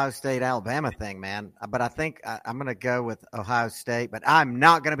the Ohio State-Alabama thing, man. But I think I'm going to go with Ohio State. But I'm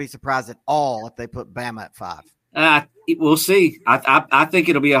not going to be surprised at all if they put Bama at 5. We'll see. I think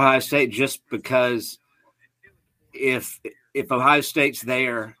it'll be Ohio State just because if Ohio State's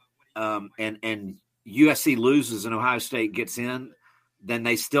there and USC loses and Ohio State gets in, then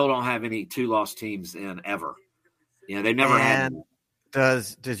they still don't have any 2-loss teams in ever. They've never had –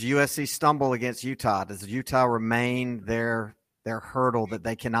 Does USC stumble against Utah? Does Utah remain their hurdle that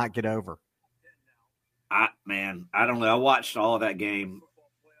they cannot get over? I don't know. I watched all of that game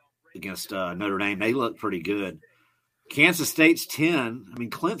against Notre Dame. They look pretty good. Kansas State's 10. I mean,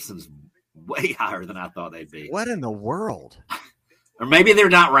 Clemson's way higher than I thought they'd be. What in the world? Or maybe they're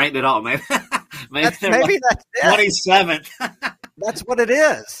not ranked at all. Maybe that's 27th. That's what it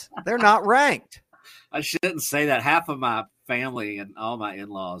is. They're not ranked. I shouldn't say that. Half of my family and all my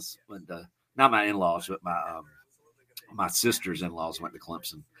in-laws went to, not my in-laws, but my sister's in-laws went to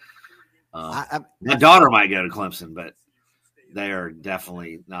Clemson. My daughter might go to Clemson, but they are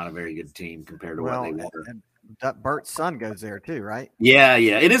definitely not a very good team compared to what they were. And Bert's son goes there too, right? Yeah.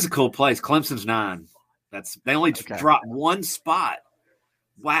 It is a cool place. Clemson's 9. They only dropped 1 spot.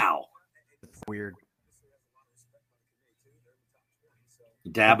 Wow. Weird.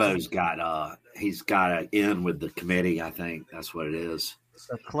 Dabo's he's got to in with the committee. I think that's what it is.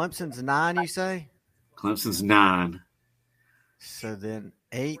 So Clemson's 9, you say? Clemson's 9. So then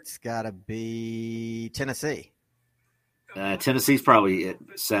 8's got to be Tennessee. Tennessee's probably at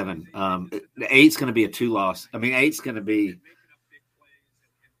 7. The 8's going to be a 2-loss. I mean, 8's going to be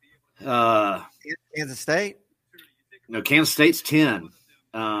Kansas State. No, Kansas State's 10.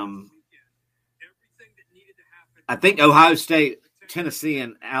 I think Ohio State, Tennessee,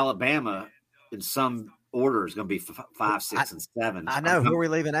 and Alabama in some order is going to be 5, 6, and 7. I know. Who are we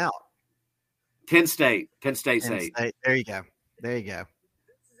leaving out? Penn State's 8. There you go.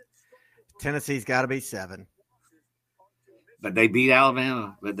 Tennessee's got to be 7. But they beat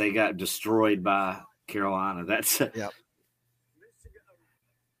Alabama, but they got destroyed by Carolina. That's yep.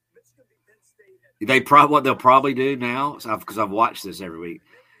 What they'll probably do now, because I've watched this every week.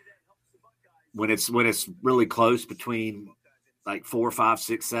 When it's really close between like 4, 5,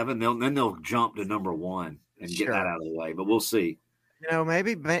 6, 7, they'll jump to number 1 and get that out of the way. But we'll see.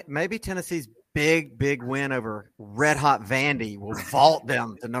 Maybe Tennessee's big win over Red Hot Vandy will vault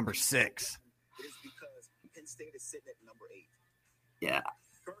them to number 6. Yeah.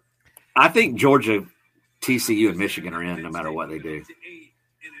 I think Georgia, TCU, and Michigan are in no matter what they do.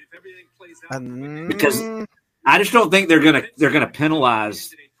 Because I just don't think they're gonna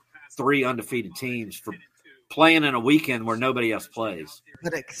penalize 3 undefeated teams for playing in a weekend where nobody else plays.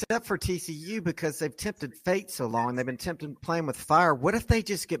 But except for TCU, because they've tempted fate so long, they've been tempted playing with fire. What if they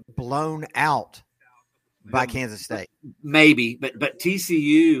just get blown out by Kansas State? Maybe, but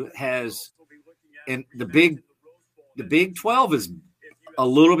TCU has, and the Big 12 is a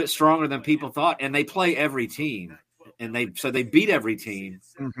little bit stronger than people thought, and they play every team, and they beat every team.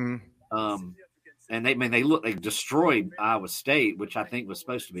 Mm-hmm. And they destroyed Iowa State, which I think was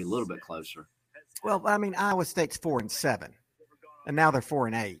supposed to be a little bit closer. Well, I mean, Iowa State's 4-7, and now they're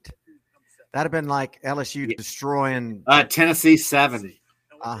 4-8. That'd have been like LSU destroying Tennessee 7.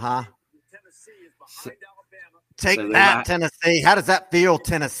 Take that, Tennessee. How does that feel,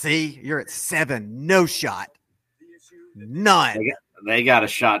 Tennessee? You're at 7, no shot, none. They got a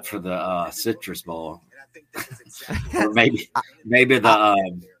shot for the Citrus Bowl, or maybe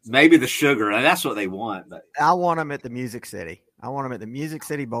the sugar. That's what they want. But I want them at the Music City. I want them at the Music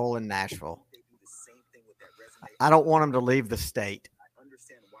City Bowl in Nashville. I don't want them to leave the state.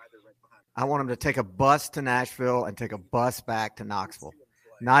 I want them to take a bus to Nashville and take a bus back to Knoxville.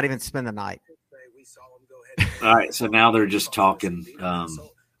 Not even spend the night. All right, so now they're just talking. They're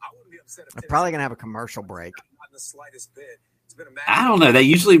probably going to have a commercial break. I don't know. They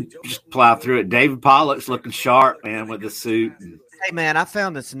usually just plow through it. David Pollock's looking sharp, man, with the suit. Hey, man, I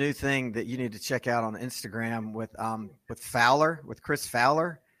found this new thing that you need to check out on Instagram with Chris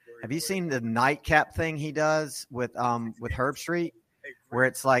Fowler. Have you seen the nightcap thing he does with Herb Street, where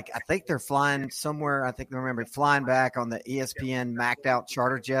it's like I think they're flying somewhere. I think I remember flying back on the ESPN Mac'd out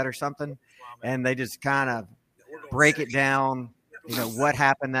charter jet or something, and they just kind of break it down. You know what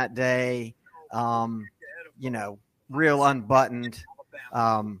happened that day. Real unbuttoned.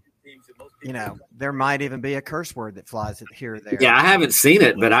 There might even be a curse word that flies here or there. Yeah, I haven't seen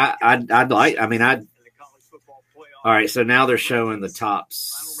it, but I'd like. I mean, I'd. All right, so now they're showing the top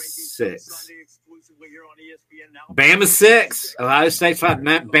 6. Bama's 6. Ohio State's 5.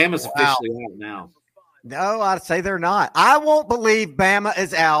 Bama's officially out now. No, I'd say they're not. I won't believe Bama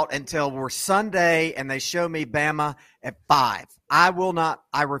is out until we're Sunday and they show me Bama at 5. I will not.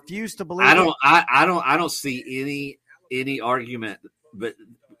 I refuse to believe. I don't see any argument, but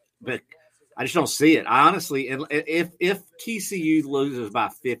I just don't see it. I honestly, if TCU loses by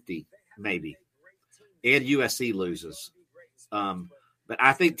 50, maybe, and USC loses, but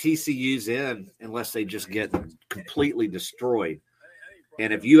I think TCU's in unless they just get completely destroyed.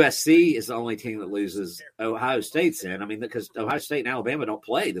 And if USC is the only team that loses, Ohio State's in. I mean, because Ohio State and Alabama don't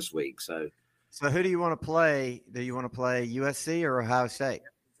play this week, so who do you want to play? Do you want to play USC or Ohio State?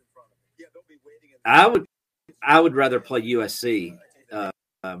 I would rather play USC.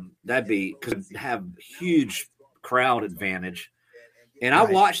 That'd be could have huge crowd advantage. And I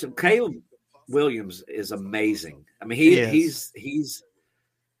watched him. Caleb Williams is amazing. I mean, he's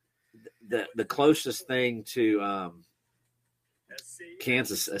the closest thing to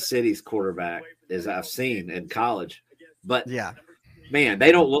Kansas City's quarterback as I've seen in college. But man,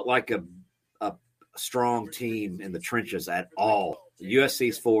 they don't look like a strong team in the trenches at all.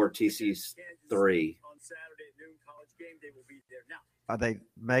 USC's 4, TCU's 3. Are they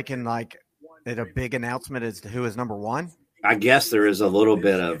making like it a big announcement as to who is number 1? I guess there is a little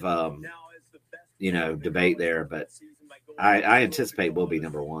bit of debate there, but I anticipate we'll be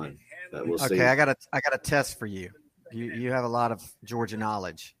number 1. But we'll see. Okay, I got a test for you. You have a lot of Georgia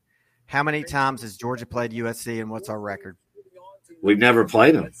knowledge. How many times has Georgia played USC, and what's our record? We've never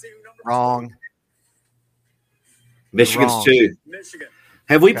played them. Wrong. Michigan's Wrong. 2.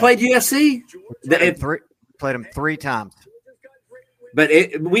 Have we played USC? Played them 3 times. But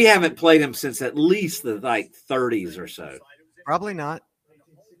we haven't played them since at least the 30s or so. Probably not.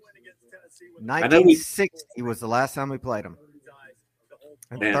 1960 was the last time we played them.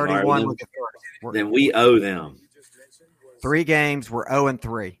 And 31 was the first. Then we owe them. 3 games. We're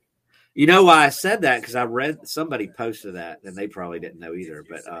 0-3. You know why I said that? Because I read somebody posted that, and they probably didn't know either.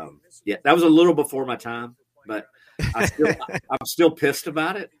 But that was a little before my time. But I'm still pissed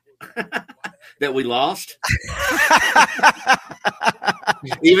about it that we lost.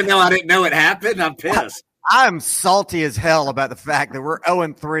 Even though I didn't know it happened, I'm pissed. I'm salty as hell about the fact that we're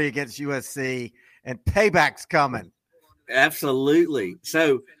 0-3 against USC, and payback's coming. Absolutely.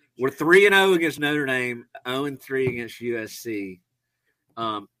 So we're 3-0 against Notre Dame, 0-3 against USC.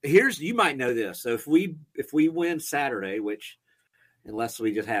 You might know this. So if we win Saturday, which unless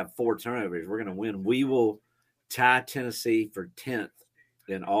we just have 4 turnovers, we're going to win. We will tie Tennessee for 10th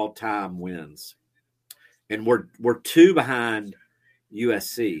in all-time wins, and we're 2 behind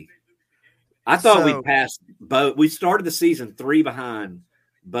USC. I thought we'd pass both. We started the season 3 behind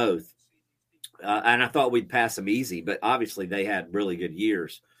both, and I thought we'd pass them easy. But obviously, they had really good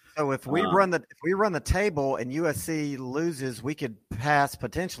years. So if we run the table and USC loses, we could pass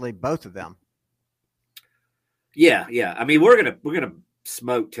potentially both of them. Yeah. I mean, we're gonna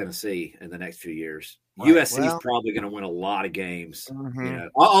smoke Tennessee in the next few years. Right. USC is probably going to win a lot of games. Mm-hmm. You know?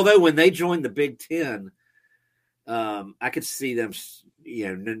 Although when they joined the Big Ten, I could see them,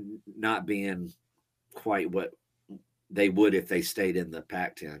 not being quite what they would if they stayed in the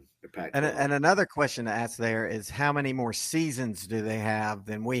Pac-10. And another question to ask there is, how many more seasons do they have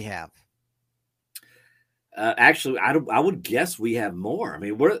than we have? Actually, I would guess we have more. I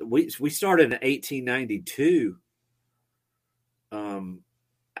mean, we started in 1892.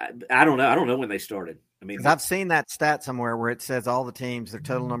 I don't know. I don't know when they started. I mean, I've seen that stat somewhere where it says all the teams, their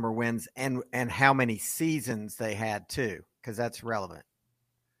total number of wins, and how many seasons they had too, because that's relevant.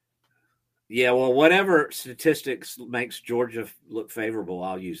 Yeah, well, whatever statistics makes Georgia look favorable,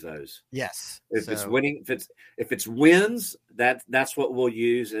 I'll use those. Yes. If it's winning, if it's wins, that's what we'll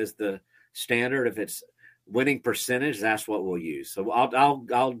use as the standard. If it's winning percentage, that's what we'll use. So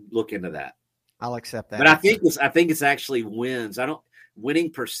I'll look into that. I'll accept that. But I think it's actually wins.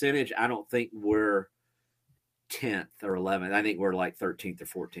 Winning percentage. I don't think we're 10th or 11th. I think we're like 13th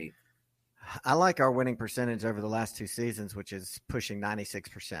or 14th. I like our winning percentage over the last 2 seasons, which is pushing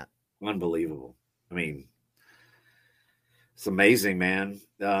 96%. Unbelievable. I mean, it's amazing, man.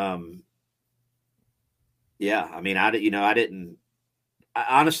 Yeah. I mean,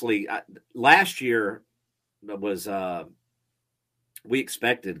 last year was, we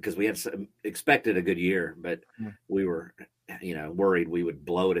expected, because we had expected a good year, but we were, worried we would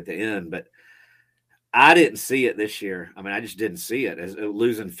blow it at the end. But I didn't see it this year. I mean, I just didn't see it as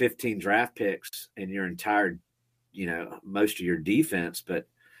losing 15 draft picks and your entire, most of your defense. But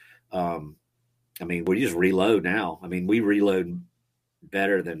I mean, we just reload now. I mean, we reload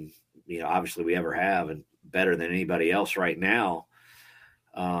better than, obviously we ever have, and better than anybody else right now.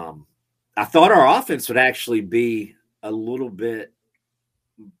 I thought our offense would actually be a little bit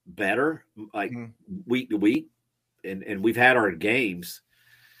better, like week to week. And we've had our games,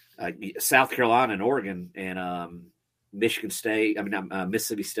 South Carolina and Oregon and Michigan State. I mean,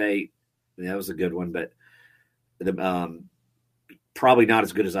 Mississippi State. I mean, that was a good one, but probably not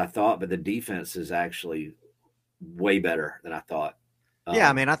as good as I thought. But the defense is actually way better than I thought. Yeah,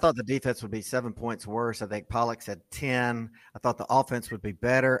 I mean, I thought the defense would be 7 points worse. I think Pollock said 10. I thought the offense would be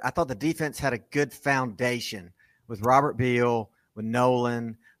better. I thought the defense had a good foundation with Robert Beal, with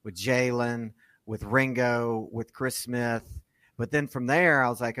Nolan, with Jalen, with Ringo, with Chris Smith. But then from there, I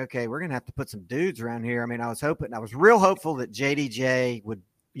was like, okay, we're going to have to put some dudes around here. I mean, I was real hopeful that JDJ would,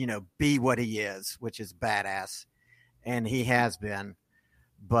 be what he is, which is badass. And he has been.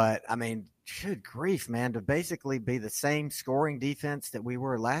 But, I mean, good grief, man, to basically be the same scoring defense that we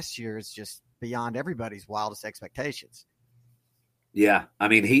were last year is just beyond everybody's wildest expectations. Yeah. I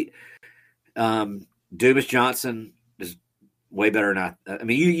mean, Dumas Johnson is way better than I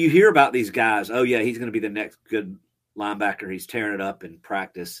mean, you hear about these guys. Oh, yeah, he's going to be the next good linebacker. He's tearing it up in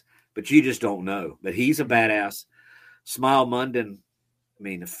practice, but you just don't know. But he's a badass. Smile Munden, I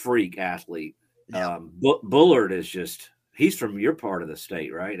mean, a freak athlete. Yeah. Bullard is just – he's from your part of the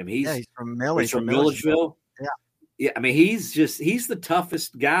state, right? I mean, he's from Milledgeville. Yeah. I mean, he's the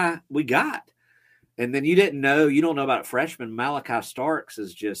toughest guy we got. And then you don't know about freshman Malachi Starks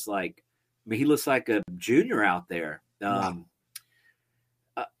is just like, I mean, he looks like a junior out there. And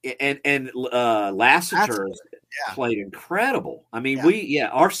Lassiter played incredible. I mean,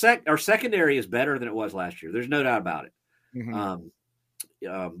 our secondary is better than it was last year. There's no doubt about it. Mm-hmm.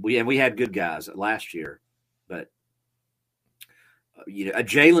 We had good guys last year, but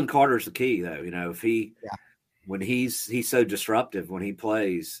Jalen Carter's the key, though. If when he's so disruptive when he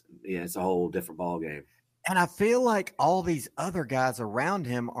plays, it's a whole different ball game. And I feel like all these other guys around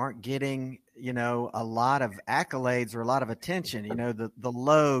him aren't getting, a lot of accolades or a lot of attention. The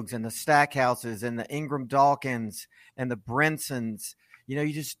Logues and the Stackhouses and the Ingram Dawkins and the Brinsons.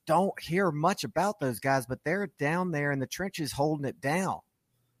 You just don't hear much about those guys, but they're down there in the trenches holding it down.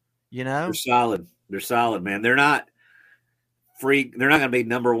 They're solid. They're solid, man. They're not freak. They're not going to be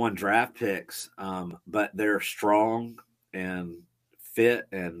number 1 draft picks, but they're strong and fit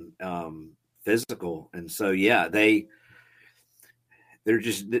and physical. And so, yeah, they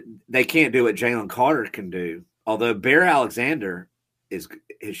can't do what Jalen Carter can do. Although Bear Alexander has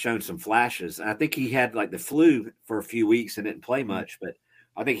shown some flashes. I think he had like the flu for a few weeks and didn't play much, but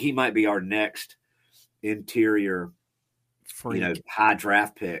I think he might be our next interior, high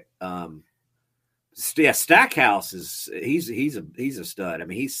draft pick. Stackhouse he's a stud. I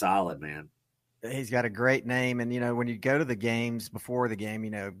mean, he's solid, man. He's got a great name. And, when you go to the games before the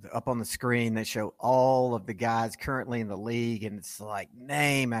game, up on the screen, they show all of the guys currently in the league. And it's like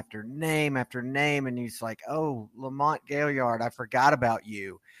name after name after name. And he's like, oh, Lamont Gaillard, I forgot about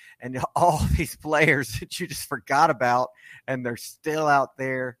you. And all these players that you just forgot about, and they're still out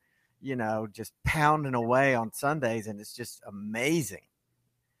there, just pounding away on Sundays. And it's just amazing.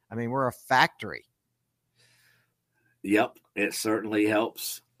 I mean, we're a factory. Yep. It certainly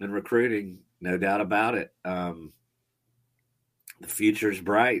helps in recruiting. No doubt about it. The future's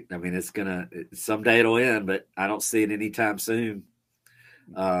bright. I mean, someday it'll end, but I don't see it anytime soon.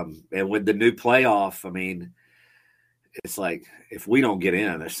 And with the new playoff, I mean, it's like if we don't get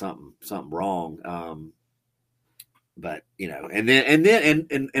in, there's something wrong. But and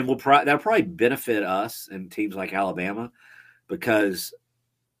that'll probably benefit us and teams like Alabama, because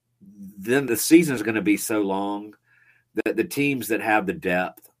then the season is going to be so long that the teams that have the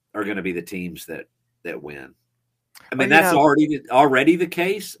depth are going to be the teams that win. I mean, that's already the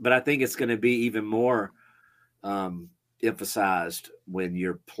case, but I think it's going to be even more emphasized when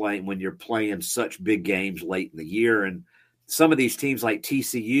you're playing such big games late in the year. And some of these teams like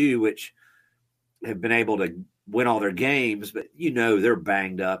TCU, which have been able to win all their games, but they're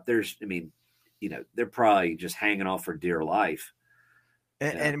banged up. They're probably just hanging off for dear life.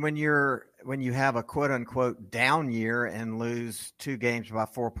 And when you have a quote unquote down year and lose 2 games by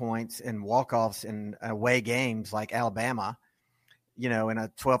 4 points in walk-offs in away games like Alabama, in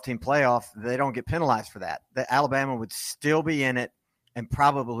a 12-team playoff, they don't get penalized for that. The Alabama would still be in it and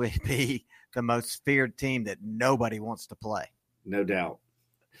probably be the most feared team that nobody wants to play. No doubt.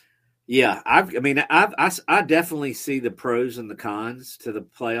 Yeah, I definitely see the pros and the cons to the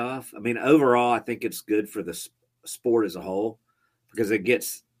playoff. I mean, overall, I think it's good for the sport as a whole, because it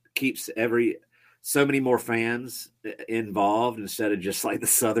keeps so many more fans involved instead of just like the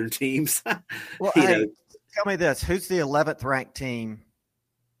Southern teams. Well, tell me this: who's the 11th ranked team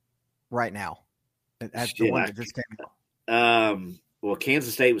right now? That's the one that just came out. Well,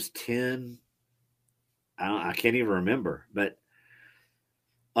 Kansas State was 10. I can't even remember, but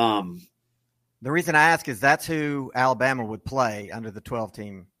the reason I ask is that's who Alabama would play under the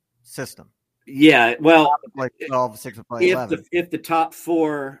 12-team system. Yeah, well, 12, 6 would play 11. If the top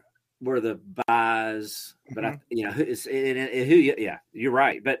 4 were the buys, but you're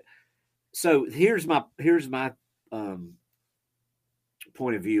right. But so here's my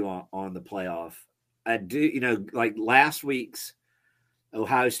point of view on the playoff. I do, like last week's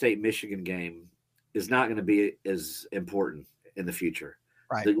Ohio State Michigan game is not going to be as important in the future.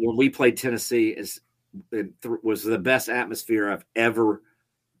 Right. When we played Tennessee, was the best atmosphere I've ever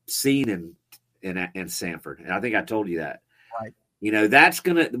seen in Sanford. And I think I told you that. Right. We're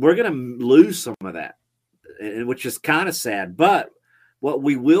going to lose some of that, which is kind of sad. But what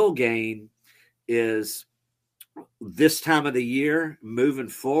we will gain is this time of the year moving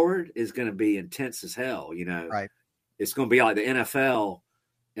forward is going to be intense as hell. Right. It's going to be like the NFL.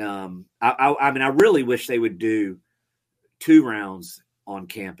 I really wish they would do 2 rounds on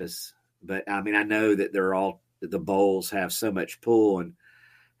campus, but I mean, I know that the bowls have so much pull, and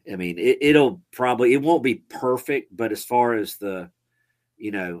I mean, it won't be perfect, but as far as I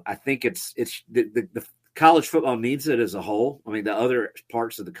think it's the college football needs it as a whole. I mean, the other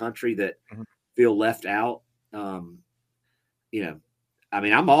parts of the country that feel left out, I mean,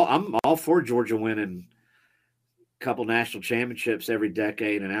 I'm all for Georgia winning a couple national championships every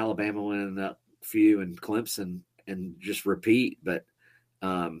decade and Alabama winning a few and Clemson and just repeat. But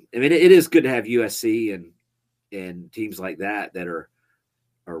I mean, it is good to have USC and teams like that are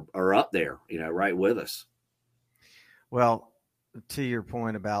up there, right with us. Well, to your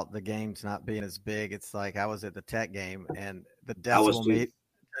point about the games not being as big, it's like I was at the Tech game and the decimal meter,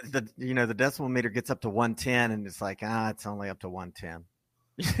 the decimal meter gets up to 110 and it's like, it's only up to 110.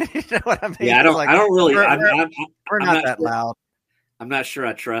 You know what I mean? Yeah, I don't really. We're not that loud. I'm not sure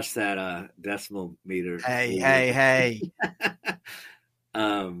I trust that decimal meter. Hey.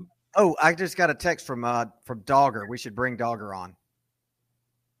 I just got a text from Dogger. We should bring Dogger on.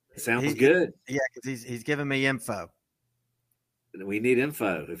 Sounds good. Yeah, because he's giving me info. We need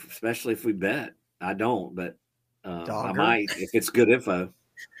info, especially if we bet. I don't, but I Dogger? might if it's good info.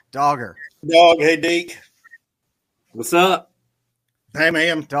 Dogger. Dog, hey, Deke. What's up? Hey,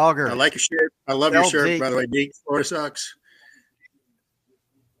 man. Dogger. I like your shirt. I love your shirt, by the way, Deke. Florida sucks.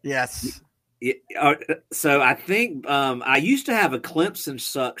 Yes. Yeah, so I think I used to have a Clemson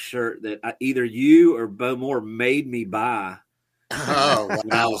sucks shirt that either you or Bo Moore made me buy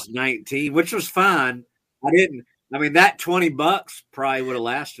when I was 19, which was fine. I didn't I mean, that $20 probably would have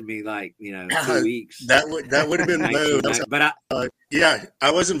lasted me 2 weeks. That would have been low. But I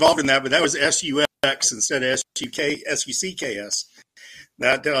was involved in that, but that was SUX instead of SUCKS.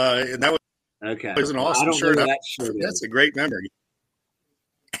 That and that was an awesome shirt. That's a great memory.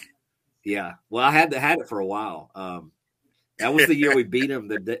 Yeah, well, I had it for a while. That was the year we beat them.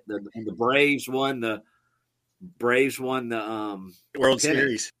 The Braves won the World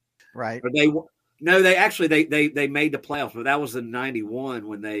Series, right? Or they made the playoffs, but that was in '91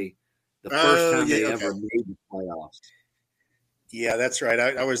 when the first time they ever made the playoffs. Yeah, that's right.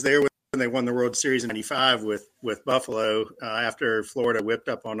 I was there when they won the World Series in '95 with Buffalo after Florida whipped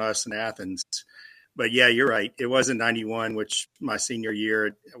up on us in Athens. But yeah, you're right. It was in '91, which my senior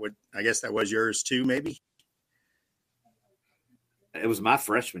year. I guess that was yours too, maybe. It was my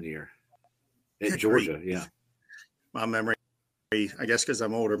freshman year at Georgia. Yeah, my memory. I guess because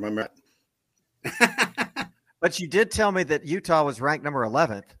I'm older, my memory. But you did tell me that Utah was ranked number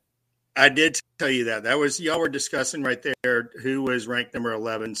 11th. I did tell you that. That was y'all were discussing right there who was ranked number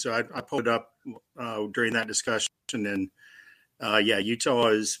 11. So I pulled it up during that discussion, and Utah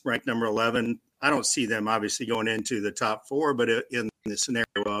is ranked number 11. I don't see them obviously going into the top 4, but in the scenario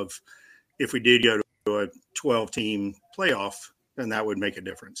of if we did go to a 12-team playoff, then that would make a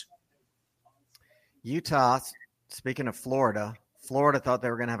difference. Utah, speaking of Florida thought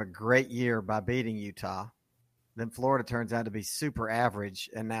they were going to have a great year by beating Utah. Then Florida turns out to be super average,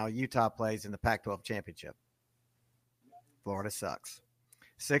 and now Utah plays in the Pac-12 championship. Florida sucks.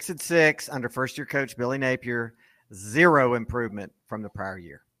 6-6 under first-year coach Billy Napier. 0 improvement from the prior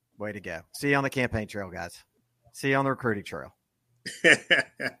year. Way to go. See you on the campaign trail, guys. See you on the recruiting trail.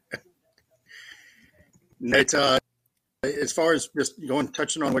 It's, as far as just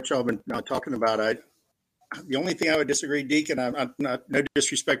touching on what y'all been talking about, the only thing I would disagree, Deacon, I'm not, no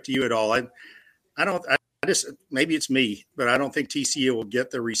disrespect to you at all. I just maybe it's me, but I don't think TCU will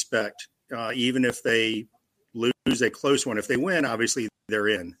get the respect, even if they lose a close one. If they win, obviously they're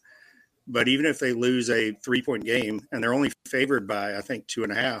in. But even if they lose a 3-point game, and they're only favored by, I think,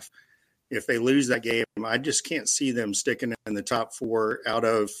 2.5, if they lose that game, I just can't see them sticking in the top 4 out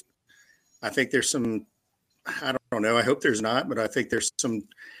of – I think there's some – I don't know. I hope there's not, but I think there's some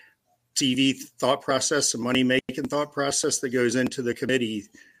TV thought process, some money-making thought process that goes into the committee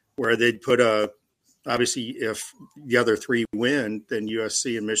where they'd put obviously, if the other 3 win, then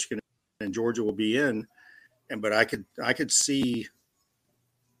USC and Michigan and Georgia will be in. But I could see –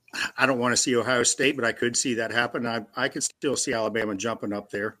 I don't want to see Ohio State, but I could see that happen. I could still see Alabama jumping up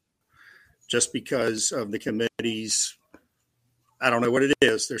there just because of the committees. I don't know what it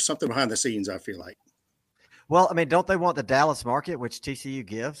is. There's something behind the scenes, I feel like. Well, I mean, don't they want the Dallas market, which TCU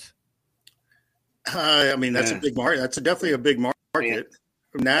gives? I mean, that's a big market. That's definitely a big market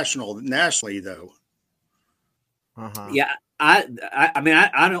nationally, though. Uh-huh. Yeah,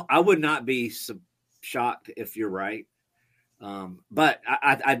 I would not be shocked if you're right. But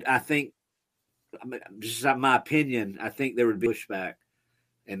I think, just my opinion, I think there would be pushback,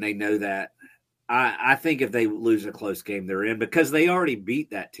 and they know that. I think if they lose a close game, they're in because they already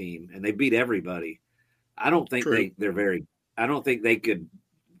beat that team and they beat everybody. I don't think I don't think they could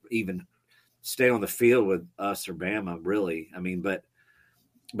even stay on the field with us or Bama, really. I mean, but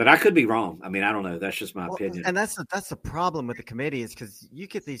I could be wrong. I mean, I don't know. That's just my opinion. And that's the problem with the committee is because you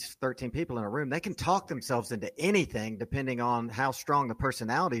get these 13 people in a room, they can talk themselves into anything depending on how strong the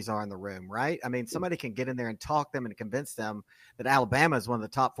personalities are in the room, right? I mean, somebody can get in there and talk them and convince them that Alabama is one of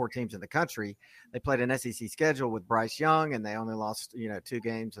the top 4 teams in the country. They played an SEC schedule with Bryce Young, and they only lost 2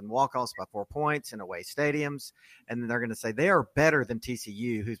 games and walk-offs by 4 points in away stadiums. And then they're going to say they are better than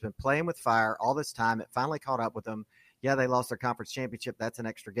TCU, who's been playing with fire all this time. It finally caught up with them. Yeah, they lost their conference championship. That's an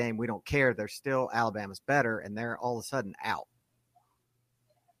extra game. We don't care. They're still Alabama's better, and they're all of a sudden out.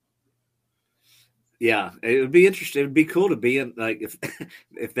 Yeah, it would be interesting. It would be cool to be in, like,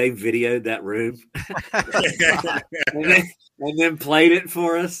 if they videoed that room and then played it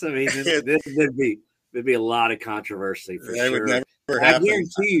for us. I mean, there'd be a lot of controversy for sure. Would never I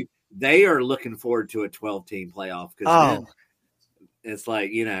guarantee you, they are looking forward to a 12-team playoff because it's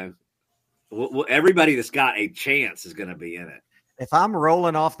like, everybody that's got a chance is going to be in it. If I'm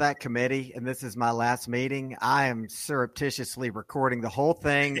rolling off that committee and this is my last meeting, I am surreptitiously recording the whole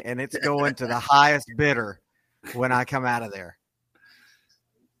thing, and it's going to the highest bidder when I come out of there.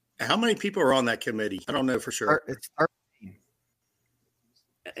 How many people are on that committee? I don't know for sure. It's 13.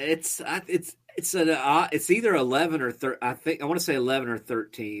 It's either 11 or 13. I think I want to say 11 or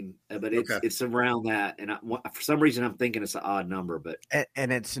 13, but it's around that. And for some reason, I'm thinking it's an odd number. But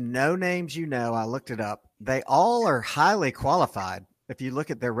and it's no names, I looked it up. They all are highly qualified. if you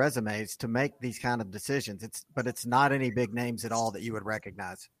look at their resumes, to make these kind of decisions. But it's not any big names at all that you would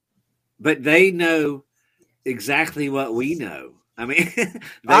recognize. But they know exactly what we know. I mean,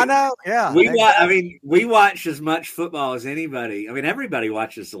 I know. Yeah. We watch as much football as anybody. I mean, everybody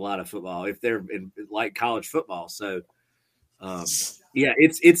watches a lot of football if they're in like college football. So,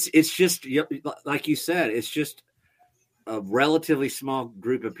 it's just like you said, it's just a relatively small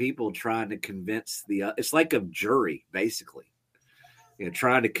group of people trying to convince it's like a jury, basically,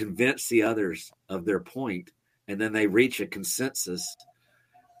 trying to convince the others of their point, and then they reach a consensus.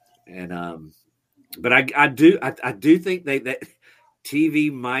 And, but I do think that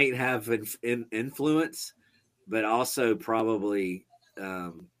TV might have an influence, but also probably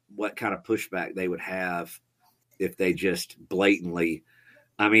what kind of pushback they would have if they just blatantly.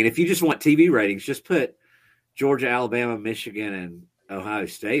 I mean, if you just want TV ratings, just put Georgia, Alabama, Michigan, and Ohio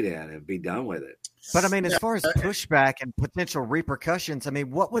State in and be done with it. But I mean, as far as pushback and potential repercussions, I mean,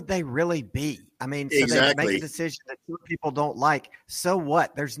 what would they really be? I mean, so exactly. They make a decision that people don't like. So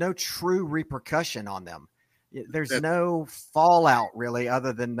what? There's no true repercussion on them. There's no fallout really,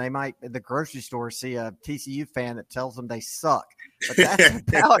 other than they might at the grocery store see a TCU fan that tells them they suck. But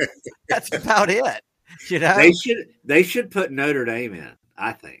that's about it. They should put Notre Dame in,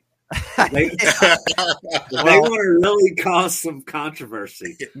 I think. They want to really cause some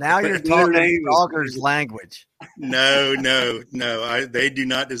controversy. Now you're talking Doggers language. No. They do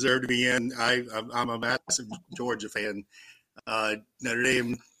not deserve to be in. I'm a massive Georgia fan. Notre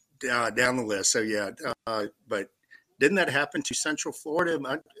Dame down the list. So yeah, but didn't that happen to Central Florida?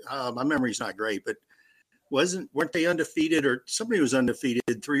 My memory's not great, but weren't they undefeated, or somebody was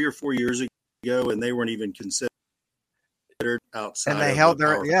undefeated 3 or 4 years ago, and they weren't even considered outside. And they held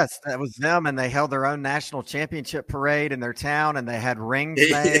that was them, and they held their own national championship parade in their town, and they had rings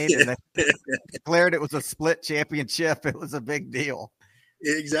made, and they declared it was a split championship. It was a big deal.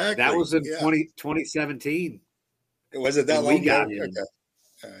 Exactly. That was in 2017. Was it that long ago? Okay.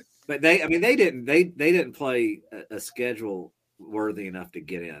 All right. But they didn't play a schedule worthy enough to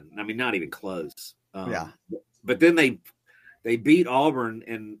get in. I mean, not even close. But then they beat Auburn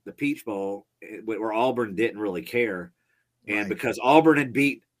in the Peach Bowl, where Auburn didn't really care. And because Auburn had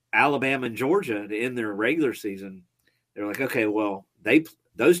beat Alabama and Georgia to end their regular season, they're like, okay, well,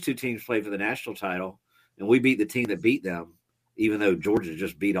 those two teams played for the national title, and we beat the team that beat them, even though Georgia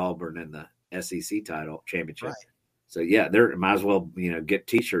just beat Auburn in the SEC title championship. Right. So yeah, they might as well get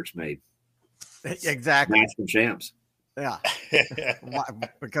T-shirts made. Exactly. National champs. Yeah.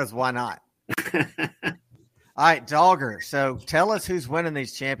 Because why not? All right, Dogger. So tell us who's winning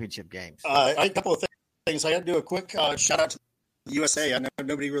these championship games. A couple of things. I got to do a quick shout out to the USA. I know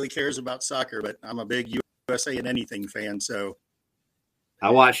nobody really cares about soccer, but I'm a big USA and anything fan. So I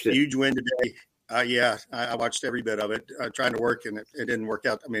watched it. Huge win today. I watched every bit of it. Trying to work, and it didn't work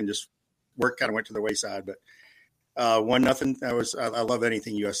out. I mean, just work kind of went to the wayside. But 1-0. I love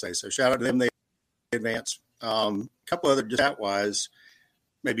anything USA. So shout out to them. They advance. A couple other stat-wise,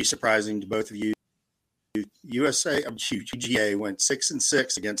 maybe surprising to both of you. UGA went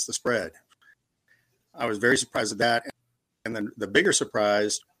 6-6 against the spread. I was very surprised at that. And then the bigger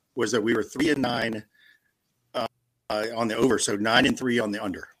surprise was that we were 3-9 on the over, so 9-3 on the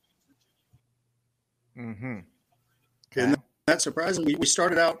under. Mm-hmm. Okay. And that's surprising. We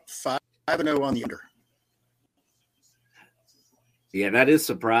started out 5-0 on the under. Yeah, that is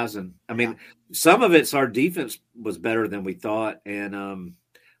surprising. I mean, some of it's our defense was better than we thought, and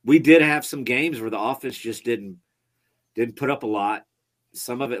we did have some games where the offense just didn't put up a lot.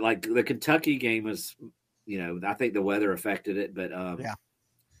 Some of it, like the Kentucky game, was, I think the weather affected it, but I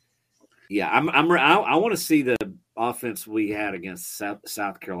want to see the offense we had against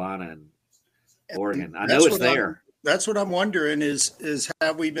South Carolina and Oregon. I know it's there. That's what I'm wondering is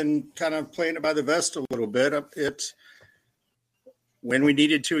have we been kind of playing it by the vest a little bit? It's when we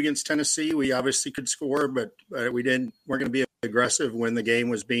needed to against Tennessee, we obviously could score, but we weren't going to be aggressive when the game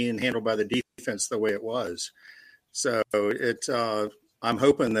was being handled by the defense the way it was. So I'm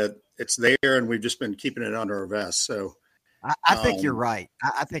hoping that it's there, and we've just been keeping it under our vest. So I think you're right.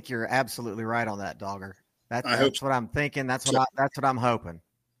 I think you're absolutely right on that, Dogger. That's what I'm thinking. That's what I'm hoping.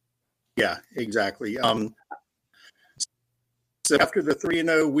 Yeah, exactly. So after the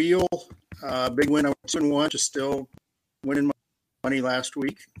 3-0 wheel, big win on 2-1, just still winning money last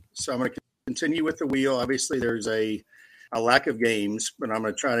week. So I'm going to continue with the wheel. Obviously, there's a lack of games, but I'm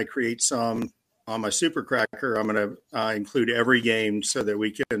going to try to create some on my Super Cracker. I'm going to include every game so that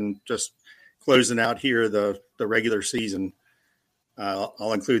we can just closing out here the regular season.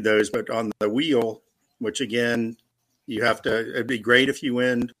 I'll include those, but on the wheel, which again, it'd be great if you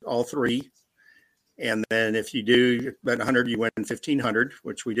win all three. And then if you do bet 100, you win 1,500,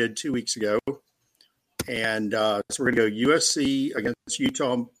 which we did 2 weeks ago. And so we're going to go USC against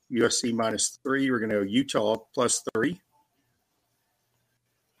Utah, USC -3. We're going to go Utah +3.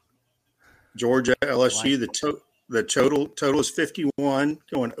 Georgia, LSU, the total is 51,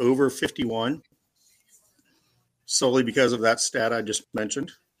 going over 51, solely because of that stat I just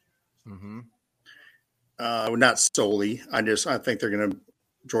mentioned. Mm-hmm. Not solely. I think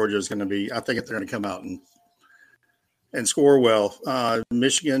Georgia's going to be. I think they're going to come out and score well.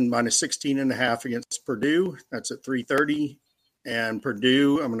 Michigan -16.5 against Purdue. That's at 3:30, and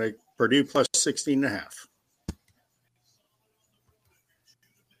Purdue +16.5.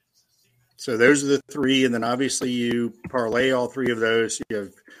 So those are the three, and then obviously you parlay all three of those. You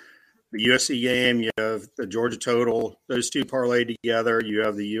have the USC game, you have the Georgia total. Those two parlay together. You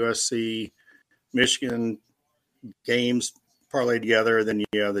have the USC Michigan games parlay together. Then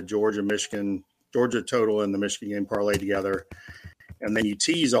you have the Georgia total and the Michigan game parlay together. And then you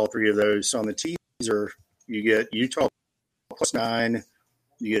tease all three of those. So on the teaser, you get Utah +9.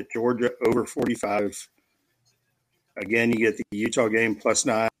 You get Georgia over 45. Again, you get the Utah game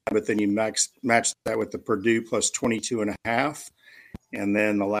 +9, but then you match that with the Purdue +22.5. And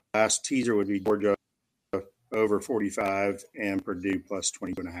then the last teaser would be Georgia over 45 and Purdue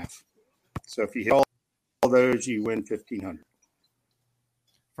 +22.5. So if you hit all those, you win 1,500.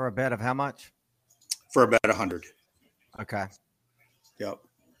 For a bet of how much? For a bet 100. Okay. Yep.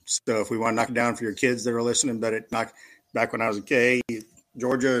 So if we want to knock it down for your kids that are listening, back when I was a K,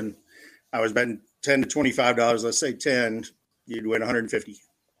 Georgia, and I was betting $10 to $25. Let's say 10, you'd win 150.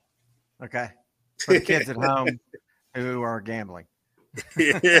 Okay. For the kids at home who are gambling.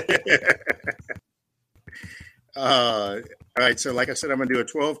 All right. So like I said, I'm going to do a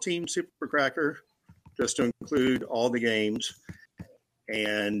 12-team Super Cracker just to include all the games.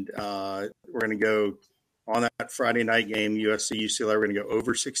 And we're going to go on that Friday night game, USC UCLA. We're going to go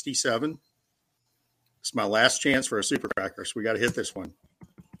over 67. It's my last chance for a Super Cracker, so we got to hit this one.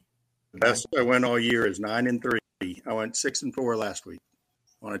 The best I went all year is 9-3. I went 6-4 last week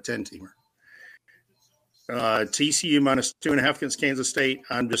on a 10-teamer. TCU -2.5 against Kansas State.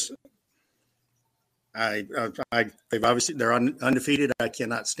 They've obviously they're undefeated. I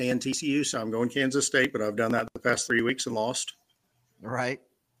cannot stand TCU, so I'm going Kansas State. But I've done that the past 3 weeks and lost. Right.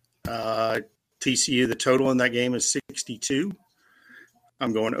 TCU, the total in that game is 62.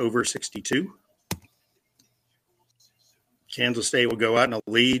 I'm going over 62. Kansas State will go out in a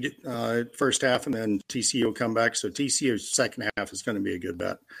lead first half, and then TCU will come back. So TCU's second half is going to be a good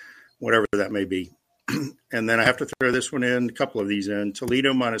bet, whatever that may be. And then I have to throw this one in, a couple of these in.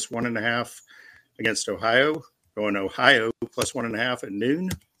 Toledo -1.5 against Ohio. Going Ohio +1.5 at noon.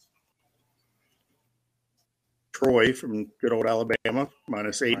 Troy from good old Alabama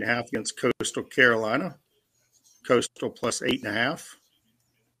 -8.5 against Coastal Carolina. Coastal +8.5.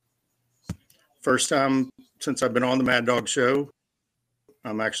 First time since I've been on the Mad Dawg show,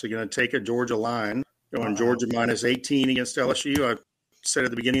 I'm actually going to take a Georgia line. Going Georgia -18 against LSU. I said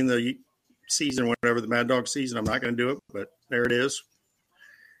at the beginning of the season, whatever the Mad Dawg season, I'm not going to do it, but there it is.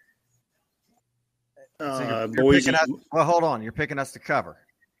 So Boise. Hold on. You're picking us to cover.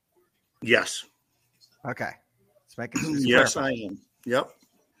 Yes. Okay. Let's make it. Yes, I am. Yep.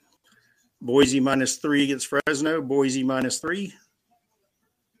 Boise -3 against Fresno. Boise -3.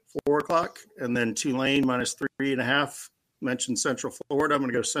 4 o'clock. And then Tulane -3.5. Mentioned Central Florida. I'm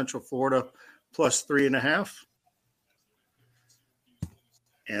going to go Central Florida +3.5.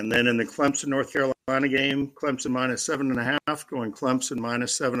 And then in the Clemson, North Carolina game, Clemson -7.5, going Clemson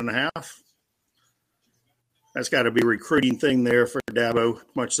 -7.5. That's got to be a recruiting thing there for Dabo,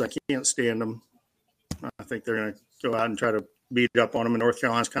 much as I can't stand them. I think they're going to go out and try to beat up on them, and North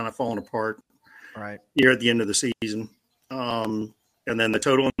Carolina's kind of falling apart here at the end of the season. And then the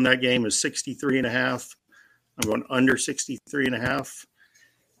total in that game is 63.5. I'm going under 63.5.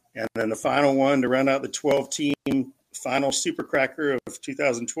 And then the final one to round out the 12-team final Super Cracker of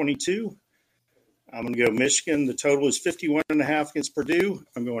 2022. I'm going to go Michigan. The total is 51.5 against Purdue.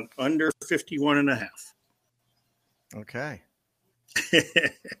 I'm going under 51.5. Okay.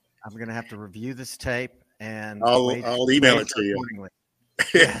 I'm going to have to review this tape and I'll email it to you.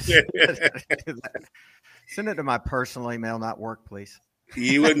 Yes. Send it to my personal email, not work, please.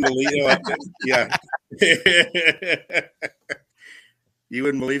 You wouldn't believe it. Yeah. You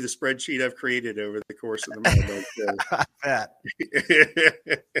wouldn't believe the spreadsheet I've created over the course of the Mad Dawg show. I bet.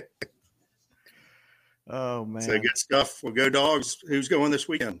 Oh, man. So good stuff. Well, go Dogs. Who's going this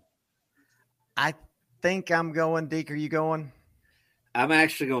weekend? I think I'm going. Deke, are you going? I'm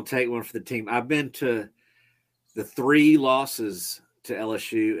actually going to take one for the team. I've been to the 3 losses to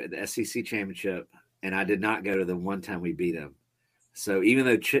LSU at the SEC Championship, and I did not go to the one time we beat them. So even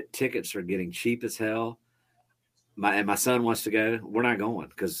though tickets are getting cheap as hell, my son wants to go, we're not going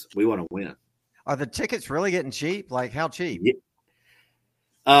because we want to win. Are the tickets really getting cheap? Like how cheap? Yeah.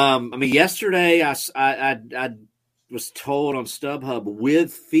 I mean, yesterday I was told on StubHub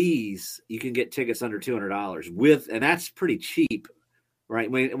with fees you can get tickets under $200 and that's pretty cheap, right?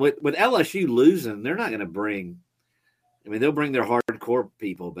 I mean, with LSU losing, they're not going to bring. I mean, they'll bring their hardcore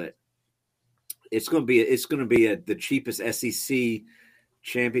people, but it's going to be the cheapest SEC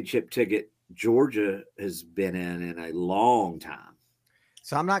championship ticket Georgia has been in a long time.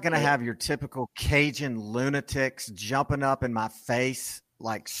 So I'm not going to have your typical Cajun lunatics jumping up in my face,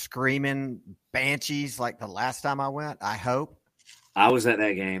 like screaming banshees like the last time I went, I hope. I was at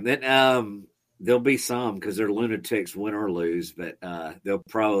that game. Then there'll be some because they're lunatics, win or lose, but they'll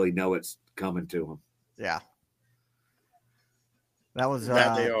probably know it's coming to them. Yeah. That was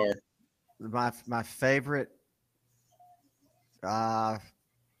that they are. My favorite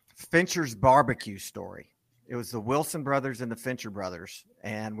Fincher's barbecue story. It was the Wilson brothers and the Fincher brothers,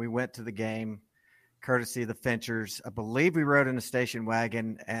 and we went to the game courtesy of the Finchers. I believe we rode in a station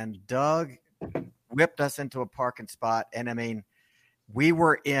wagon, and Doug whipped us into a parking spot. And, I mean, we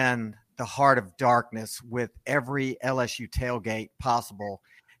were in the heart of darkness with every LSU tailgate possible.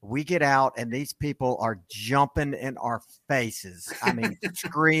 We get out, and these people are jumping in our faces. I mean,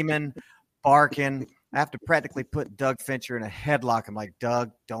 screaming, barking. I have to practically put Doug Fincher in a headlock. I'm like,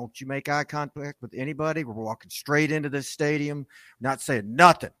 Doug, don't you make eye contact with anybody. We're walking straight into this stadium, not saying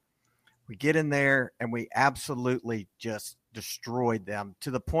nothing. We get in there, and we absolutely just destroyed them to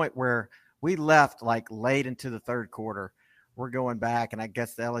the point where we left like late into the third quarter. We're going back, and I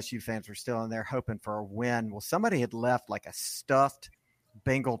guess the LSU fans were still in there hoping for a win. Well, somebody had left like a stuffed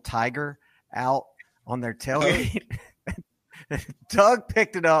Bengal tiger out on their tailgate. Doug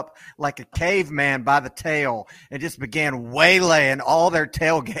picked it up like a caveman by the tail and just began waylaying all their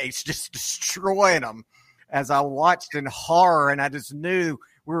tailgates, just destroying them as I watched in horror, and I just knew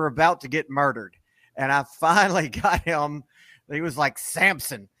we were about to get murdered. And I finally got him. He was like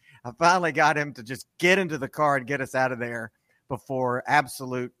Samson. I finally got him to just get into the car and get us out of there before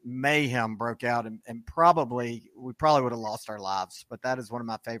absolute mayhem broke out, and we probably would have lost our lives. But that is one of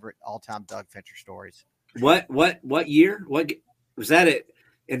my favorite all-time Doug Fincher stories. What year? What was that?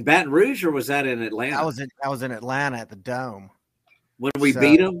 In Baton Rouge, or was that in Atlanta? I was in Atlanta at the Dome when we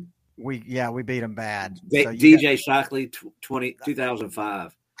beat them. We beat them bad. DJ Shockley,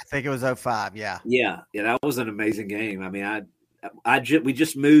 2005. I think it was 05. Yeah. That was an amazing game. I mean, we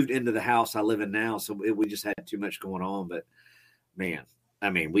just moved into the house I live in now, so we just had too much going on. But man, I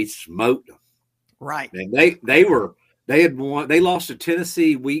mean, we smoked them. Right. And they had won. They lost to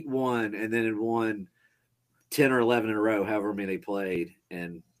Tennessee week 1, and then had won 10 or 11 in a row, however many they played,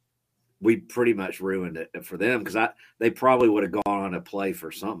 and we pretty much ruined it for them because they probably would have gone on to play for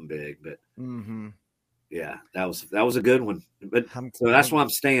something big. But yeah, that was a good one. But so that's why I'm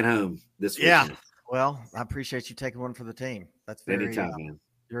staying home this weekend. Yeah. Well, I appreciate you taking one for the team. That's very anytime, man.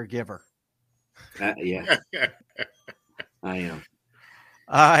 You're a giver. Yeah, I am.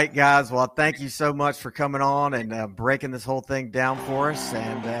 All right, guys. Well, thank you so much for coming on and breaking this whole thing down for us.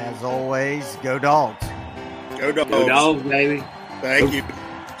 And as always, go Dogs. Go Dogs. Go Dogs, baby. Thank you.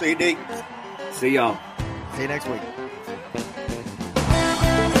 See you, Deke. See y'all. See you next week.